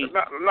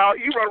 No,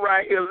 he run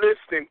right here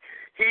listening.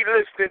 He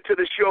listening to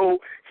the show.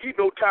 He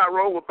know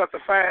Tyrone was about to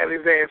fire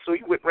his ass, so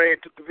he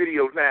ran took the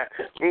video now.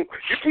 You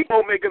keep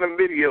on making a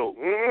video.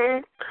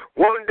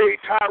 One day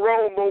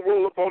Tyrone gonna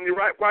roll up on you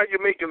right while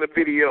you're making the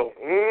video.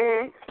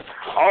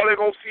 All they're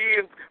gonna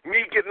see is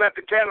me getting out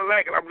the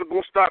Cadillac, and I'm just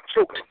gonna start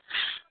choking.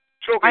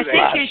 I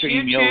think his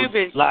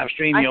YouTube is live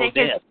stream your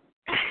death.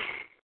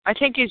 I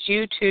think his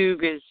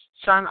YouTube is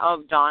Son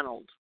of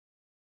Donald.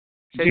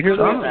 So he's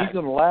going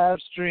to live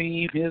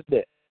stream his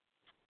death.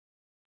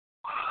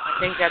 I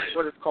think that's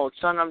what it's called,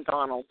 Son of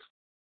Donald.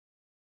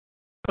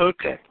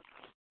 Okay.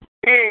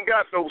 He ain't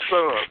got no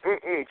son.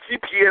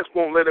 CPS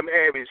won't let him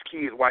have his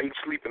kids while he's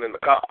sleeping in the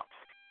car.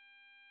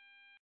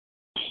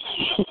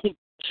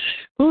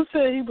 Who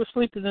said he was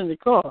sleeping in the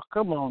car?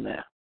 Come on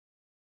now.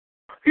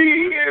 He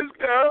is,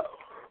 girl.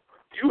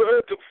 You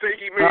heard him say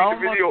he made the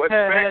video at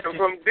the back of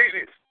some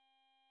Dennis.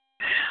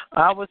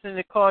 I was in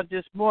the car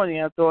this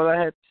morning. I thought I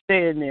had to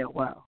stay in there a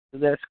while.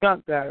 That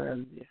skunk got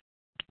around there.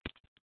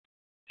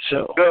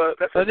 So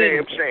that's a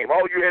damn shame.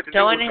 All you had to do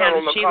was turn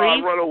on the car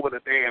and run over the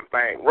damn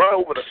thing. Run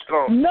over the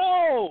skunk.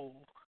 No,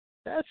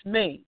 that's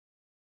me.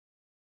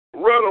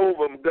 Run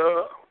over him,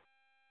 duh.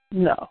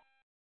 No.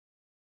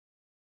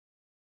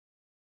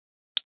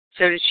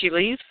 So did she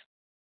leave?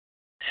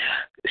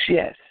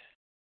 Yes.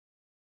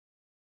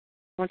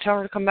 Well, tell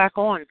her to come back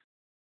on.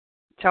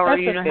 Tell her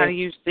That's you know how to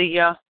use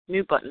the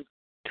mute button.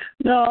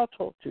 No, I'll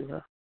talk to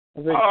her.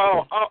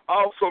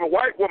 Also, the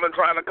white woman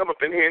trying to come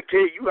up in here and tell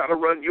you how to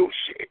run your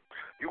shit.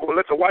 You gonna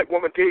let the white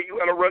woman tell you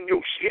how to run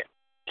your shit?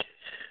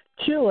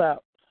 Chill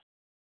out.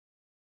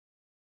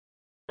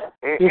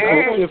 I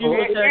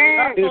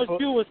thought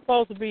you were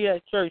supposed to be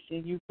at church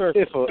and you cursed.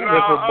 She the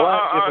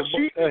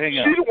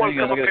one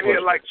come up in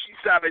here like she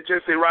sounded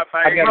Jesse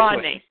Raphael.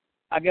 Rodney.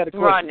 I got a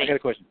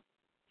question.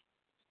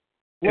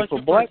 If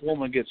a black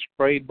woman gets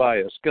sprayed by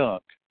a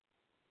skunk,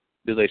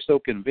 do they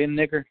soak in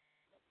vinegar?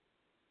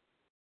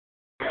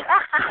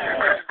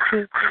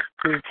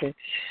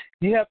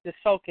 You have to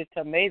soak in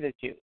tomato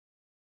juice.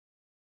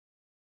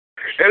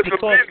 It's a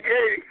big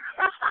game.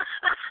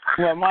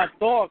 Well, my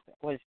dog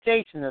was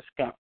chasing a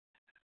skunk.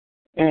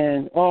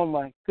 And, oh,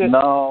 my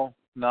goodness.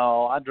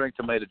 No, I drink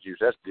tomato juice.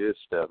 That's good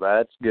stuff.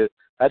 That's good.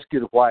 That's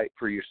good white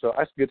for your soul.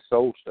 That's good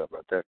soul stuff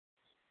right there.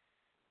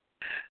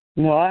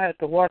 No, I had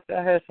to watch.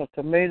 I had some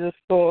tomato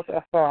sauce.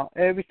 I found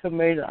every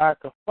tomato I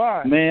could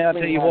find. Man, I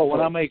tell you what,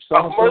 when I make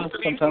salsa,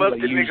 sometimes I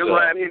use niggas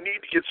around here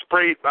need to get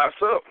sprayed by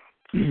something.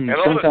 And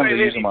sometimes I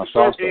use my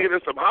salsa. Give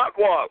it some hot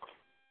water.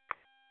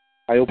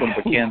 I open up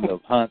a can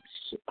of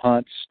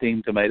Hunt's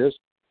steamed tomatoes.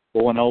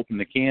 But when I open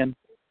the can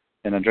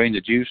and I drain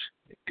the juice,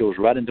 it goes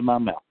right into my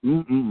mouth.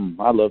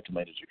 I love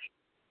tomato juice.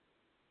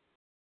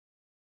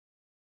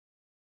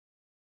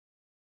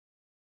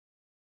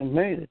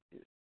 Tomato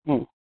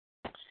juice.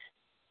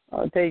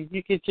 I'll tell you,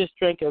 you could just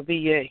drink a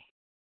VA.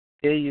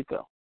 There you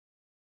go.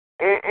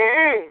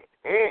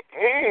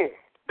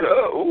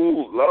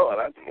 Oh,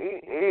 Lord.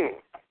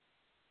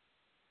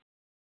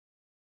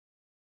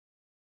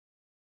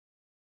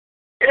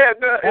 Yeah,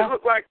 it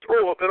looks like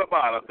throw up in a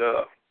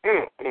bottle,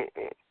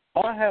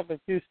 I have a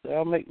juicer.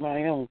 I'll make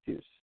my own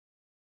juice.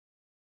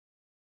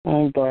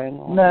 I'm buying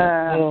all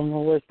Nah. I don't know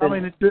what's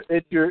in it.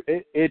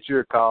 It's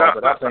your call,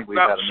 but I think we've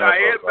had enough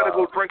Cheyenne of better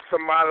go drink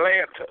some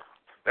Mylanta.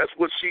 That's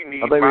what she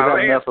needs. I think we've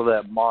had enough of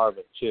that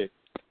Marvin chick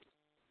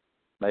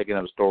making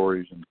up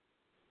stories and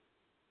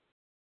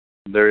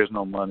there is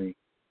no money.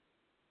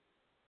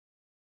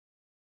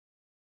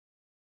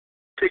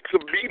 Take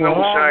some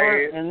Beano,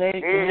 Cheyenne. And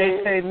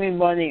they pay me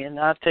money and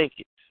I take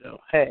it. So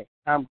hey,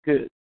 I'm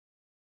good.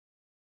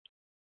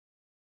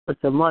 But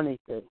the money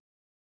thing.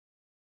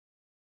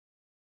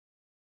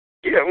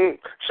 Yeah,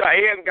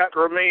 Cheyenne got to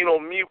remain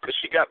on mute because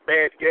she got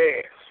bad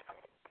gas.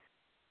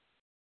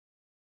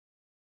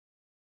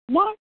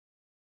 What?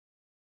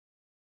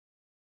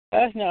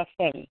 That's not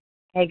funny.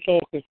 Our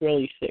dog is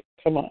really sick.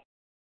 Come on.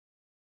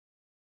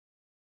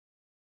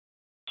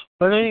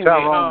 But anyway,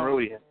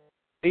 Tyrone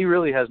he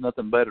really has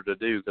nothing better to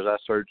do because I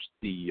searched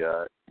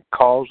the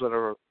calls that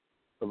are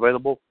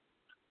available.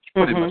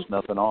 Pretty much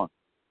nothing on.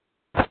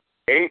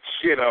 Ain't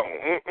shit on.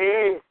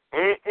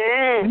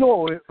 You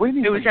know, we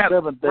need to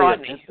 7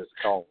 days this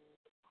call.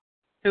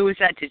 Who was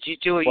that? Did you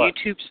do a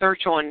YouTube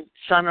search on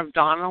Son of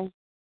Donald?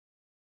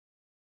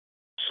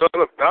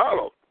 Son of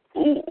Donald?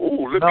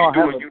 Ooh, let me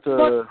do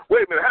it.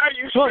 Wait a minute, how do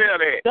you spell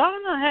that?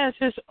 Donna has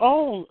his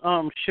own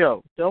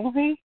show, don't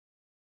he?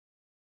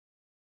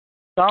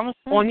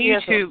 Donaldson? On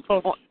YouTube,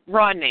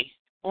 Rodney,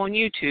 on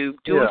YouTube,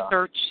 do a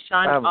search,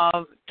 Son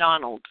of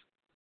Donald.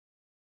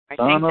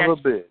 Son of a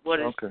bitch.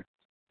 Okay.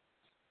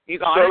 You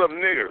got Son it? of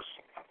niggers.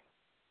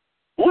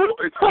 Ooh,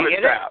 it's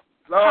clicked out.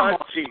 Lord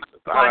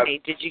Jesus. Rodney,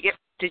 did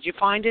you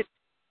find it?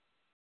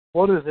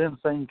 What is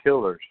Insane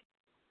Killers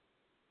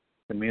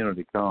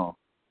Community Call?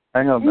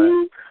 Hang on a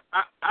minute.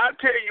 I'll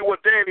tell you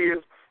what that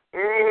is.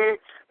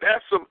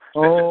 That's some.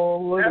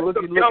 Look.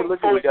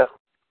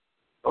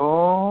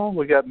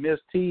 We got Miss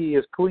T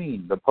as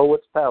Queen, the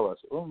Poet's Palace.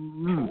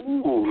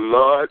 Ooh,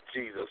 Lord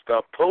Jesus,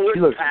 the Poet's Palace. She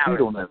looks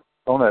cute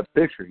on that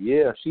picture.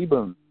 Yeah, she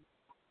boom.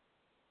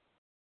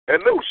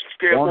 And no, she's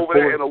scared over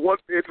there in a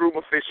one-bedroom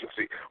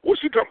efficiency.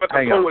 What's she talking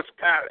about? The Poet's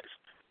Palace.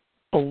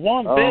 A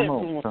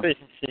one-bedroom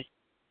efficiency.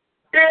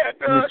 Yeah,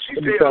 she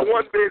said a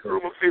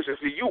one-bedroom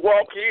efficiency. You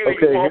walk in and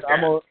you walk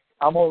out.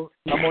 I'm on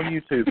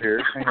YouTube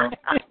here. Hang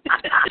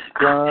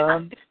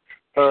on.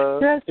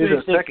 Son, is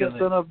it second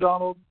Son of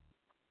Donald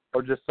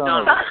or just Son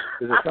of?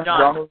 Is it Son of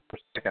Donald or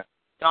second?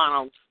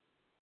 Donald.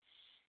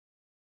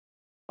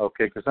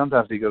 Okay, because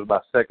sometimes he goes by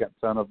second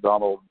Son of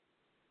Donald.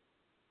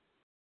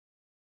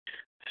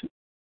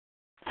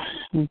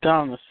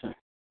 Donaldson.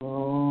 I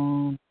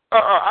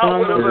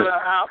went over to her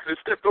house and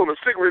stepped on a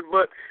cigarette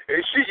butt,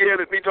 and she yelled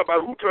at me talking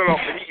about who turned off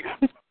the heater.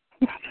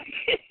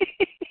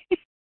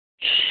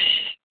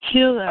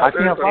 Kill that. I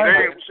can't find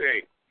damn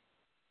shame.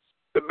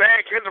 The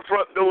back and the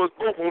front doors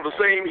both on the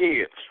same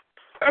hinge.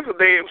 That's a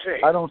damn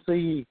shame. I don't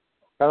see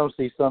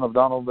Son of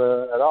Donald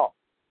at all.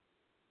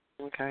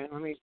 Okay,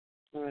 let me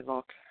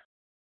look.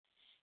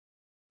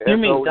 You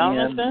mean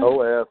Donaldson?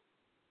 SONOF.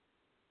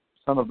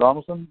 Son of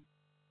Donaldson?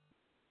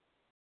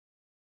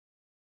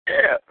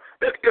 Yeah.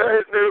 That guy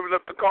has nerve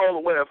enough to call the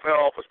welfare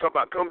office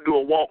talking about come do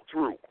a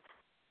walkthrough.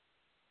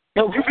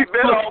 You'd be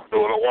better off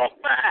doing a walk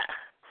by.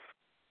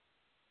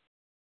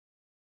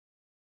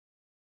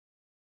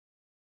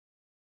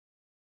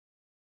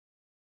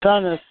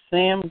 Son of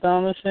Sam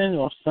Donaldson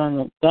or son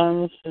of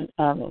Donaldson?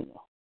 I don't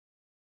know.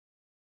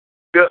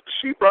 Yeah,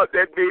 she brought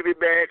that baby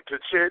back to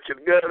church,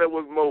 and God, there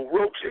was more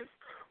roaches.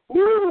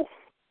 Woo!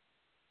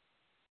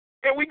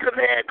 And we couldn't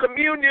have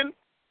communion.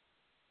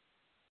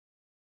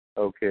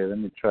 Okay, let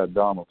me try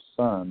Donald's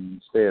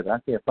son instead. I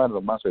can't find it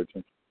on my search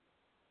engine.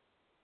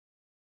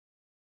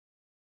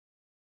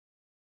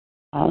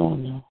 I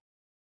don't know.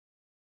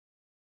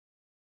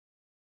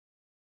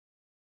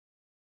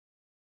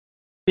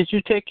 Did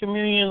you take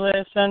communion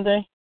last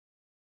Sunday?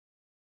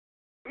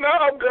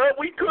 No, God,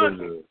 we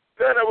couldn't.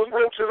 There was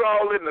roaches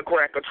all in the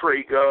cracker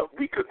tray, God.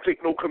 We couldn't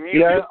take no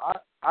communion. Yeah,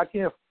 I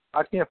can't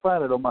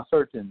find it on my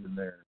search engine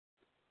there.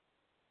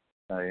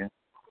 Oh, yeah.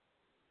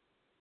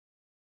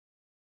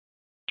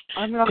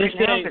 I'm looking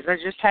now because I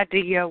just had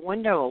the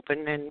window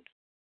open, and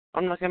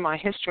I'm looking at my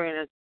history, and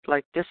it,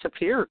 like,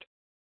 disappeared.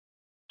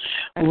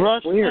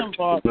 Rush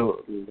Limbaugh.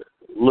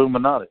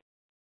 Illuminati.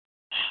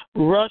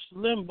 Rush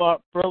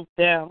Limbaugh broke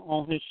down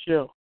on his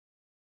show.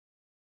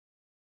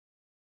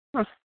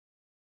 Huh.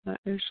 That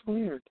is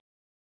weird.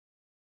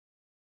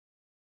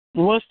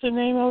 What's the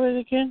name of it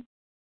again?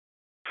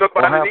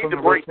 Somebody need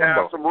to break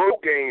down some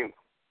road game.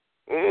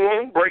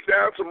 Break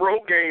down some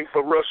road game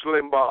for Rush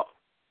Limbaugh.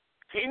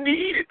 He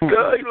needed,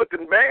 God. He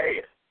looking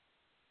bad.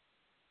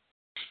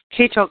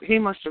 He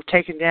must have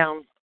taken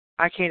down.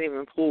 I can't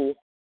even pull.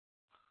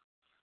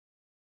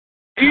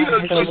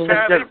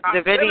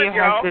 The video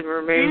has been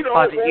removed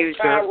by the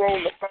user.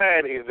 Tyrone to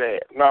find his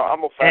ass. No,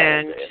 I'm gonna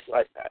find his ass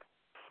like that.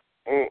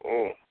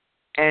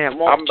 And it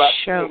won't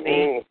show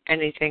me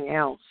anything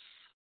else.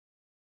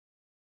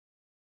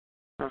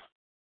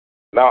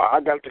 No,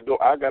 I got to go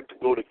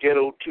to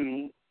Ghetto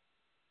 2.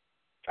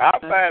 I'll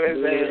find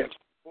his ass.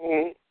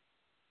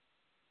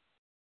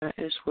 That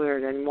is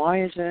weird. And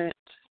why is it?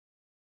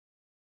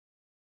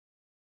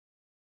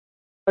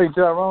 Hey,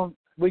 Tyrone,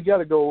 we got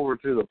to go over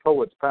to the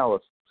Poet's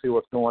Palace, see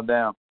what's going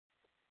down.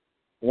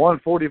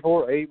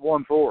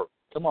 144-814.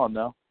 Come on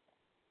now.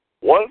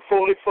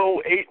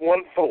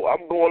 144-814.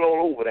 I'm going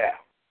on over there.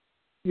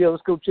 Yeah,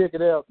 let's go check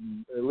it out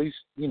and at least,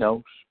 see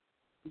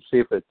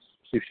if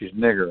she's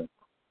niggering.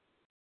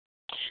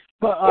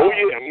 But, I'm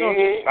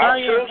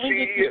sure when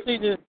did you see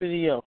this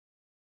video?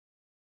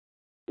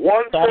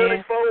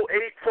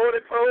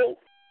 144-844.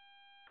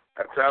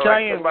 That sounds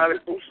like somebody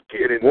who's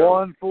kidding.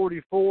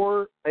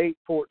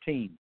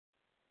 144-814.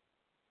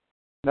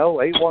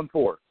 No,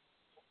 814.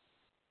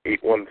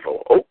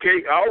 814.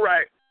 Okay, all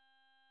right.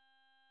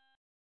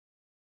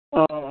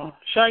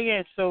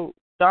 Cheyenne, so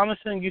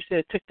Donaldson, you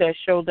said took that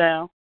show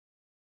down?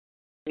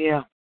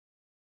 Yeah.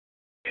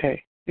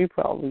 Okay, you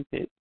probably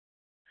did.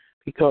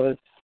 Because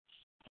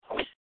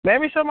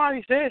maybe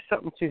somebody said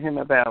something to him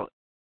about it.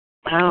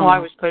 I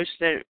was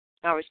posting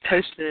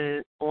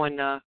it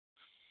on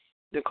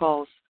the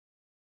calls.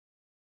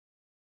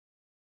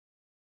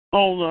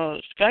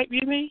 On Skype,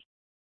 you mean?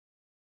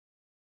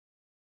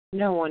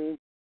 No, on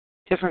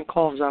different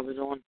calls I was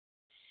on.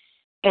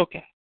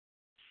 Okay.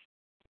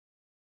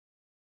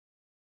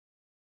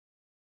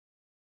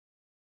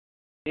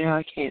 Yeah,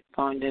 I can't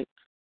find it.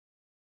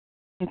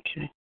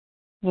 Okay.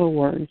 No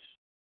worries.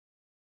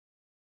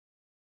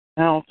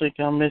 I don't think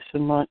I'm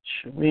missing much.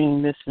 We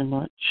ain't missing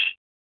much.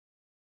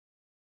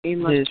 You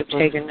must have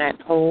taken that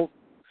whole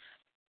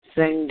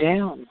thing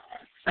down.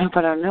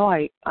 But I know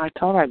I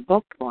thought I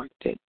bookmarked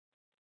it.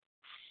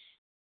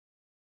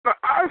 Now,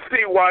 I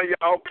see why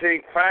y'all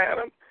can't find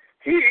him.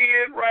 He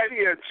is right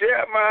here,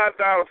 Jeremiah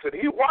Donaldson.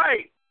 He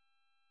white.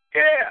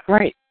 Yeah.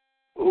 Right.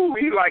 Ooh,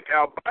 he like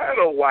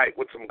albino white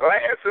with some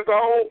glasses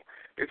on.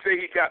 They say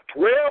he got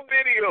 12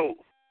 videos.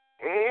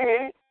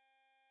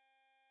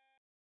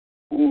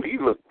 Ooh, he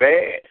look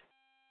bad.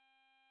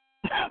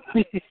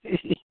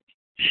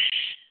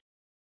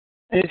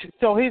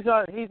 So he's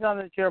on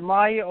the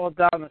Jeremiah or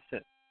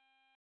Donaldson?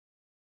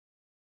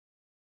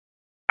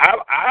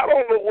 I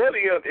don't know what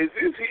he is. Is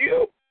this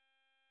him?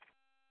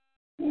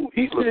 Ooh,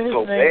 he looks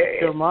so bad.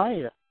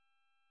 Jeremiah.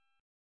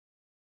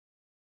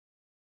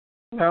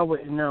 I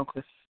wouldn't know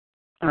because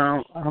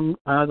I don't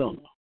know.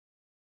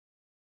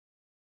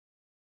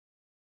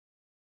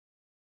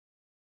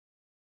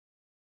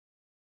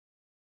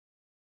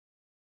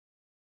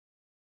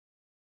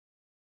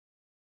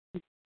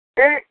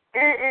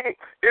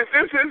 Is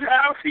this his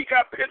house? He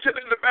got pictured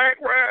in the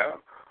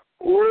background.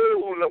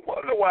 Ooh, no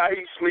wonder why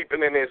he's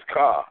sleeping in his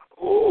car.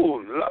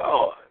 Ooh,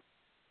 Lord.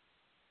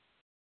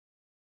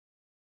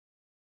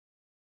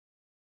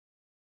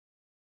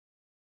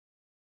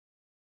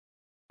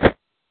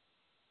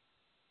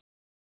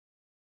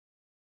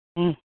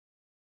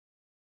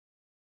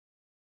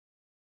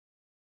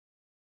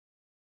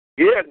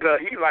 Yeah, God,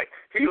 he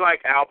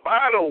like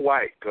albino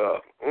white,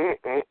 God.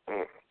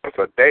 That's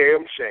a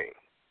damn shame.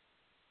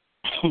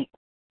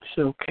 It's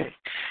okay.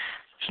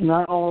 It's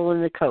not all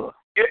in the color.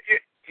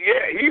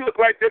 Yeah, he looked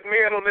like that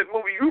man on that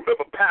movie. You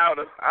remember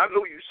Powder? I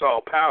know you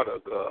saw Powder,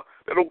 God.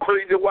 That old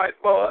crazy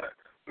white boy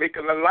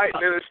making the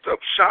lightning and stuff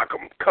shock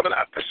him coming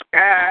out the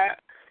sky.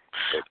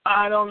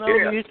 I don't know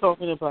what you're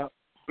talking about.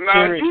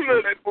 Now, you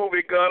know that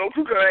movie, God. Don't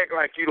you act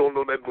like you don't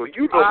know that movie.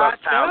 You know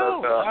about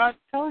Tyler, I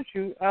told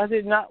you, I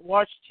did not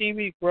watch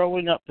TV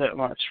growing up that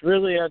much.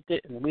 Really, I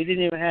didn't. We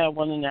didn't even have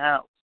one in the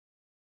house.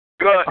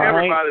 God,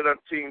 everybody done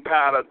seen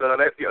Tyler, God.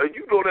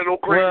 You know that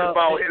old crazy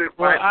bald-headed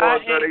white boy,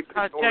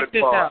 God. Check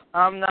this out.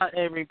 I'm not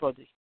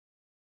everybody.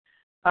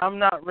 I'm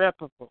not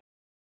reputable.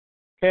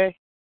 Okay?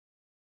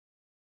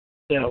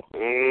 So,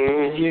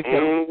 there you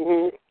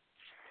go.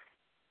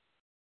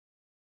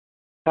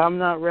 I'm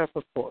not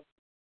reputable.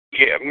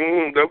 Yeah,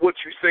 that's what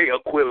you say,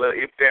 Aquila,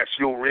 if that's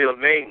your real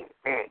name.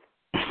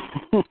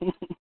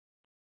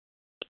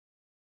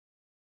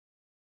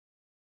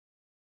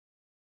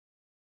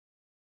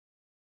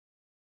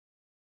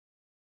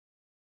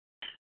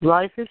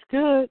 Life is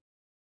good.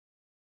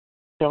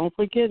 Don't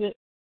forget it.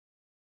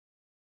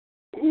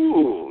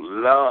 Ooh,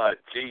 Lord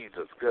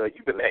Jesus, God,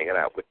 you've been hanging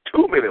out with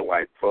too many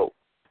white folks.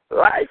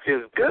 Life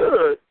is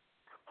good.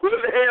 Who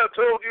the hell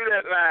told you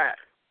that lie?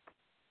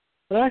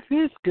 Life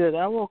is good.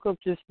 I woke up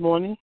this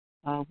morning,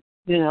 in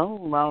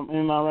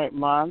my right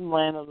mind,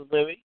 land of the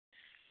living.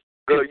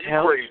 Good,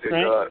 you crazy,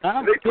 God.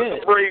 They put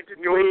the braids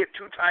in your head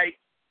too tight.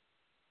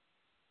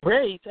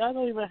 Braids? I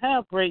don't even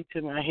have braids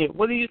in my head.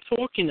 What are you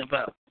talking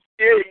about?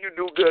 Yeah, you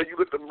do, God. You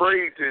got the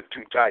braids in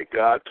too tight,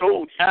 God. I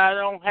told you. I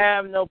don't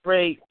have no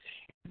braids.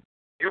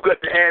 You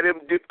got to have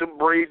them dip them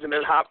braids in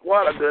that hot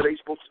water, God. They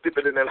supposed to dip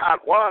it in that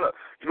hot water.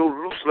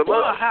 Loosen them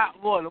up. Hot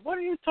water? What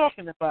are you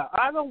talking about?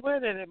 I don't wear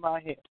that in my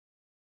hair.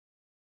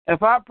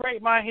 If I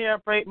braid my hair, I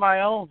braid my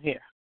own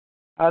hair.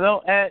 I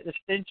don't add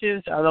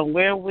extensions. I don't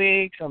wear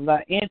wigs. I'm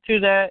not into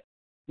that.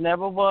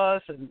 Never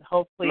was, and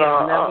hopefully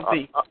I'll never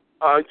be.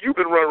 You've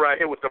been running around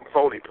here with them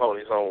phony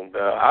ponies on.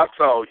 I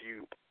saw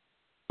you.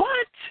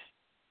 What?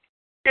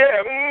 Yeah,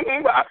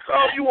 I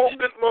saw you on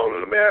Good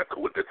Morning America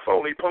with this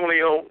phony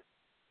pony on.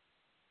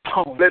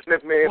 Oh, letting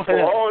that man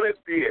pour all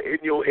that beer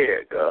in your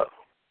head, God.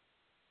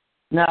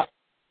 Now,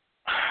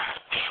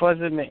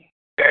 wasn't me.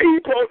 Yeah, he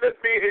poured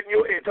that beer in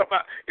your head, talking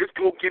about it's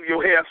going to give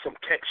your hair some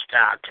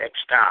textile.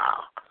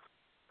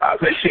 I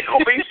said, she going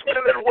to be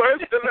smelling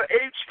worse than the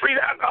 8th Street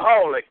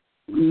alcoholic.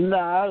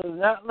 No,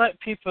 not let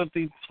people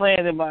be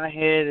playing in my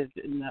head.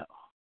 No.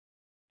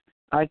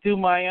 I do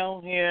my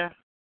own hair.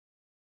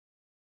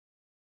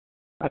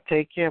 I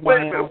take care of my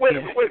own hair. Wait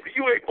a minute.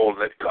 You ain't going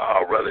to let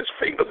Carl run his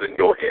fingers in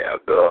your hair,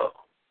 girl.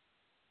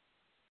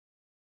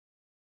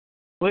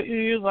 What do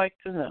you like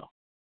to know?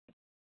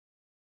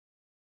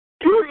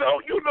 You know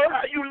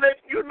how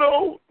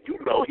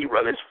he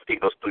run his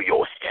fingers through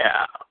your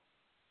hair.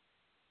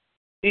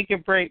 He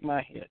can braid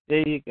my hair.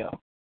 There you go.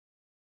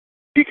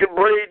 He can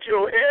braid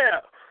your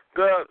hair.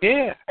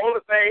 Yeah. Only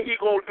thing he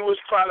gonna do is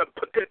try to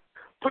put that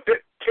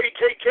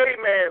KKK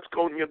mask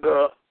on you,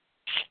 girl.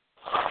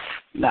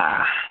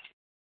 Nah.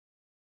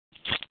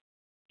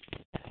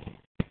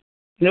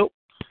 Nope.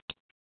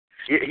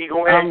 Yeah, he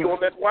gonna have you on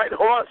that white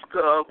horse,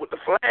 girl, with the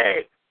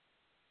flag.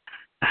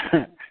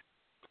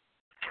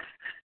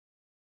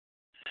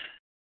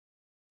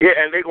 Yeah,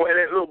 and they gonna have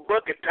that little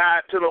bucket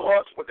tied to the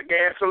horse with the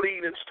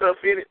gasoline and stuff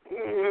in it.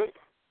 Mm-hmm.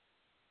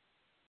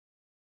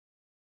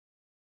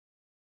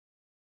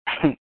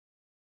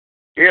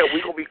 Yeah,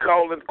 we gonna be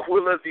calling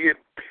Quilla the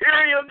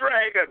Imperial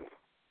Dragon.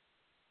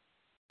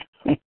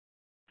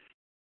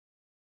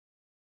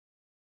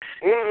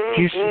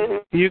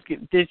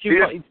 Did you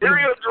the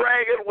Imperial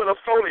Dragon with a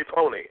phony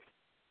pony.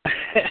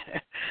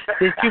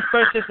 Did you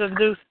purchase a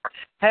new?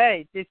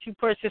 Hey, did you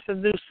purchase a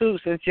new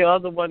suit since your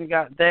other one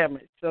got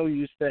damaged? So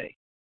you say.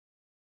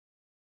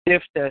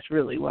 If that's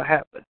really what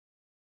happened.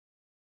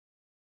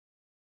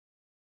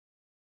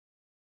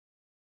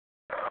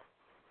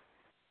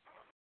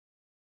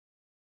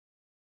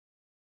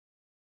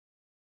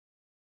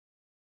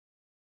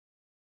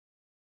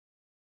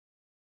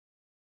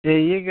 There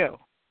you go.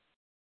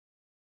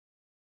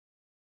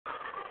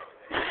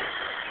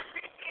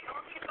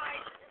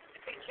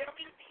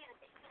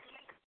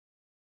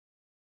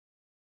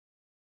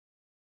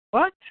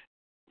 What?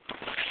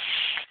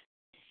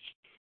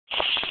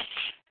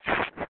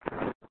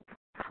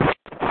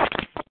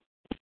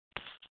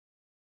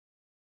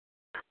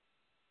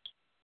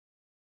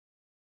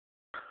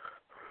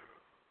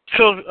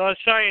 So,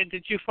 Cheyenne,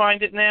 did you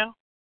find it now?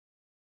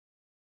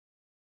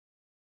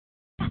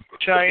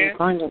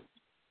 Cheyenne?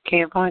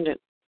 Can't find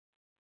it.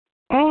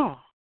 Oh.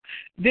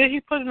 Did he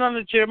put it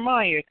under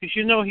Jeremiah? Because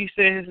he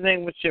said his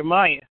name was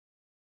Jeremiah.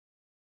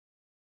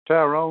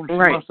 Tyrone, she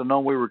must have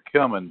known we were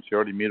coming. She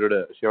already muted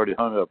up. She already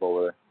hung up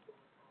over there.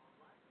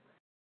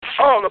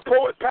 Oh, the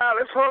Poet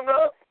Palace hung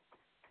up?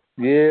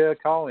 Yeah,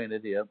 call in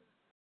it, yep.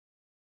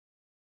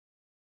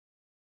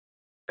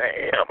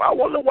 Damn, I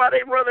wonder why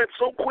they running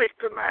so quick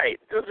tonight.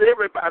 Just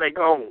everybody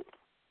gone.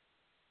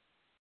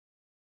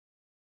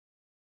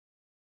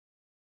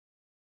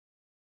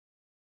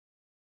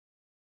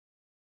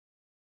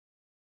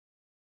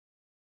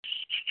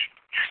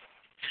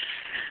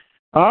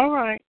 All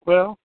right,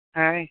 well,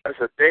 hey.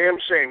 That's a damn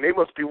shame. They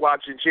must be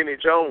watching Jenny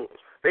Jones.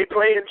 They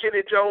playing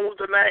Jenny Jones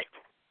tonight?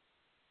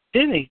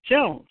 Jenny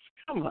Jones?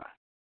 Come on.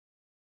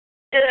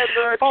 Yeah,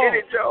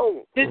 Jenny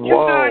Jones. Did you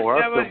guys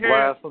that's ever the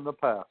blast from the the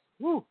past.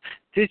 Woo.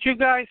 Did you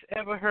guys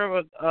ever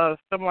hear of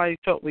somebody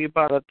told me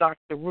about a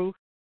Dr. Ruth?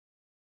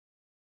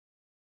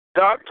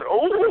 Doctor,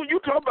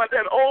 you talk about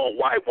that old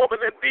white woman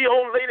that be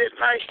old late at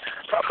night.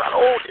 Talk about,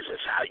 this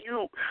is how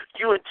you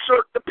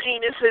insert the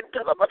penis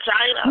into the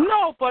vagina.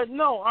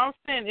 No, I'm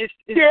saying is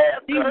she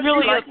she's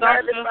really like a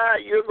doctor?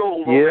 95 years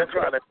old. Yeah,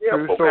 trying to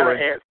tell true folks story. how to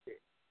ask it.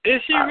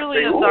 Is she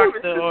really a this doctor,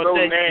 is or so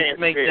did she nasty. just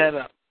make that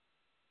up?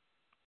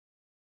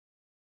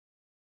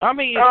 I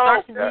mean, is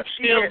Oh, Dr. Ruth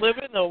still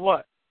living, or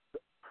what?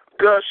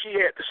 Girl, she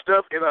had the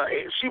stuff in her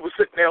hand. She was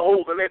sitting there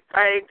holding that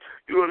thing,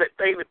 that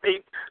thing that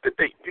they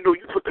you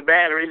put the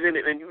batteries in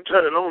it and you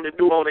turn it on and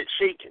do all that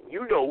shaking.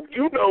 You know.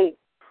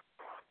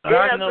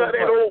 I know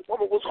that old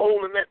woman was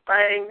holding that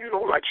thing,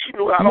 like she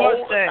knew how to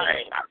hold the thing.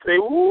 I say,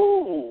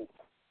 ooh.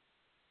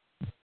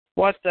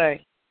 What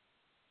thing?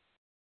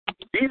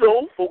 These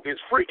old folk is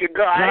freaking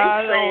God.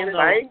 I ain't saying it.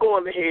 I ain't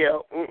going to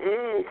hell.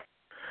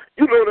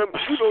 You know them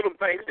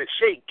things that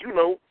shake,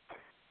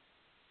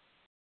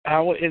 I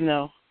wouldn't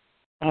know.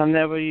 I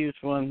never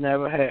used one,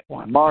 never had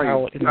one.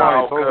 Mario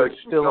Povich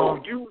still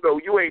on? You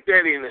ain't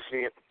that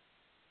innocent.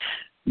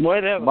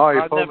 Whatever.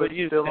 Mario I never Povich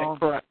used still that on?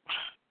 crap.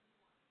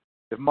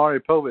 If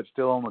Mario Povich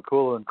still on,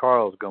 McCullough and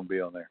Carl's going to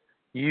be on there.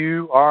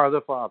 You are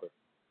the father.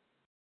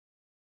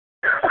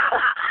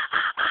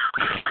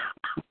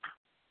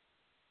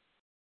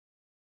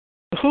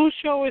 Whose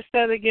show is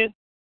that again?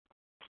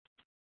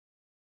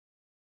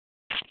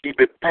 He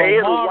been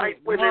paying the white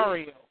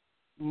women.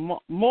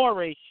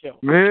 Maury show.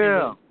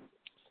 Yeah.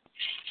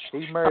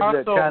 He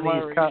married that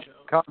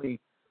Chinese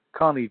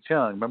Connie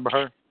Chung. Remember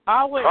her?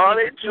 I wouldn't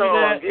Connie do Chung.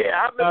 that. Yeah,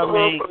 I remember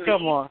her from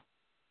come on.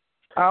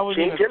 I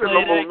wouldn't even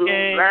play that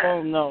game.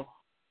 Oh, no.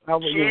 I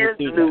wouldn't even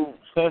do that.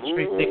 That's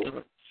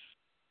ridiculous.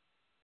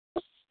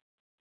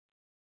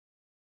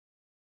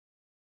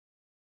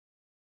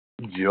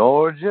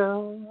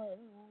 Georgia.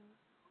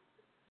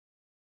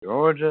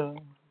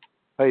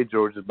 Hey,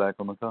 Georgia's back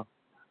on the call.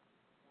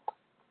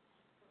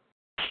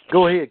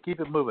 Go ahead.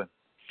 Keep it moving.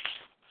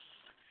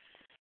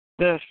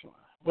 That's fine.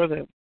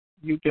 Whatever.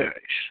 You guys.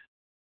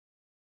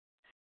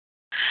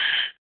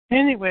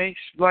 Anyways,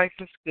 life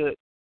is good.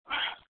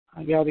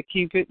 I got to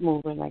keep it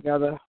moving.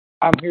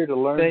 I'm here to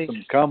learn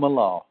some common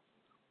law.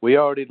 We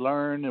already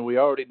learned and we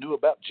already knew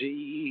about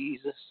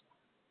Jesus.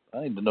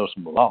 I need to know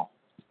some law.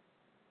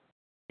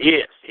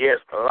 Yes,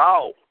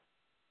 law.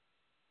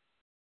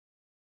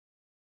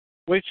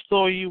 Which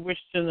law you wish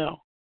to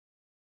know?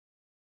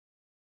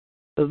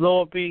 The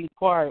law of being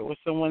quiet when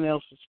someone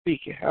else is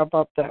speaking. How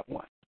about that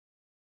one?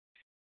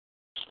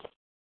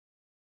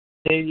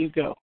 There you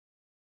go.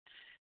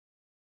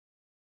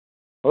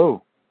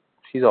 Oh,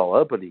 she's all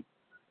uppity.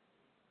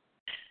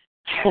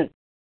 We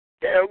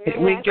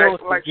go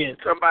like again.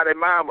 Somebody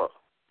mama.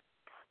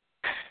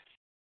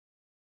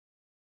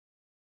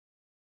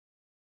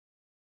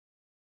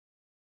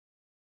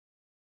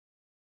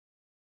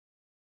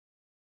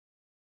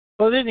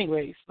 But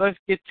anyways, let's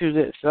get to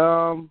this.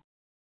 I'm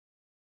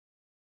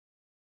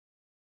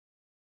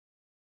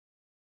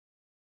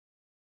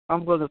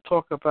going to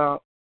talk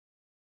about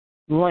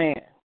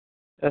land.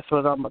 That's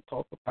what I'm going to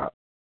talk about.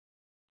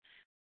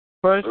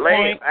 First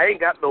land. point, I ain't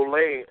got no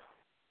land.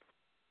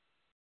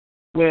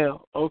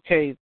 Well,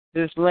 okay,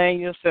 just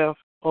land yourself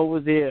over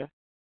there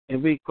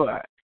and be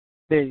quiet.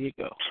 There you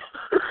go.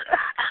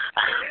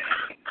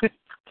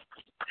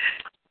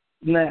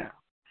 Now,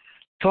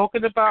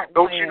 talking about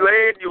don't land, you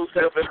land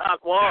yourself in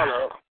hot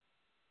water?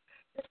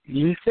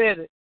 You said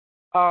it.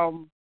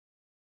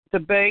 The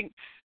banks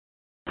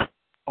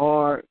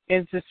or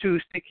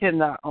institutes, they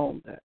cannot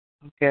own that.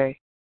 Okay.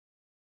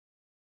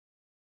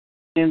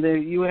 And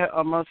then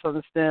I must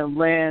understand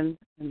land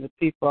and the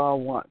people are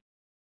one.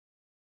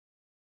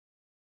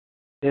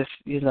 It's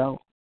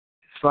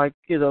like,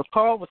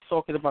 Carl was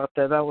talking about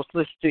that. I was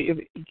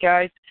listening to,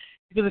 guys,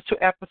 you listen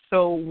to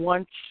episode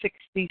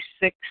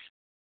 166,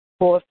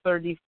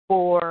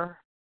 434,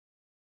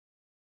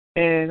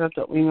 and I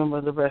don't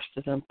remember the rest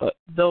of them, but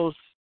those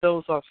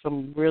are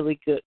some really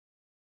good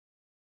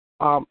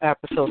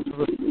episodes to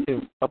listen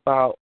to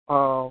about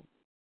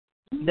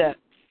that.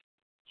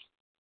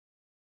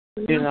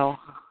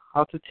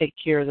 How to take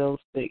care of those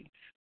things.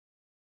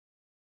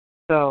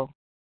 So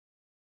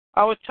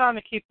I was trying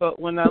to keep up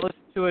when I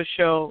listened to a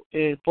show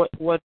and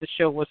what the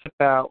show was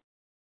about,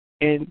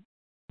 and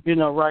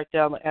write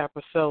down the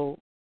episode.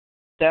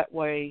 That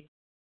way,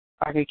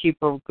 I can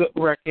keep a good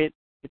record.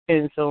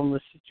 Depends on the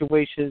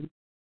situation,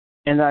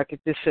 and I could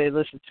just say,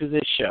 listen to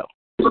this show.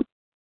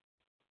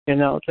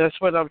 That's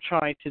what I'm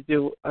trying to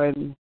do,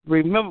 and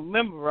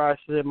memorize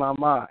it in my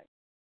mind.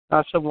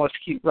 Not so much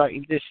keep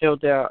writing this show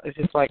down. It's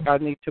just like I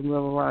need to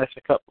memorize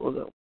a couple of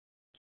them.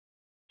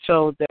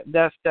 So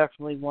that's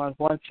definitely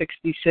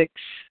 166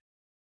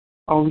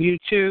 on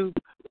YouTube,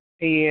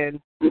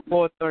 and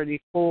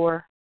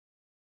 434,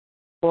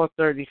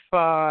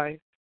 435.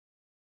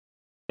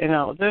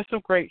 There's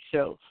some great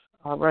shows.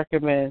 I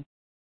recommend.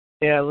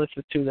 Yeah,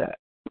 listen to that.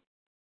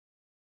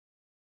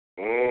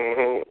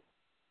 Mm-hmm.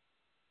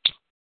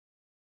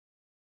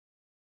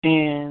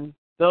 And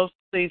those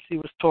things he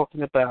was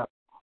talking about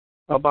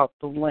about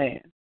the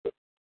land.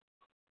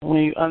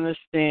 When you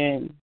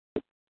understand,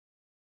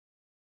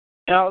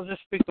 and I'll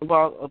just speak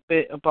about a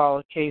bit about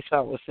a case I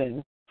was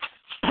in.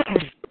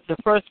 The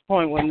first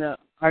point when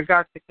I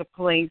got the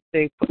complaint,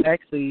 they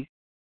actually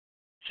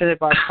sent it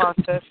by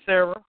process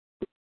server,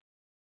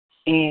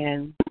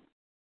 and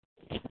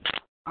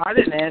I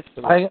didn't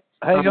answer.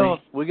 Hang on,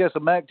 we got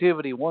some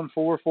activity.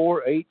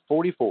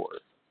 144-844.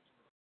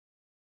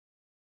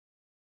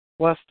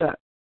 What's that?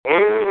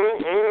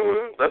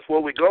 That's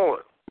where we're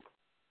going.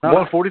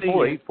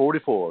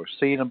 144-844.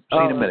 See you in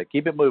a minute.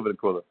 Keep it moving,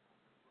 Aquila.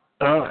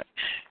 All right.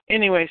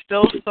 Anyway,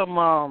 still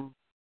some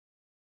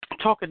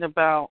talking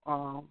about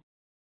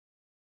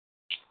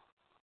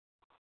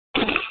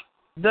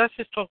let's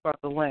just talk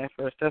about the land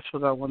first. That's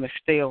what I want to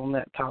stay on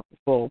that topic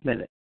for a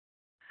minute.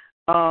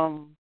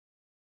 And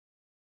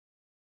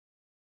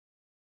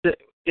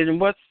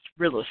what's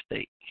real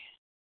estate?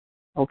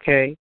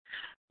 Okay,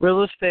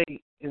 real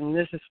estate, and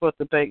this is what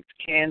the banks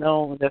can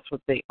own. That's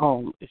what they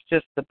own. It's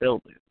just the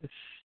building. It's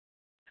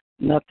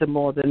nothing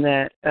more than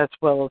that. As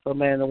well as a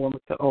man or woman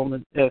to own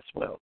it as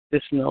well.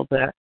 Just know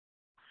that.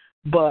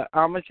 But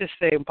I'm gonna just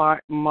say,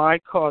 my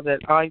car that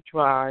I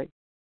drive,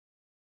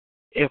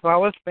 if I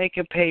was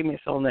making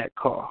payments on that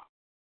car,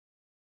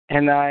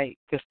 and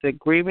because the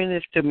agreement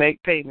is to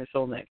make payments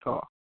on that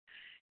car,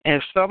 and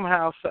if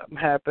somehow something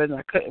happened,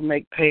 I couldn't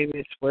make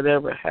payments,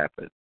 whatever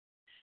happened,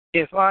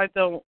 if I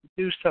don't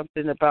do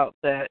something about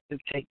that and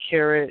take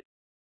care of it,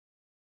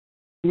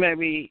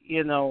 maybe,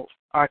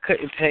 I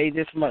couldn't pay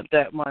this month,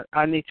 that month,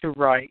 I need to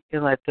write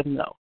and let them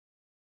know.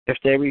 If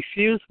they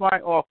refuse my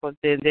offer,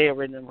 then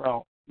they're in the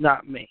wrong,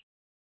 not me.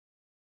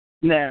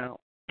 Now,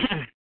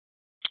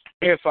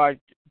 if I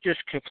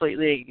just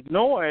completely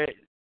ignore it,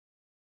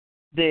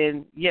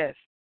 then yes,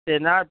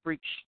 then I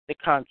breached the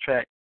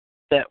contract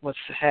that was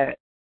had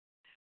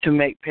to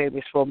make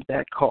payments from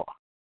that car.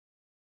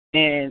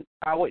 And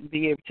I wouldn't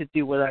be able to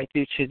do what I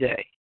do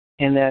today.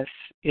 And that's,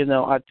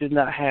 I do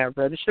not have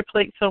register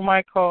plates on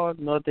my car,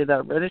 nor did I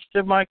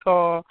register my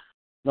car,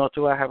 nor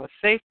do I have a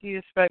safety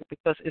inspect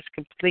because it's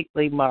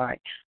completely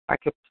mine. I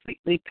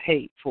completely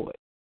paid for it.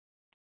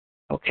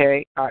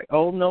 Okay? I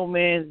owe no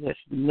man. There's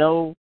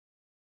no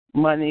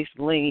monies,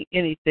 lien,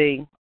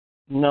 anything,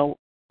 no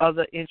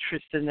other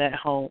interest in that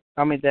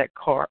that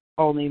car,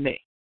 only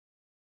me.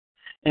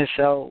 And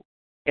so,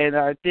 and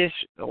I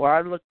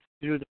looked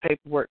through the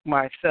paperwork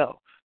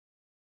myself.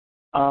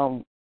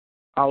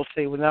 I'll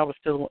say when I was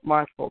dealing with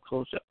my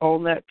foreclosure,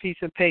 on that piece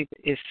of paper,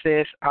 it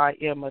says I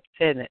am a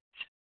tenant,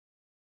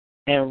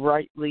 and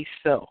rightly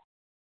so,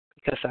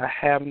 because I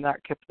have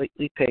not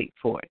completely paid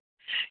for it.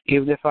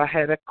 Even if I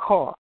had a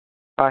car,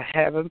 I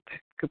haven't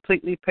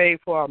completely paid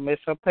for, I miss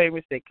some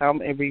payments, they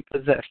come and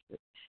repossess it.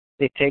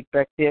 They take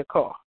back their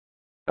car.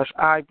 Because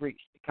I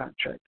breached the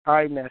contract.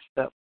 I messed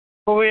up.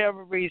 For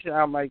whatever reason,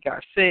 I might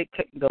got sick,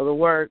 couldn't go to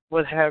work,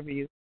 what have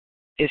you.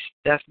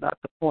 That's not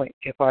the point.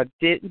 If I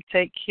didn't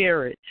take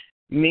care of it,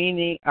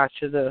 meaning I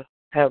should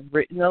have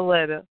written a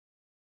letter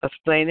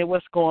explaining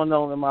what's going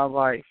on in my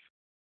life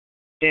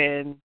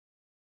and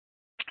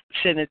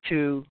send it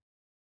to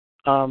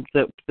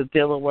the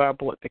dealer where I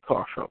bought the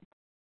car from.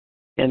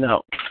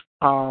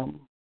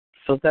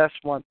 So that's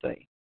one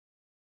thing.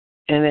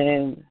 And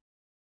then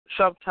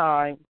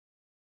sometime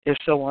if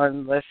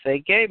someone, let's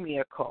say, gave me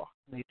a car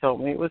and they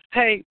told me it was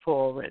paid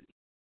for already,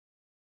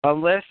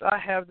 unless I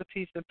have the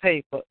piece of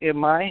paper in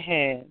my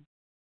hand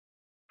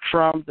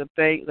from the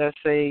bank, let's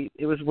say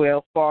it was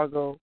Wells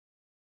Fargo,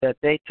 that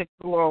they took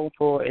the loan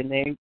for and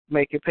they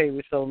make a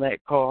payments on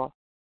that car,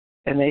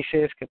 and they say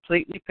it's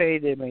completely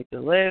paid, they made the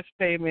last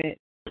payment,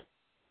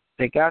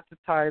 they got the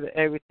title,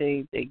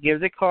 everything, they give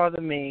the car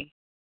to me,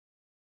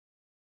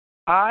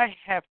 I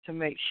have to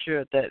make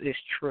sure that it's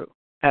true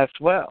as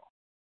well.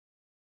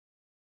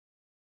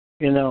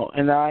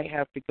 And I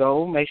have to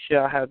go make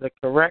sure I have the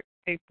correct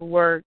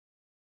paperwork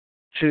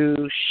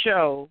to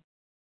show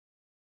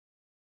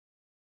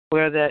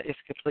where that is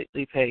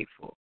completely paid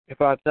for.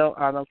 If I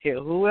don't care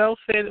who else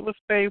said it was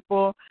paid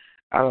for.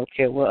 I don't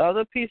care what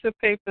other piece of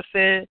paper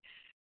said,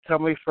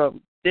 coming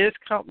from this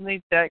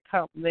company, that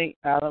company.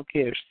 I don't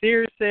care if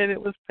Sears said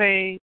it was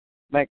paid,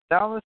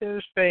 McDonald's said it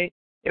was paid.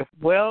 If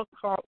Wells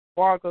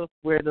Fargo,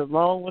 where the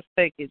loan was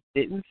taken,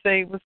 didn't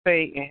say it was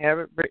paid and have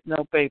it written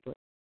on paper,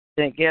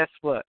 then guess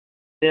what?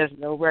 There's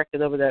no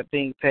record of that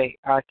being paid.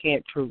 I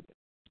can't prove it.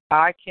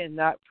 I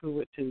cannot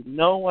prove it to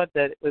no one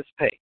that it was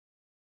paid.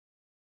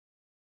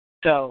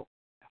 So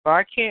if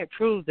I can't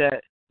prove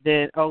that,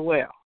 then oh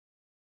well.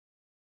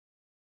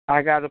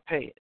 I got to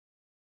pay it.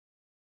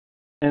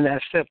 And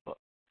that's simple.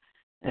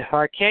 If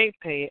I can't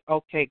pay it,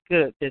 okay,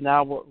 good. Then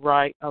I will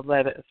write a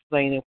letter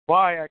explaining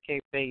why I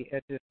can't pay it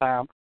at this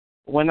time.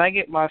 When I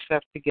get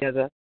myself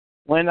together,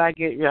 when I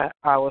get right,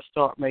 I will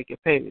start making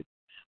payments.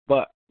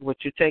 But would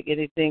you take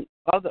anything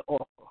other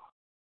offer?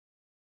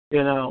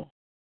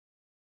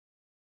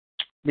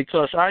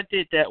 Because I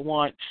did that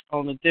once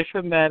on a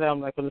different matter.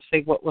 I'm not going to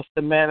say what was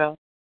the matter.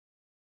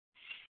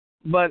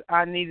 But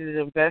I needed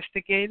an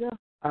investigator.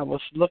 I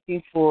was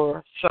looking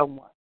for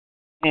someone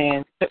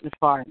and couldn't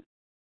find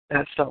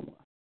that someone.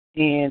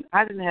 and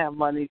I didn't have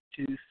money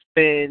to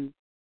spend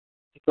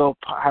to go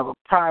have a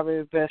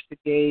private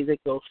investigator,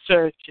 go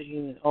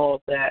searching and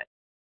all that,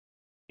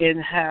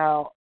 and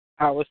how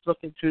I was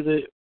looking through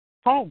the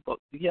phone book,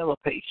 the yellow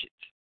pages,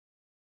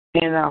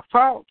 and I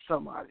found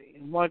somebody,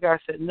 and one guy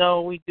said,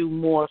 no, we do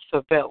more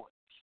surveillance.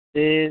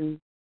 Then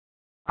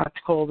I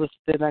called this,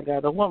 then I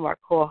got a woman, I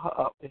called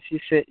her up, and she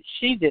said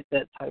she did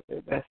that type of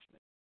investment.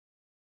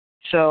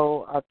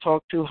 So I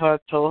talked to her,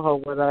 told her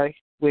what I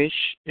wish,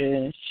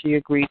 and she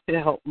agreed to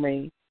help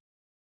me.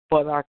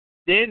 But I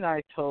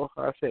told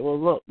her, I said, well,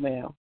 look,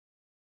 ma'am,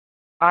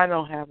 I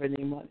don't have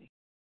any money.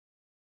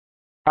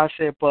 I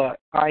said, but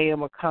I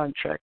am a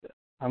contractor.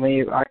 I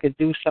mean, I could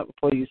do something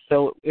for you.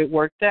 So it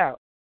worked out.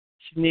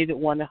 She needed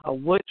one of her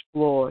wood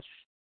floors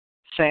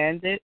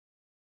sanded,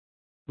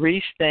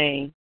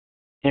 restained,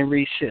 and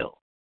resealed.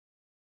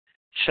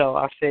 So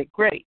I said,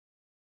 great.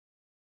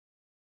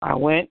 I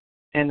went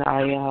and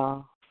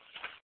I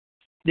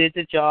did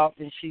the job,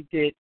 and she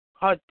did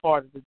her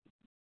part of the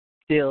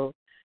deal,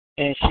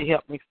 and she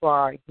helped me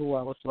find who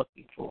I was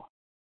looking for.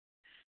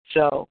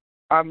 So,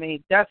 I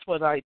mean, that's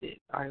what I did.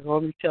 I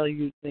only tell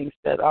you things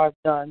that I've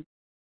done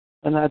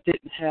when I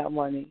didn't have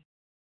money.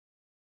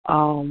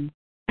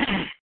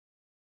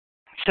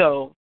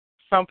 So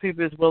some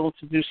people is willing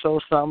to do so,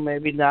 some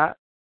maybe not.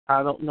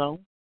 I don't know.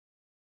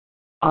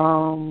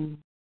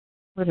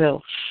 What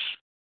else?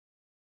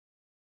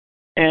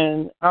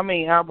 And, I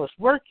mean, I was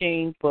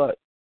working, but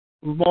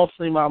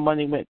mostly my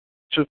money went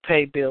to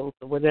pay bills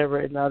or whatever,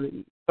 and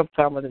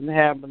sometimes I didn't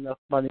have enough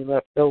money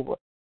left over.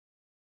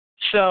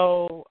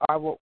 So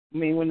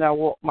when I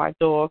walk my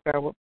dog,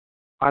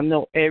 I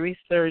know every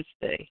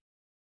Thursday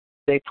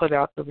they put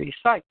out the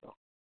recycle.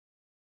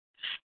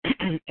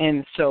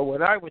 And so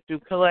what I would do,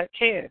 collect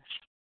cans.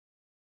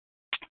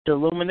 The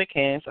aluminum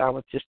cans, I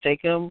would just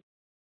take them.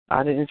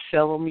 I didn't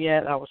sell them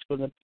yet. I was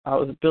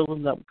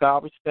building up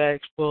garbage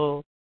bags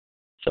full.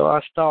 So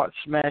I started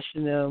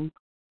smashing them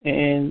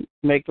and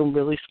make them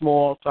really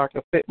small so I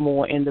could fit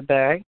more in the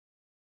bag.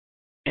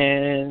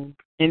 And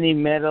any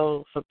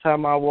metal,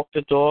 sometimes I walk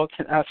the dog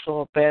and I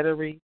saw a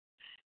battery.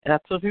 And I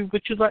told people,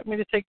 would you like me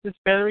to take this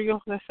battery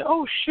off? And I said,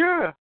 oh,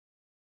 sure.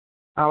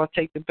 I would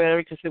take the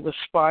battery because it was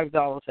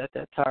 $5 at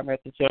that time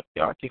at the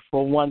junkyard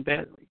for one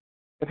battery.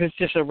 If it's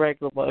just a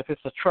regular, but if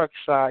it's a truck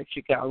size,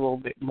 you got a little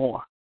bit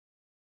more.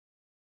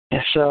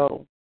 And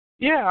so,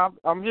 yeah,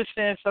 I'm just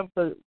saying some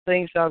of the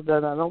things I've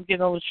done. I don't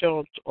get on the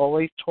show to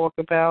always talk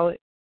about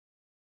it.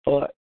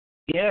 But,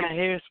 yeah,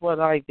 here's what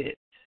I did.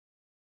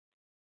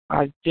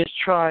 I just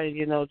tried,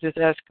 just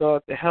ask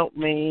God to help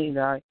me. And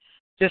I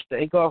just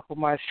thank God for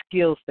my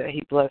skills that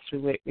He blessed me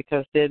with,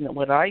 because then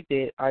what I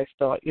did, I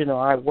thought,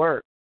 I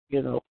worked,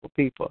 for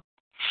people.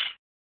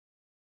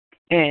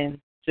 And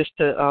just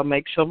to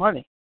make some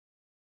money.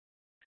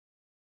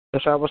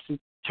 Because I was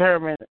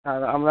determined,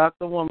 I'm not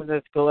the woman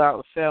that's go out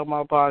and sell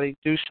my body,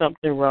 do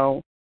something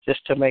wrong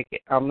just to make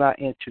it. I'm not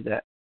into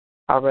that.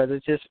 I'd rather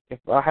just, if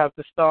I have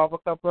to starve a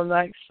couple of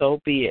nights,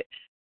 so be it.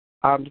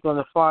 I'm going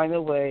to find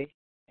a way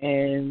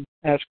and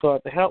ask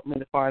God to help me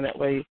to find that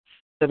way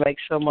to make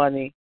some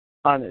money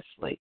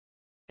honestly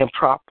and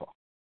proper.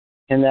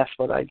 And that's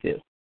what I do.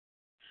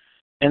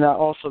 And I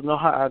also know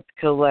how to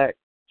collect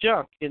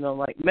junk,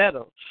 like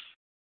metals.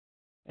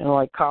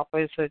 Like copper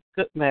is a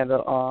good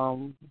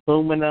metal.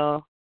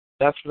 Alumina,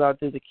 that's what I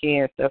do, the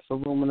cans, that's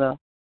alumina.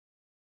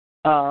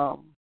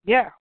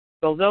 Yeah,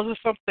 so those are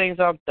some things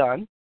I've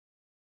done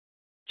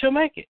to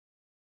make it.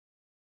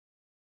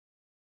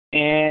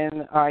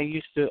 And I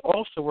used to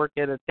also work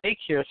at a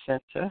daycare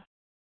center,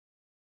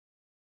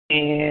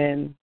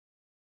 and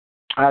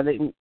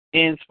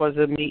ends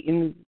wasn't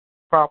meeting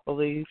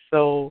properly,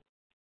 so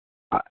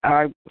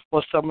I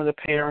for some of the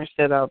parents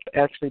that I've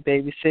actually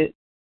babysit,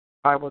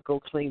 I would go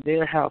clean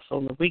their house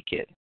on the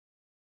weekend.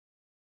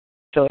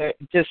 So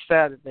just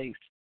Saturdays.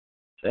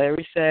 So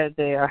every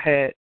Saturday I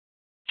had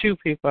 2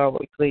 people I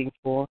would clean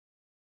for.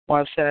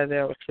 One Saturday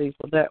I would clean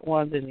for that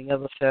one, then the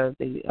other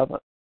Saturday the other.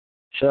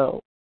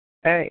 So,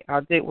 hey, I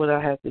did what I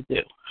had to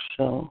do.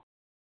 So,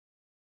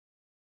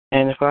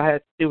 and if I had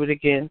to do it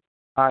again,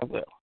 I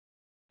will.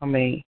 I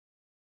mean,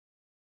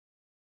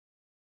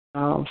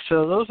 so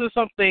those are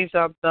some things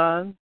I've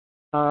done.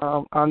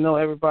 I know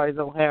everybody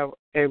don't have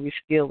every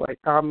skill like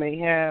I may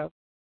have.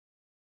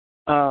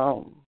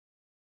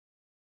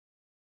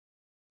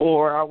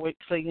 Or I went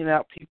cleaning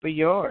out people's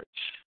yards.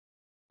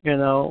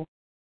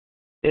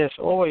 There's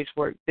always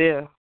work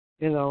there.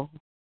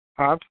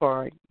 I'm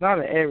sorry, not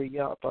in every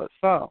yard, but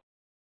some.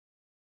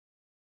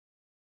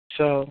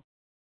 So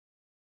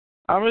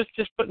I was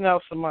just putting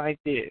out some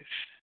ideas.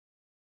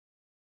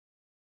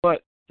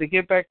 But to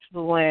get back to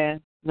the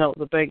land, no,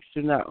 the banks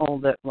do not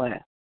own that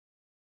land.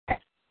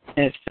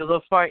 And it's still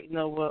a fighting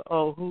over,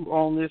 who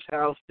owns this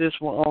house, this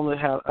one owns the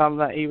house. I'm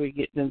not even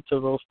getting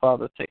into those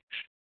politics.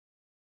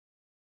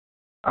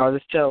 I'll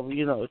just tell them,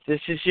 if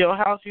this is your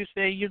house, you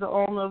say you're the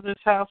owner of this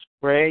house,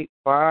 great,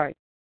 fine.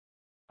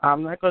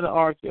 I'm not going to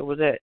argue with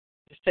that.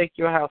 Just take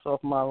your house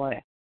off my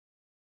land.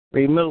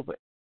 Remove it.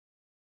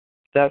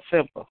 That's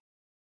simple.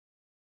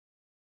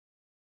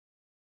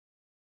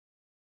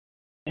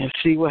 and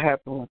see what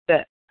happened with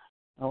that.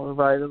 I would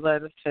write a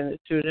letter, send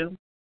it to them.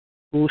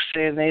 Who's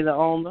saying they the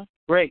owner?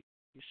 Great.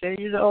 You say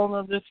you're the owner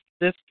of this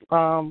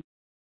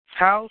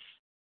house,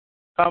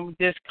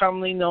 this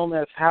commonly known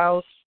as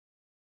house.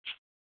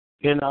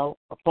 You know,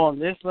 upon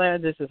this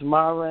land, this is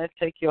my land.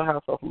 Take your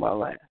house off my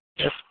land.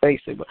 That's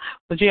basic,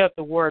 but you have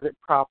to word it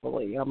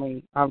properly. I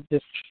mean, I'm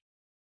just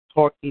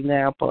talking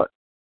now, but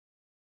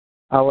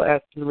I will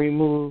ask you to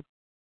remove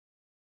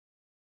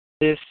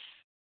this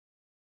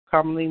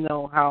commonly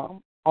known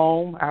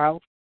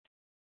house.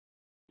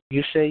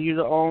 You say you're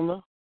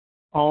the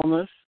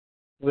owners,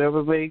 whoever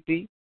it may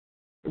be.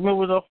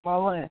 Remove it off my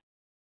land.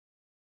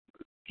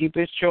 Keep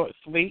it short,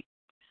 sweet,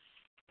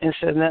 and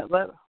send that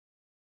letter.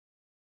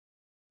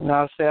 And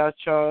I'll say I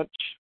charge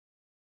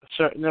a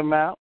certain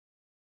amount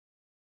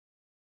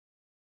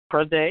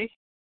per day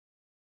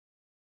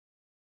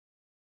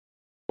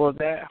for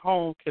that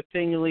home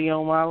continually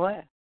on my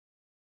land.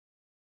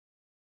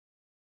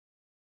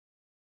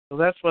 So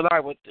that's what I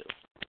would do.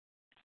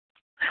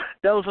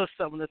 Those are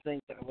some of the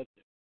things I would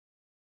do.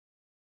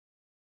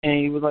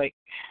 And you would like,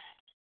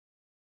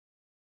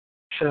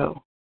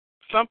 so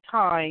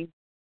sometimes,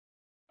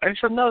 there's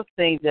another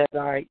thing that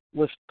I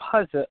was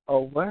puzzled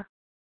over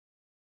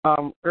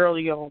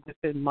early on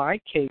within my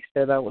case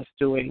that I was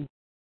doing.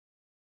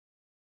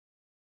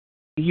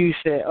 You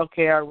said,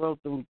 okay, I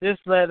wrote them this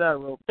letter, I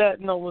wrote that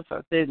notice,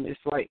 I didn't. It's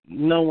like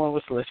no one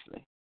was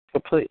listening.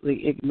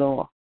 Completely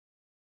ignore.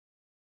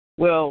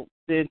 Well,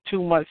 then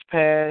 2 months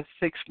passed,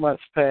 6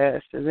 months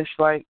passed, and it's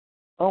like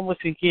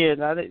almost a year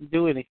and I didn't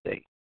do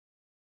anything.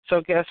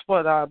 So guess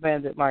what? I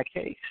abandoned my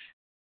case.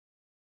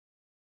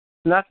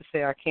 Not to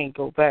say I can't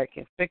go back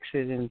and fix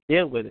it and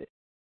deal with it,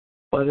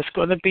 but it's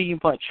going to be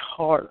much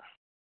harder.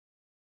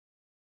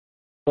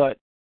 But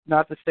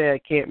not to say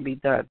it can't be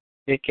done.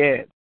 It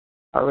can.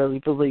 I really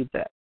believe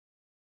that.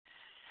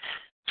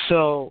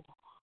 So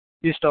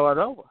you start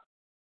over.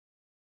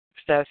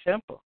 It's that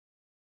simple.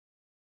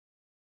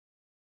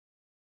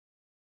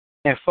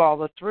 And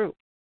follow through.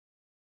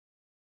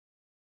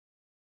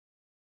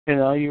 You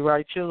know, you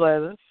write your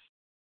letters,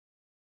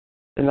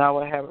 and I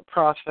will have a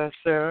process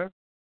served.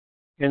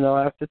 You know,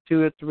 after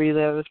 2 or 3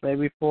 letters,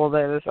 maybe 4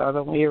 letters, I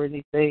don't hear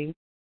anything.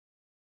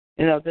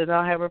 You know, then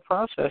I'll have a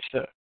process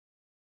served.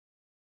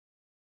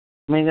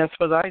 I mean, that's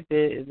what I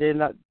did.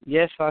 And then,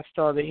 I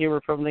started hearing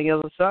from the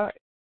other side.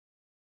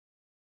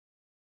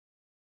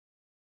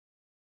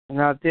 And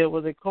I deal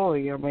with it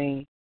accordingly. I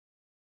mean,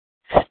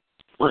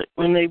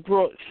 when they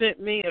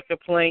sent me a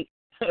complaint,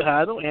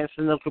 I don't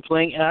answer no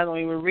complaint, and I don't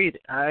even read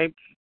it. I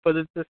put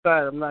it to the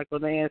side. I'm not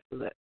going to answer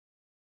that.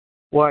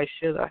 Why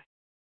should I?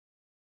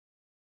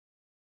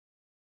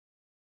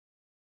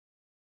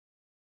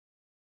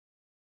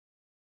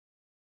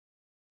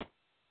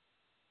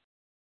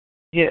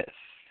 Yes.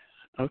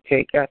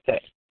 Okay, got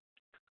that.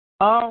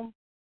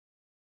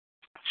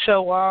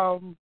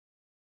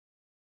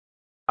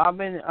 I've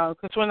been,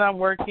 because when I'm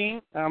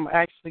working, I'm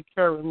actually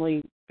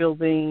currently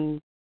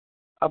building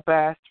a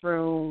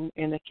bathroom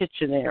in the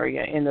kitchen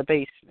area in the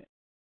basement.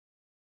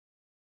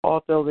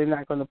 Although they're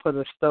not going to put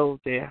a stove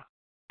there.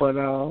 But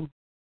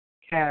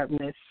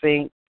cabinets,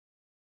 sink,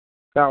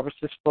 garbage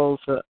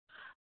disposal.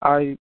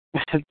 I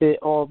did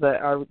all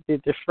that. I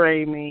did the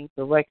framing,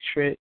 the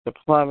electric, the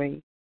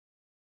plumbing.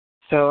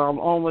 So I'm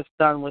almost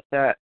done with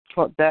that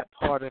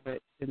part of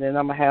it. And then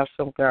I'm going to have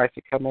some guys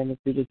to come in and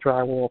do the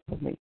drywall for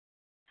me.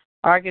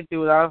 I can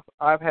do it.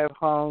 I've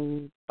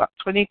hung about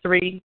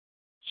 23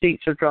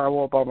 sheets of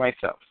drywall by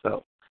myself.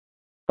 So,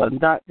 but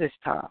not this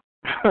time.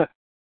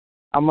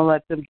 I'm going to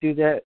let them do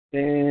that,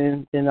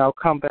 and then I'll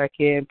come back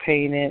in,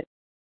 paint it,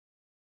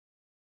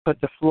 put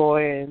the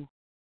floor in,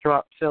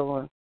 drop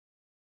ceiling,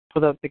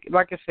 put up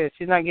like I said,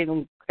 she's not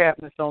getting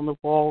cabinets on the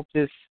wall,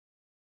 just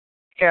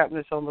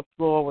cabinets on the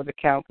floor with a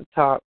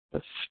countertop.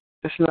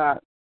 It's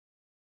not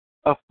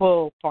a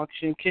full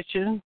function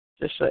kitchen,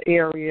 just an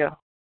area.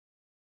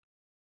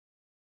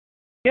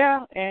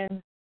 Yeah,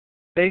 and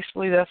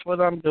basically that's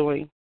what I'm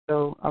doing.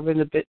 So I've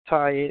been a bit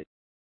tired.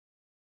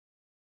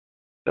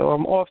 So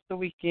I'm off the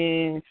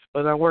weekends,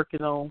 but I'm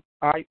working on,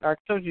 I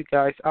told you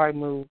guys I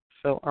moved,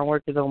 so I'm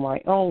working on my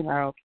own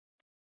house,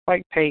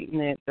 like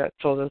painting it, that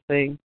sort of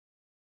thing,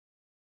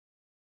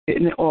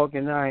 getting it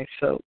organized.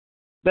 So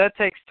that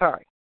takes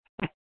time.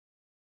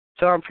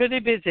 So I'm pretty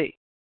busy,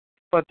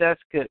 but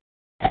that's good.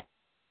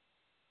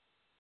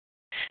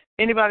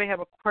 Anybody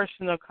have a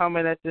question or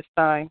comment at this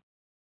time?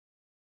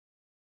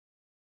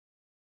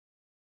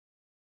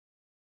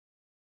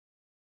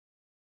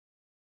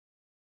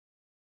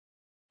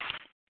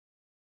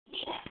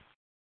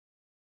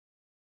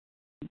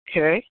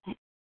 Okay.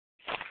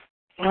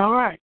 All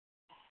right.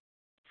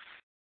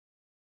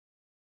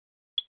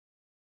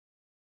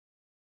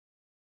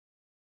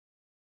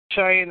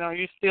 Cheyenne, are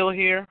you still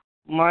here?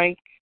 Mike?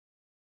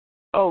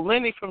 Oh,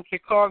 Lenny from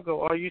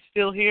Chicago, are you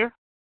still here?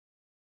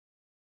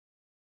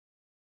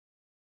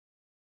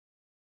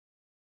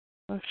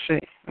 Let's see.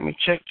 Let me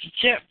check the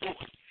chat board.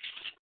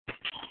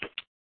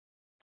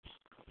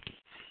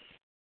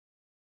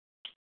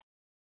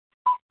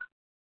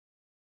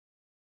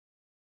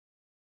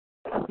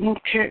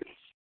 Okay.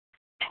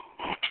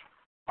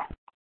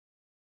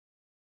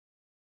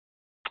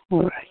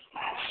 All right.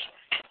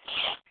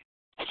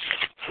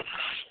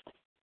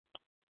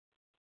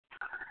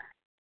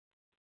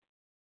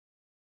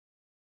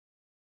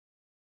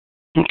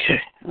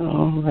 Okay.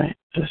 All right.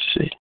 Let's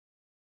see.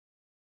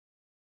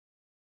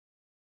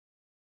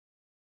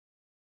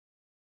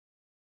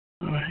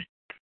 All right.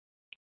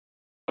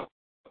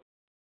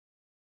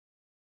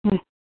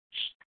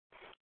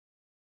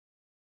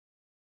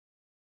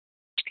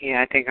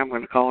 Yeah, I think I'm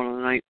going to call it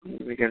a night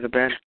when we go to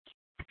bed.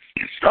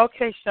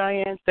 Okay,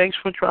 Cheyenne. Thanks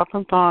for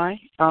dropping by.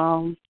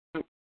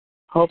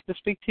 Hope to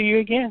speak to you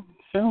again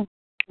soon.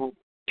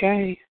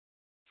 Okay.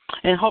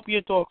 And hope your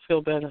dog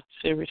feel better.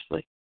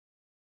 Seriously.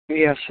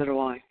 Yes, so do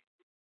I.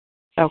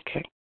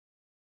 Okay.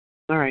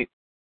 All right.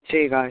 See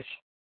you guys.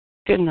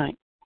 Good night.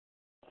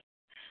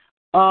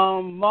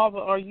 Marva,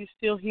 are you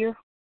still here?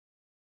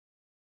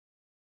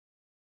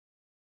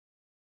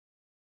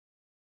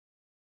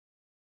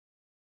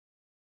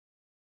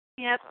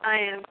 Yep, I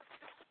am.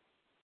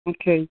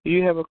 Okay. Do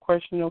you have a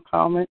question or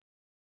comment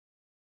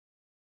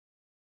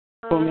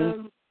for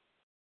me?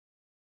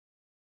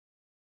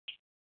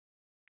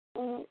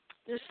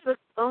 Just the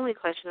only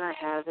question I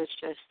have is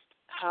just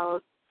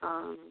how,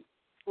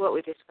 what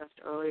we discussed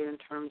earlier in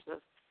terms of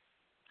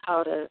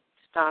how to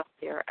stop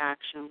their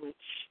action, which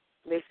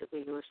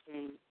basically you were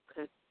saying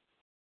could,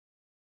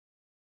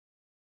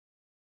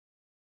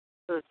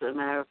 so it's a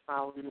matter of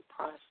following the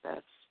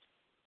process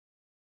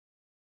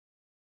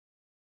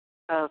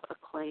of a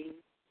claim,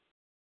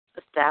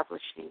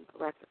 establishing a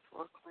record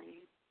for a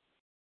claim.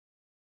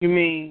 You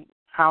mean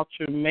how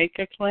to make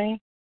a claim?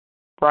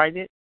 Write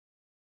it?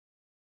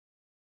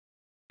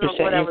 So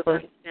what I was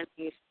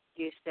understanding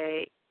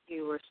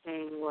you were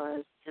saying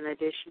was, in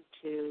addition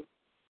to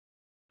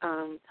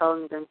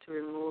telling them to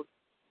remove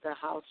the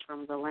house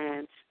from the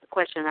land, the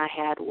question I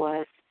had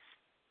was,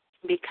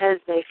 because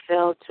they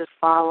failed to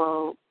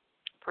follow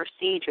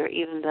procedure,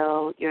 even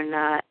though you're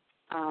not,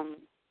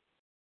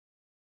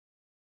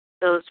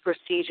 those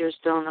procedures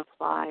don't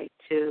apply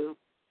to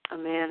a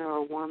man or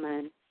a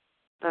woman,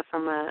 but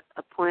from a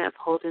point of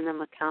holding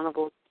them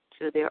accountable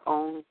to their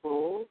own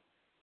rule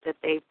that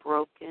they've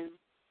broken,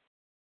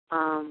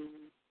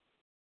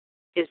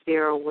 is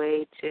there a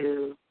way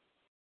to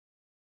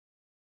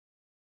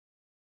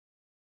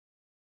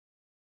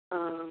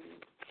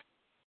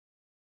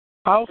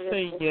I'll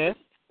say yes,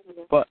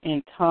 but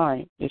in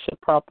time, it's a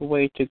proper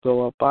way to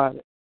go about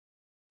it.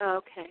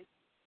 Okay.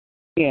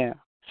 Yeah.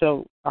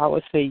 So I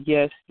would say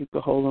yes, you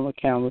could hold them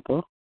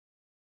accountable,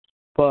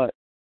 but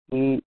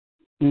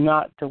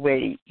not the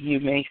way you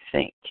may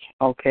think,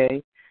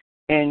 okay?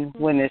 And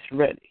when it's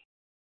ready,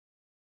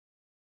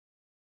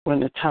 when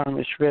the time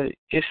is ready.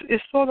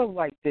 It's sort of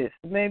like this.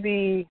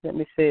 Maybe, let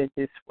me say it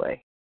this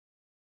way.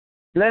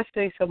 Let's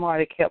say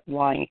somebody kept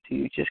lying to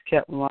you, just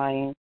kept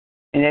lying,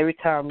 and every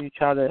time you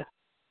try to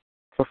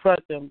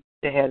confront them,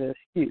 they had an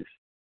excuse.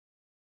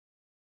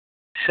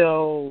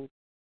 So,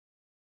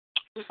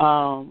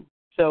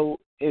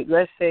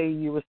 let's say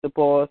you was the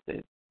boss,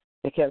 and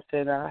they kept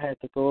saying I had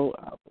to go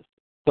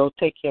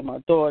take care of my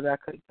daughter. I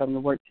couldn't come to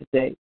work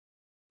today.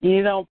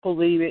 You don't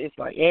believe it. It's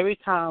like every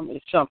time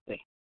it's something.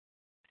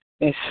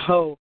 And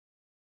so,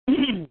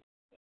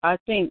 I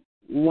think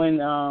when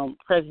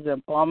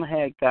President Obama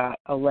had got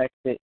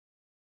elected,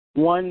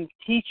 one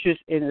teachers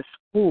in the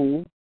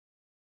school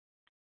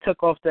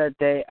took off that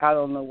day. I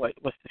don't know what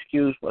the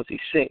excuse was. He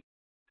sick,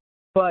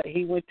 but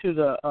he went to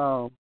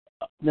the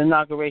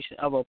inauguration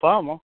of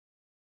Obama,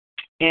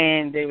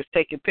 and they was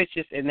taking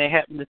pictures, and they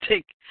happened to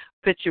take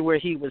a picture where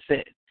he was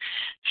at.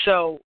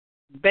 So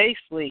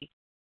basically,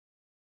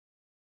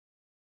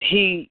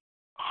 he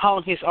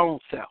hung his own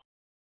self.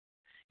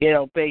 You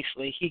know,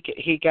 basically,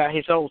 he got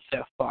his own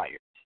self fired.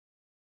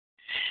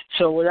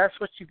 So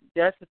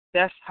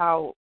that's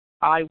how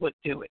I would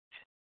do it.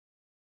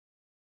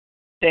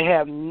 They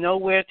have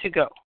nowhere to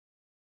go.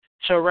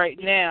 So right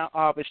now,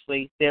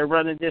 obviously, they're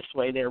running this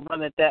way, they're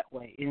running that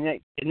way, and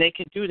they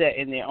can do that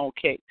in their own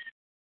case.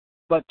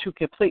 But to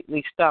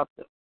completely stop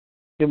them,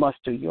 you must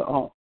do your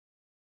own.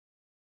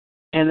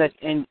 And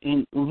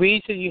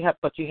reason you have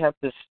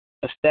to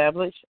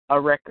establish a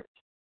record,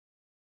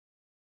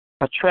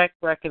 a track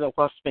record of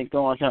what's been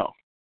going on.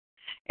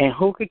 And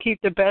who could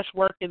keep the best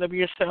working of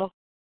yourself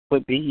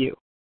would be you.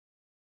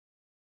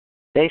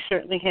 They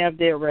certainly have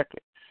their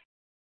records,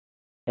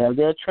 have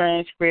their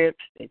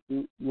transcripts, they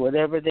do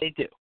whatever they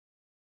do.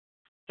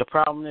 The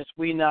problem is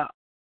we not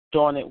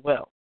doing it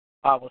well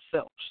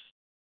ourselves.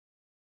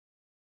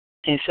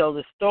 And so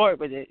the story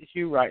with it is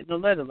you writing a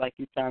letter like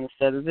you're trying to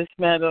settle this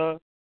matter,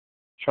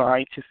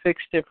 trying to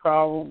fix the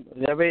problem,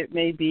 whatever it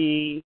may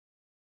be,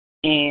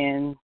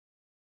 and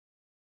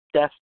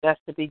that's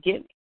the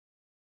beginning.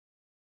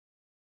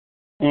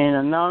 And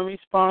a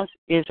non-response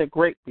is a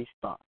great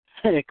response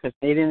because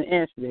they didn't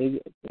answer.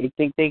 They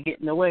think they're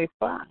getting away.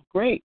 Fine,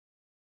 great.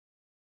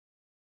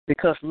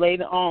 Because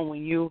later on,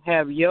 when you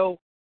have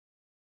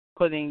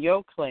put in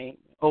your claim,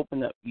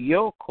 open up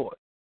your court,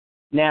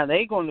 now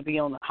they're going to be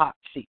on the hot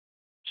seat,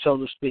 so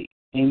to speak.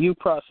 and you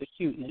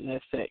prosecuting it,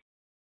 let's say,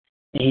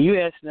 and you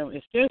ask them,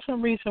 is there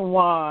some reason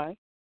why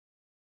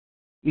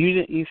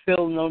you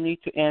feel no need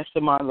to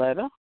answer my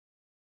letter?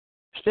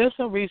 Is there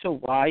some reason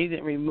why you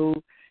didn't remove,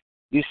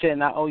 you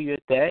said I owe you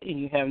a debt and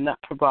you have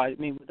not provided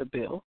me with a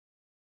bill?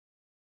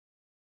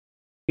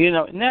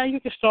 Now you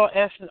can start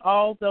asking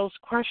all those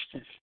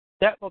questions.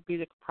 That will be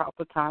the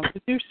proper time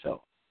to do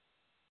so.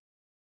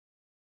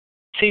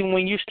 See,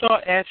 when you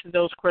start asking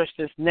those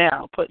questions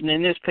now, putting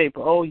in this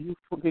paper, oh, you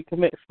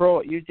commit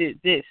fraud, you did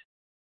this,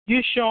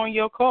 you're showing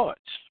your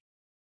cards.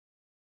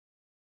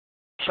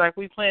 It's like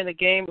we playing a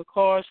game of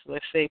cards,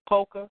 let's say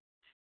poker.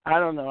 I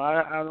don't know,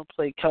 I don't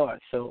play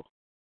cards,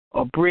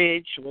 or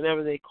bridge,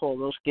 whatever they call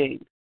those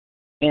games.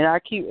 And I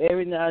keep,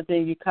 every now and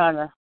then you kind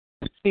of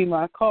see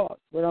my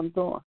cards, what I'm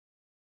doing.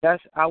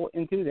 I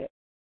wouldn't do that.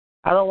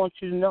 I don't want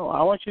you to know.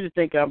 I want you to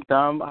think I'm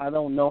dumb. I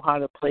don't know how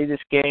to play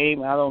this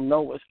game. I don't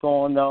know what's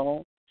going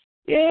on.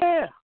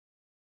 Yeah.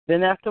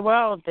 Then after a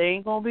while, they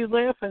ain't going to be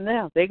laughing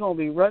now. They're going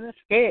to be running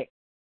scared.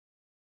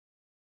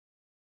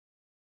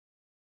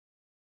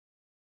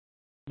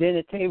 Then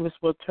the tables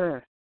will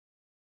turn.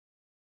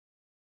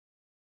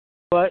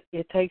 But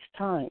it takes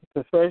time.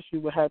 But first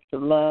you will have to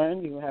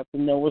learn. You will have to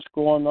know what's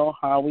going on,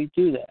 how we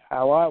do that,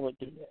 how I would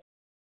do that.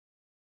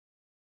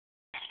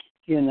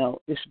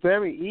 It's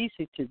very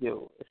easy to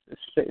do.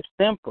 It's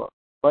simple,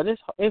 but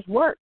it's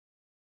work.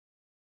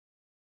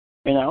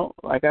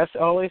 Like I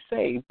always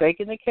say,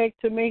 baking a cake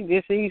to me,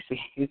 it's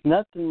easy. It's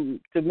nothing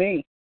to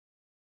me,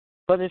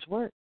 but it's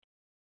work.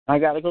 I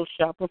got to go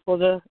shopping for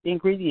the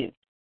ingredients.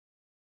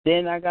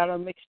 Then I got to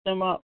mix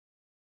them up.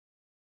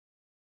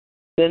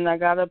 Then I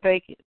got to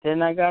bake it.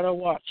 Then I got to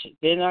watch it.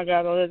 Then I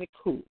got to let it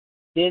cool.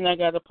 Then I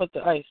got to put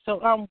the ice. So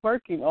I'm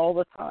working all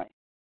the time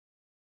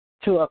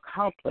to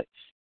accomplish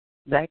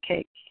that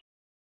cake,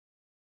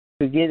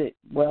 to get it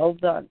well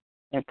done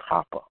and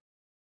proper.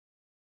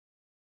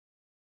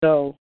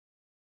 So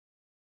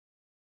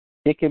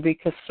it can be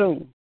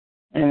consumed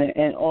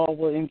and all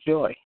will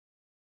enjoy.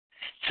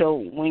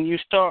 So when you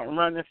start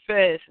running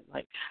fast,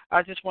 like,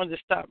 I just want to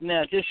stop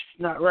now, this is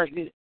not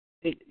right.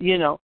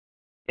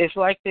 It's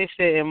like they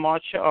say in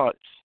martial arts.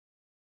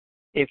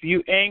 If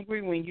you're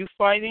angry when you're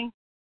fighting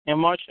in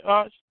martial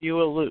arts, you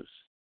will lose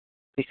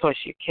because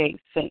you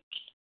can't think.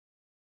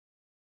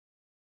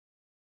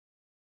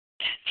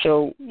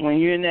 So when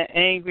you're in that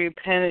angry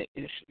panic,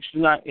 it's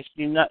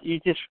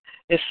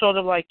sort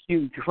of like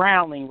you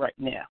drowning right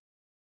now.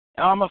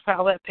 Oh, I'm gonna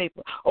file that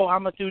paper. Oh,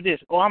 I'm gonna do this.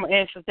 Oh, I'm gonna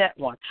answer that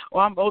one.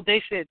 Oh,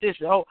 they said this.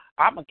 Oh,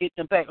 I'm gonna get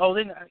them back. Oh,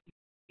 then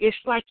it's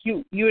like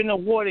you're in the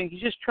water and you're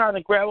just trying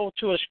to grab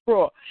onto a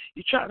straw.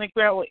 You're trying to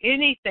grab with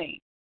anything,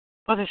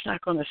 but it's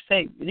not gonna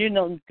save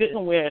you. Good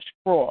and well a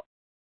straw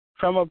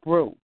from a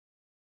broom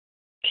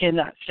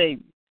cannot save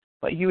you.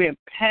 But you're in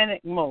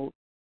panic mode.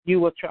 You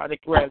will try to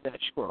grab that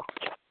straw.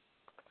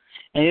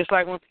 And it's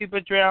like when people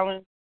are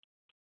drowning,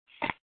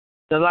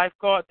 the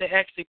lifeguard, they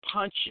actually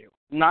punch you,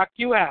 knock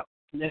you out.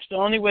 And that's the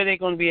only way they're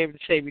going to be able to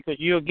save you, because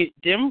you'll get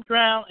them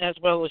drowned as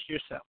well as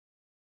yourself.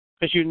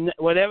 Because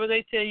whatever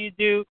they tell you to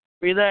do,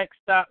 relax,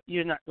 stop,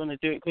 you're not going to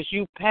do it because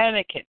you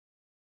panicking.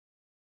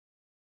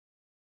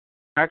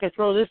 I can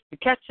throw this,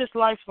 catch this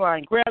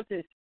lifeline, grab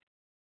this.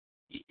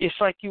 It's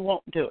like you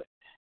won't do it.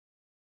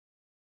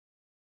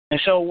 And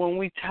so when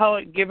we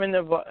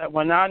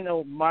when I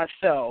know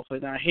myself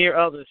and I hear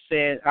others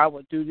saying, I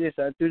would do this,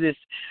 I do this,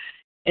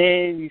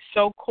 and you're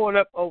so caught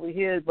up over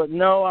here, but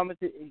no,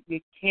 you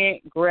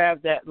can't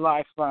grab that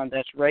lifeline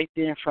that's right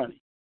there in front of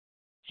you.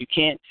 You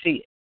can't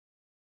see it.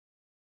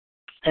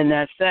 And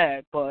that's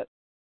sad, but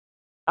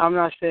I'm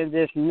not saying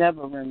there's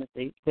never a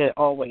remedy. There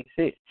always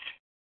is.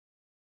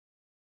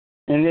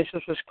 And this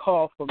is what's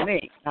called for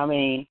me. I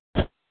mean,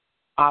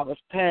 I was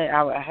paying,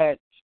 I had,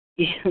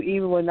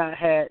 even when I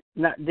had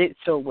not did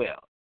so well,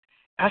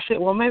 I said,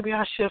 well, maybe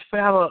I should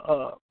file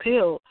a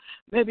pill.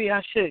 Maybe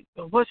I should,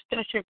 what's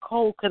that your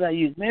code could I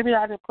use? Maybe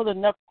I didn't put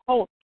enough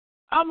code.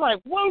 I'm like,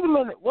 wait a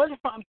minute, what if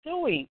I'm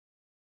doing?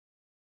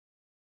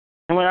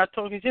 And when I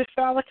told you, just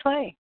file a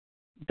claim.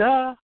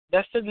 Duh,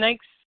 that's the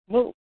next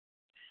move.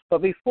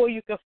 But before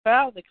you can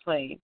file the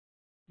claim,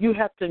 you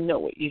have to know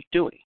what you're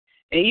doing.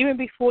 And even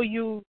before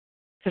you,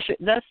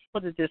 let's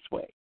put it this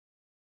way.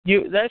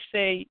 Let's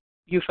say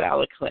you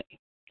file a claim.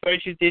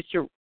 First you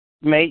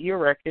made your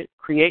record,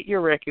 create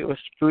your record, was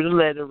through the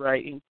letter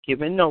writing,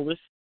 giving notice.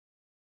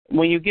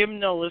 When you give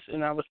notice,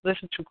 and I was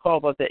listening to a call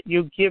about that,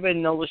 you're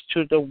giving notice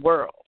to the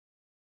world.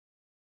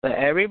 Let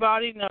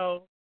everybody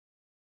know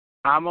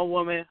I'm a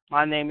woman,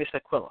 my name is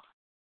Aquila.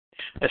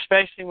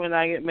 Especially when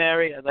I get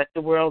married, I let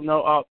the world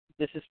know, oh,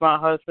 this is my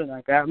husband,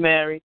 I got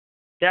married.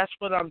 That's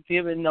what I'm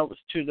giving notice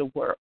to the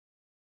world.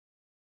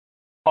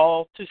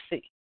 All to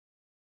see.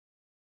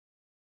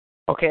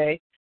 Okay?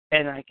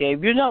 And I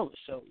gave you notice,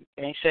 so you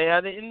can't say I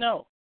didn't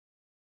know.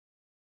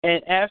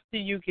 And after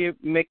you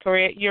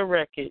create your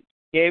record,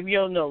 gave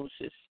your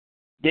notices,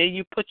 then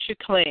you put your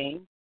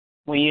claim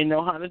when you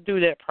know how to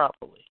do that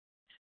properly.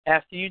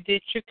 After you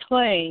did your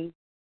claim,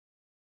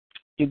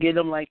 you give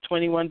them like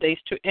 21 days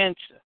to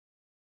answer.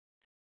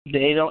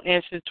 They don't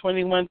answer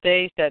 21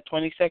 days. That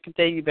 22nd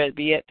day, you better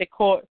be at the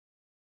court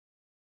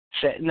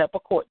setting up a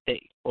court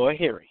date or a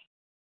hearing.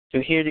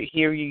 To hear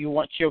you, you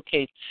want your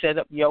case, set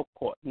up your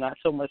court, not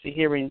so much a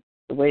hearing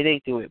the way they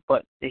do it,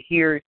 but to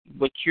hear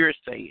what you're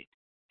saying.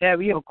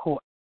 Have your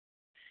court.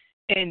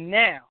 And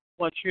now,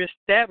 once you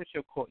establish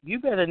your court, you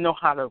better know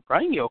how to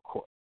run your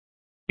court.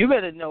 You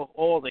better know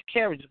all the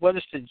characters. What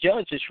is the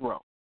judge's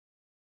role?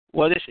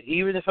 What is,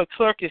 even if a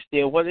clerk is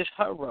there, what is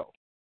her role?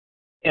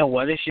 And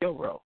what is your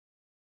role?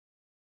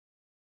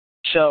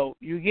 So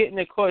you get in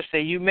the court,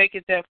 say you make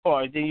it that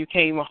far, then you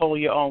can't even hold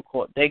your own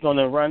court. They're going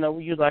to run over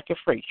you like a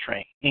freight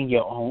train in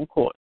your own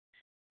court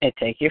and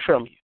take it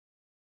from you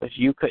because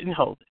you couldn't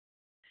hold it.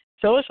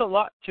 So it's a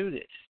lot to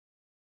this.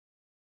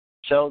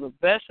 So the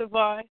best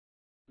advice,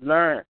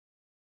 learn.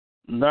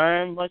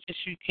 Learn much as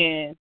you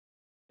can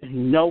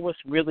and know what's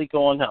really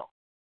going on.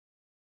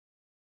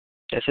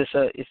 It's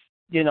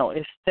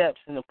steps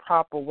in the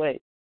proper way.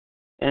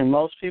 And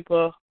most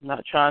people, I'm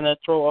not trying to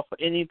throw off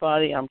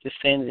anybody, I'm just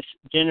saying this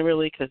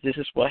generally because this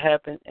is what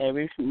happened.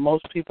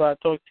 Most people I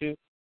talk to,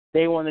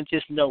 they want to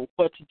just know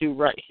what to do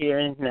right here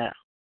and now.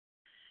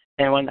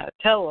 And when I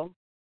tell them,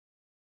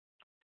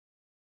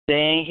 they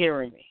ain't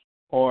hearing me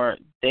or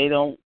they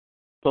don't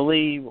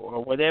believe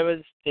or whatever,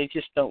 they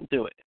just don't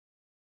do it.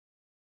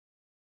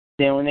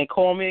 Then when they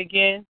call me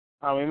again,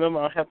 I remember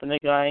I helping a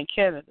guy in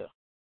Canada.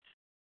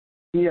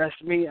 He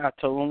asked me, I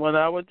told him what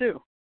I would do.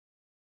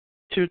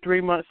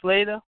 2-3 months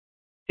later,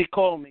 he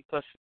called me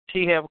because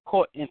he have a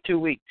court in 2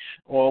 weeks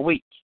or a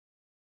week.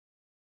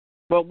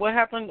 But what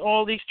happened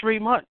all these 3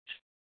 months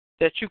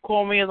that you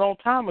called me a long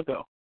time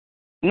ago?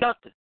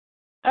 Nothing.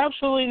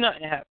 Absolutely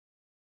nothing happened.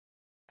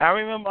 I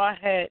remember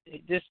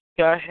this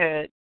guy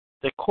had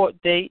the court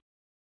date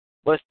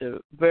was the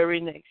very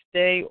next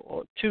day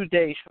or 2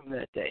 days from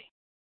that day.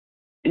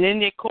 And then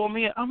they called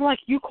me. I'm like,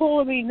 you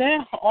calling me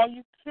now? Are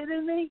you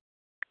kidding me?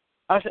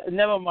 I said,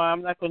 never mind.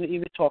 I'm not going to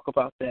even talk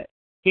about that.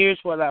 Here's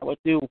what I would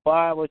do,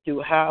 why I would do,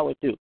 how I would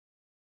do.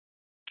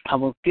 I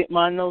will get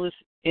my notice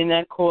in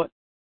that court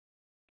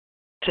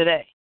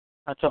today.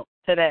 I told him,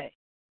 today.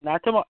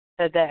 Not tomorrow,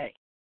 today.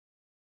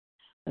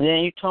 And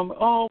then he told me,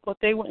 oh, but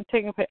they wouldn't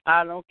take it.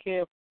 I don't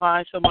care.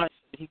 Find somebody.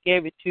 He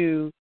gave it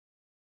to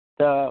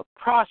the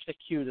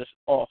prosecutor's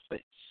office.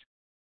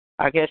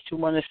 I guess to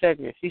one of the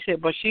secretaries. He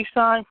said, but she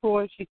signed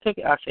for it. She took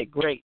it. I said,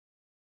 great.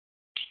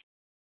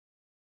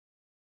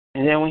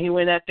 And then when he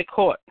went at the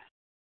court,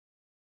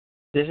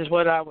 this is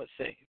what I would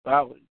say.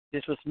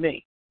 This was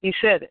me. He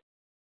said it.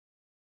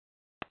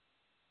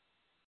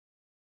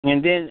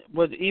 And then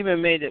what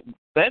even made it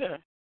better,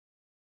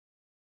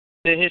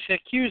 that his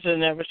accuser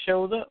never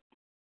showed up.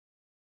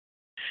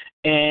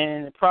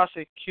 And the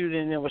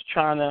prosecutor was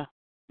trying to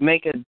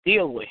make a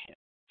deal with him.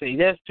 Say,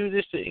 let's do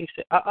this. He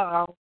said,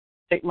 I'll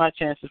take my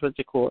chances with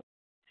the court.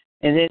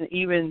 And then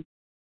even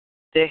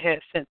they had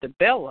sent the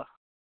Bella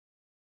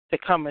to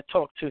come and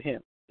talk to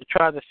him, to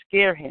try to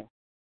scare him.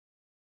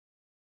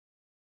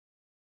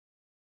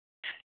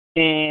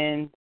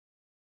 And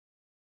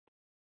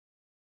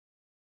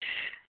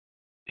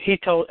he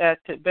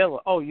asked Bella,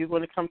 oh, you're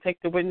going to come take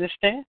the witness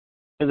stand?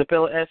 And the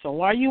Bella asked him,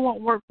 why you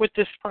won't work with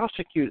this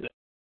prosecutor?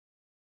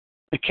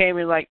 It came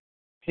in like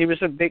he was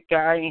a big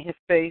guy in his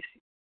face.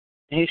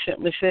 And he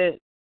simply said,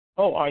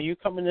 oh, are you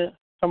coming to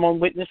come on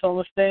witness on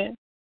the stand?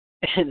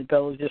 And the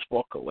Bella just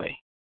walked away.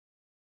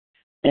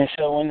 And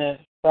so when the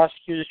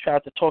prosecutors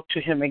tried to talk to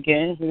him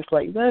again, he was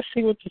like, let's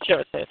see what the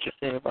judge has to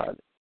say about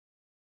it.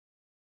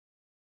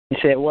 He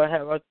said, what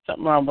have I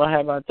done wrong? What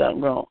have I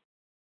done wrong?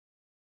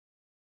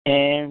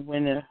 And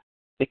when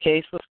the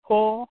case was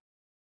called,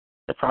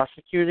 the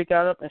prosecutor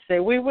got up and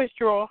said, we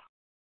withdraw.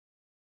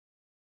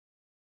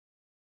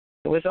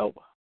 It was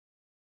over.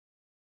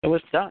 It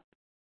was done.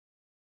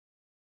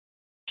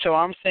 So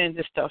I'm saying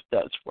this stuff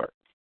does work.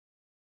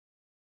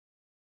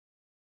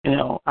 You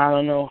know, I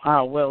don't know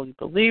how well you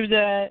believe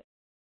that,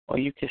 or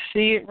you can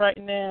see it right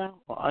now,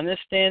 or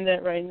understand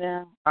that right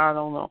now. I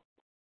don't know.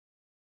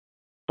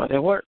 But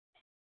it works.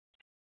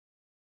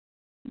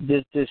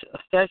 This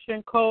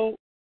accession code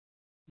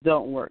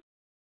don't work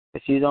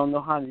if you don't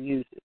know how to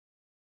use it.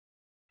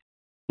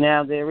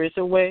 Now, there is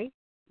a way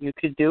you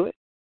could do it.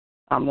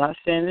 I'm not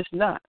saying it's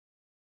not.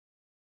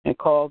 And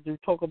Carl do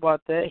talk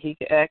about that. He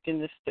can act in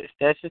the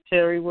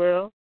statutory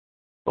world,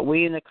 but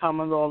we in the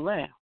common law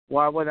land.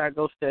 Why would I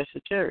go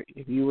statutory?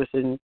 If you was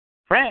in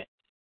France,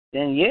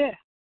 then yeah.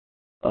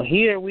 But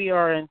here we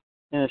are in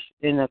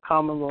a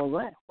common law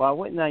land. Why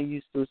wouldn't I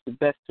use those the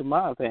best to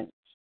my advantage?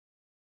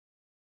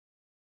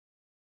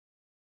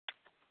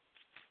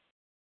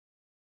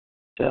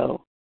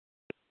 So,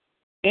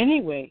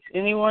 anyways,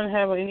 anyone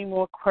have any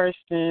more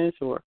questions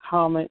or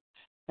comments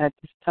at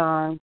this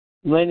time?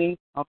 Lenny,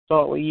 I'll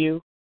start with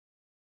you.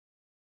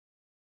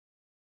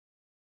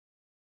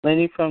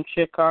 Lenny from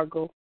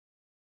Chicago.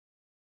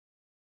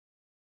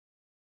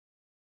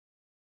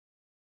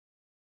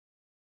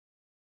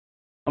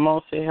 I'm going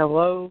to say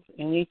hello.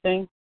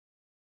 Anything?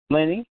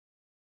 Lenny?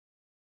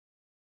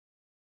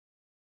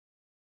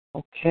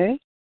 Okay.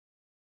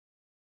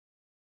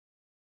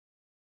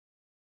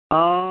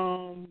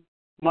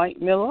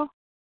 Mike Miller,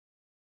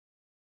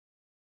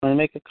 want to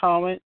make a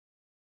comment?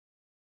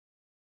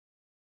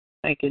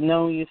 Make it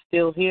known you're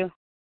still here.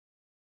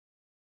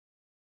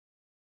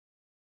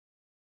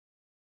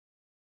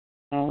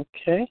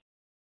 Okay.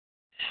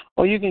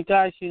 Or you can,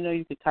 guys,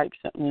 you can type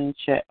something in the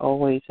chat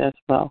always as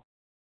well.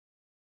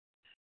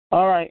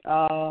 All right,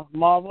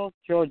 Marvel,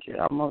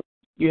 Georgia,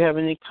 you have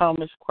any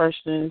comments,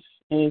 questions,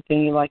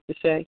 anything you'd like to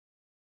say?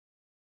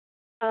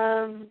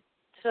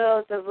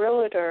 So the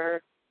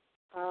realtor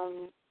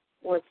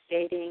was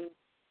stating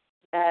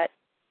that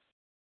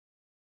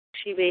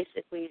she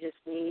basically just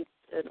needs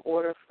an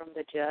order from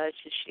the judge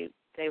and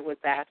they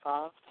would back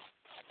off.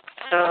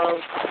 So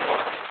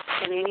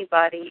can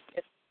anybody,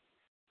 if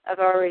I've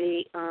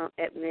already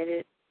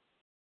admitted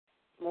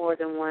more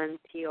than one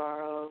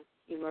TRO,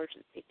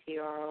 emergency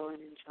TRO and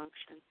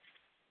injunction,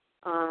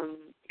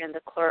 and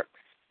the clerks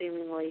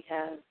seemingly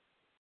have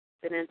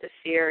been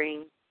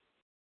interfering,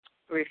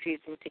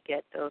 refusing to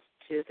get those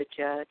to the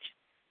judge.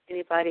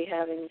 Anybody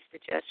have any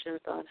suggestions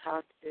on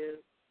how to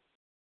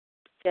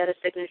get a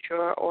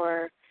signature,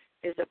 or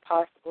is it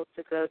possible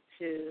to go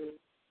to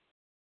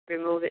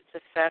remove it to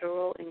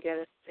federal and get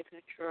a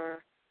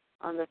signature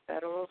on the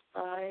federal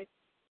side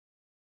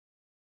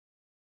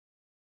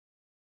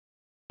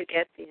to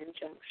get the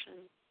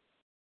injunction?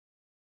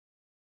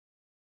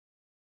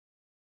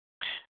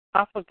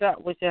 I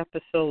forgot which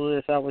episode it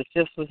is. I was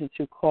just listening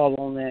to call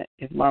on that.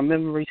 If my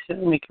memory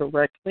serves me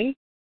correctly,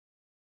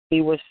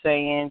 he was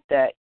saying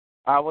that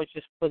I would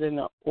just put in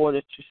an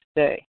order to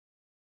stay,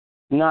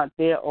 not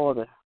their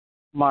order,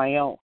 my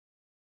own.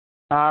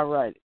 All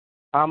right.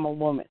 I'm a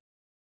woman.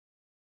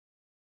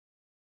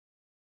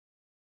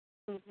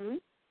 Mm-hmm.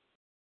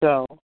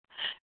 So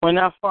when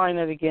I find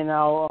it again,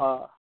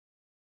 I'll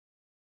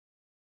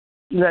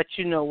let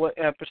you know what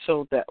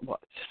episode that was.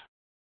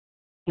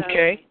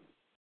 Okay?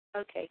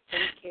 Okay,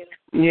 thank you.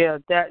 Yeah,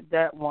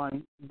 that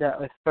one, that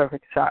was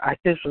perfect. So I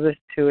just listened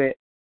to it.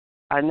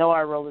 I know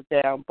I wrote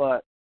it down,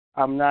 but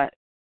I'm not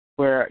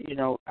where,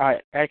 I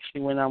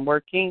actually, when I'm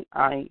working,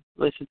 I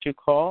listen to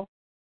call,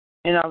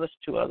 and I listen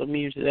to other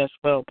music as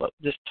well. But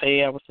just tell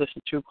you, I was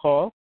listening to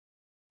call,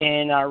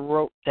 and I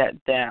wrote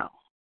that down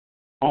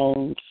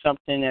on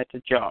something at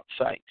the job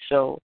site.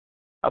 So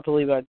I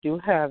believe I do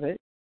have it.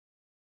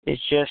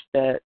 It's just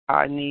that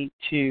I need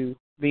to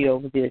be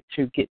over there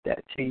to get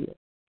that to you.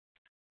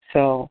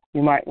 So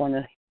you might want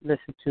to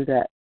listen to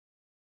that.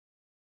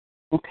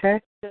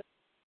 Okay? All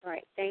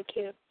right, thank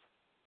you.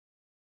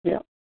 Yeah.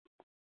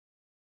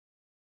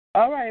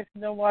 All right, if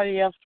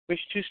nobody else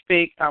wishes to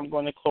speak, I'm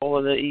going to call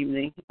it an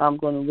evening. I'm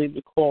going to leave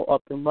the call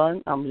up and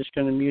run. I'm just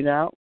going to mute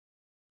out.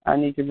 I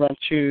need to run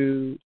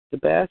to the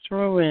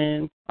bathroom,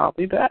 and I'll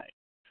be back.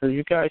 So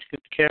you guys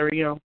could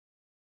carry on.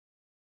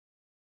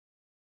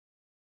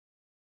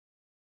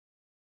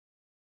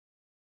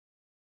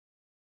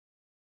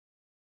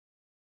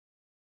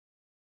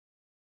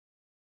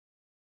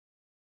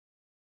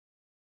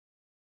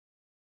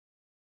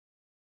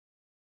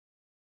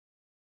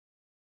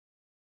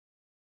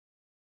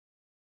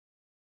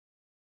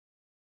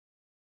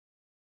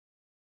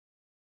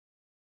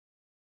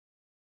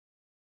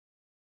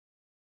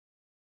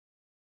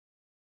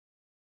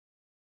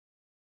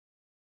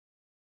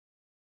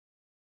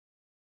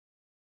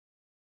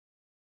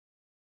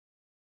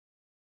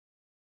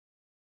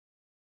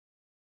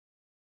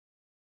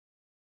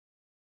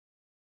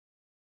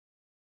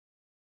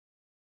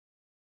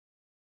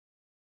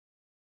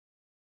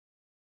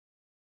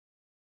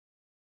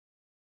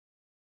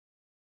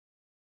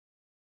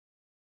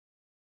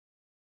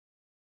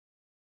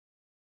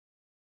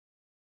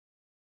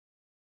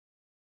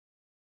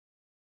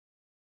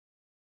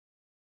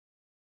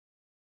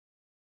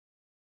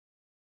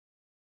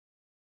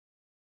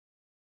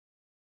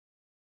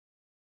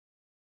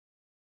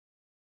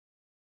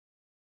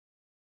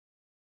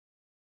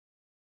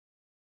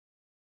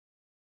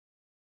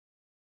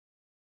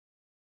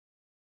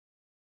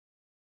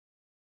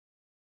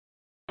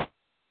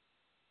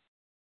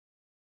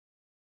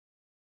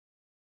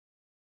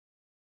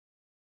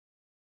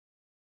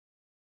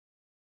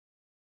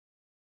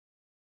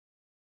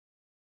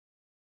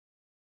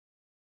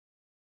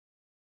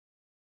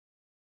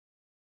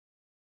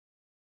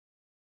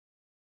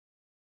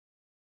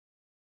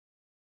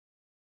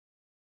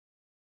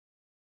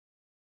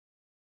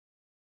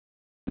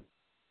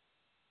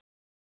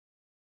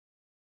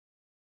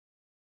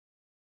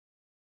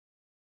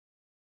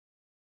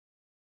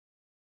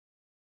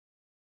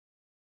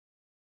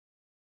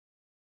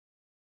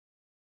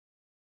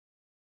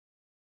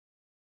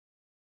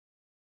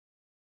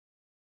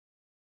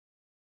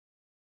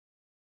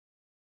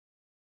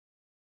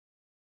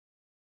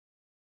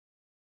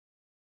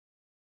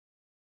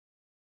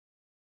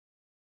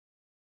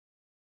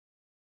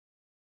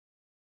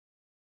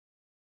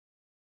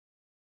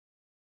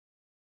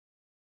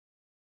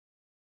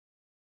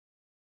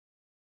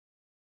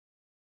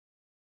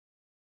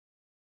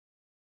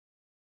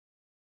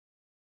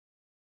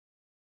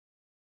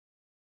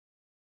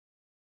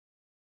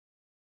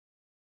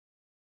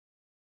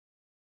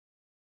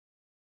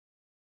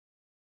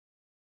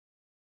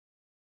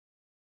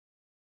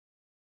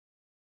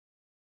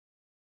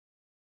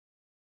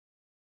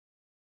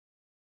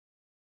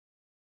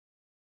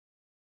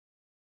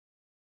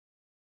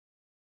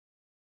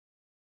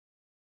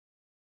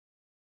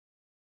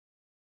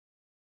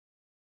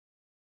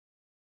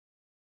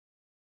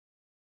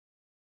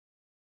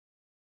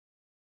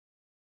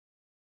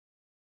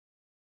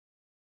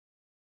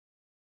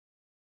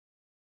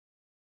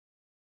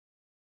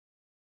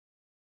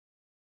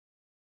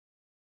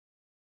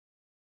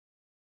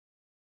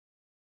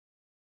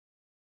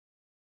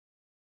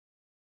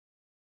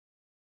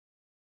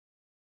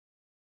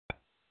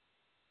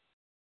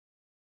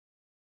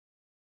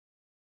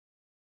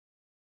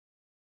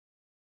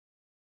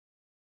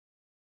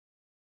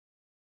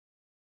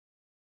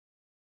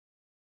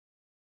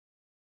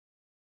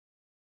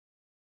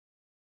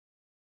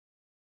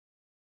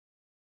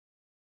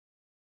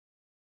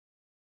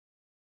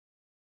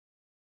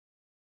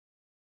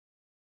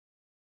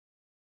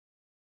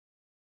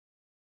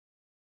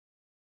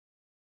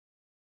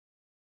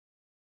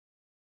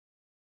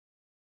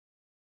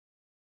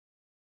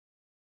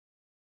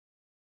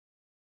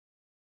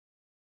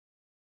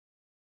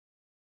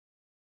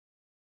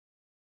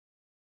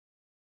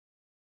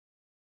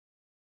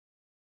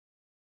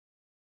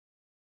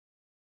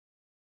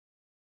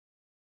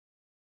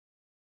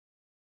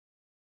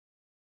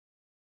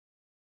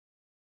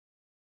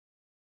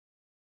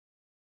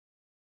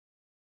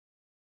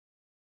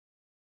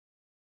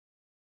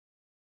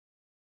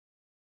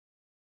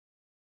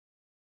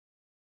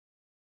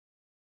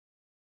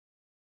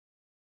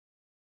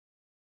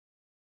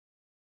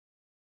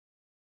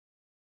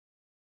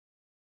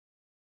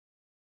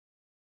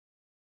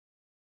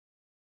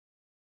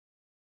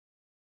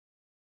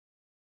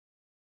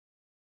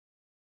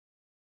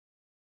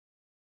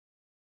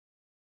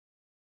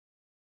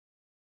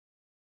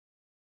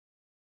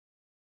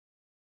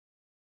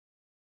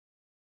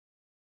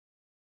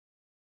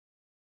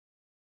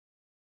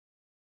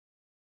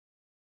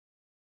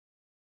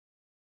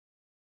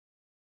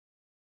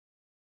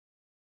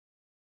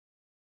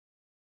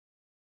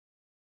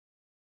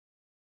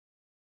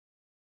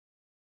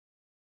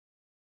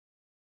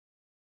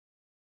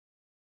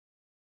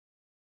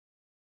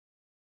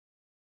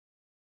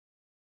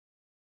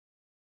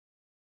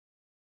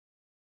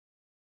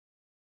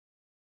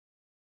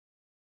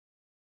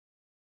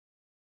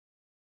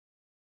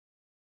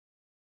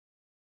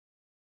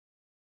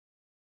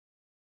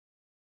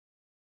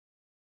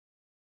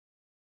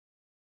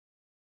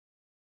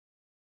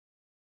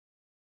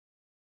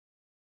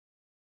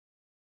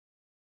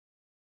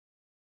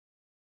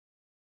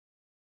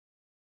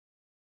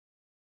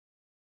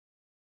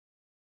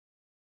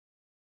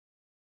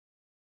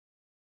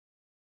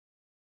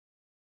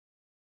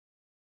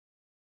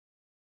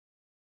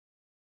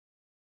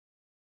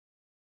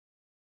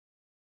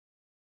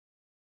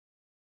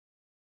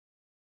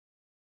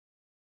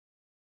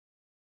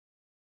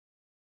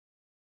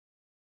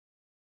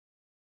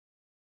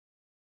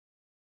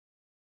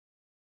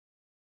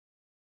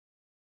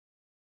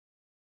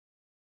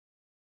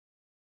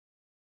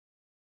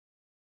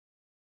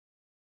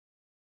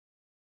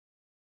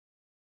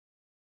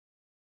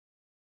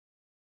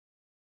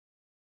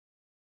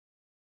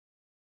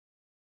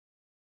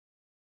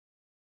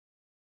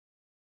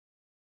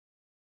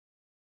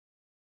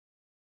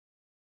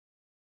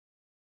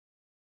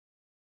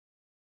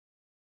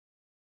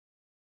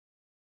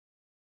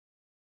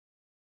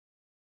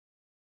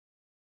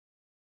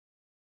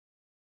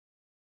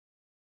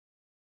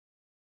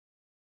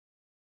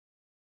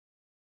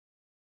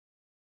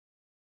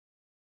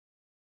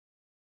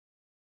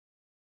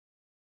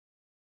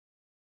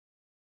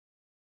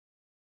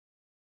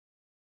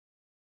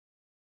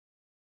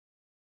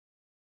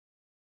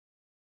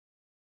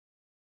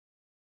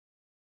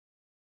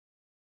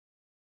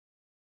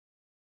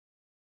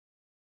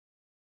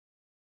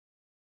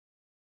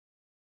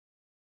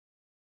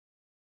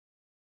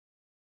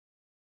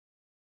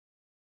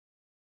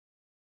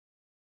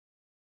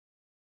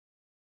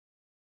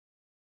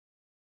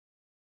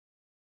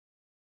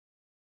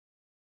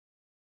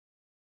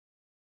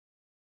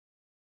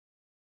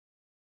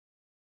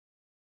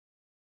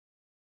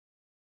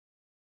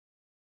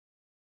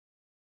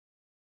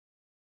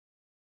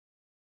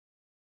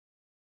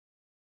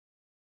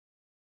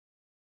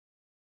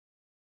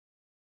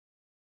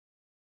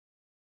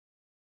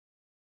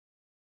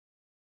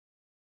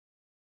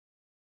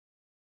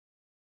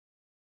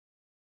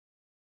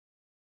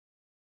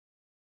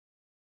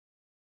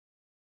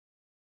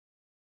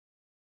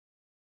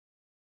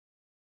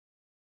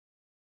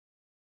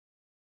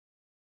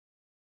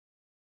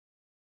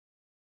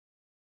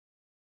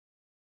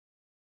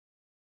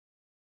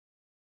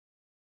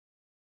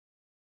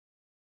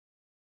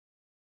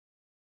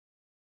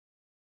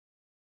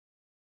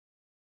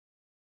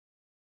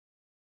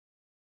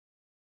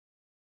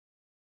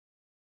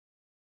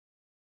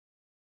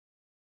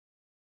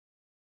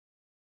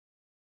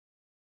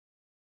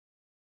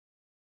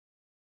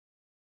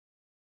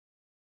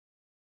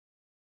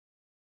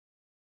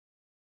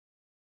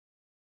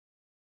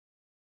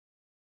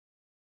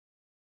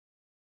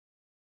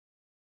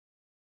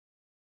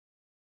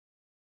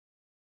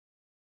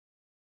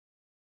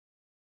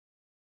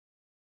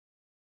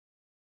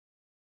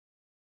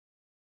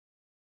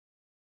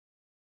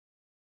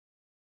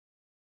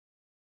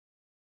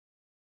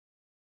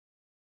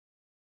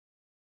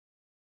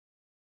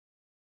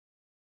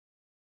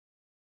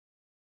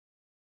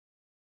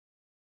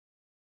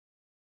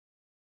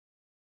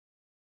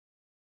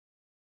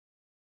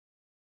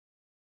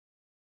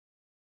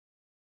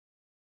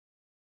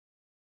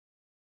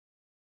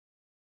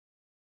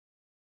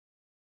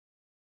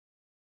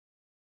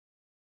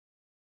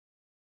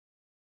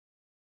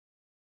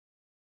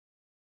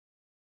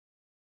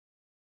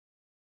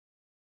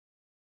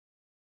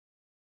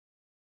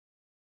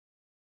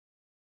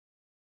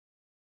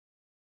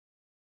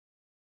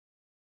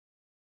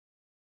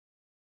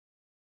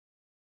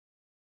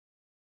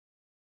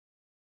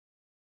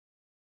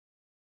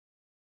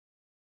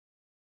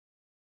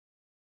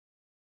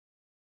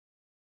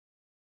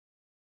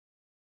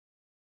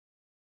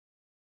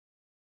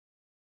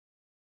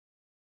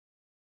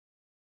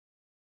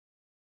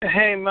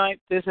 Hey, Mike,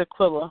 this is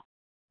Aquila.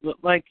 Look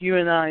like you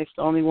and I is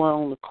the only one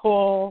on the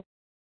call.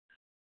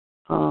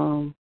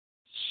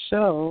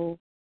 So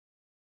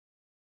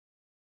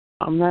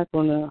I'm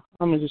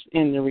gonna just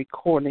end the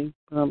recording.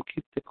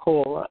 Keep the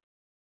call up.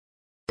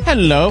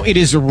 Hello, it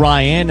is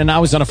Ryan, and I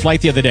was on a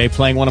flight the other day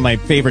playing one of my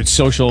favorite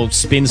social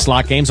spin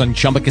slot games on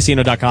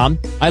ChumbaCasino.com.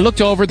 I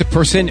looked over at the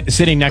person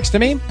sitting next to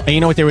me, and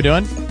you know what they were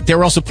doing? They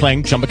were also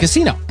playing Chumba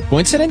Casino.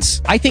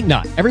 Coincidence? I think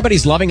not.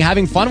 Everybody's loving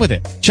having fun with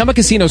it. Chumba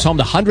Casino is home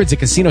to hundreds of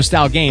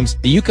casino-style games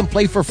that you can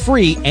play for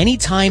free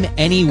anytime,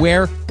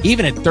 anywhere,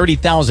 even at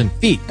 30,000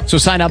 feet. So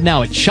sign up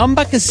now at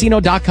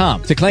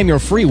ChumbaCasino.com to claim your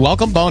free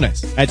welcome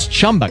bonus. That's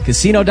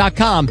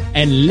ChumbaCasino.com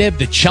and live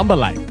the Chumba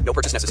life. No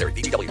purchase necessary.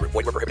 VGW. Void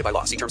where prohibited by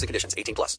law. See terms and conditions. 18+.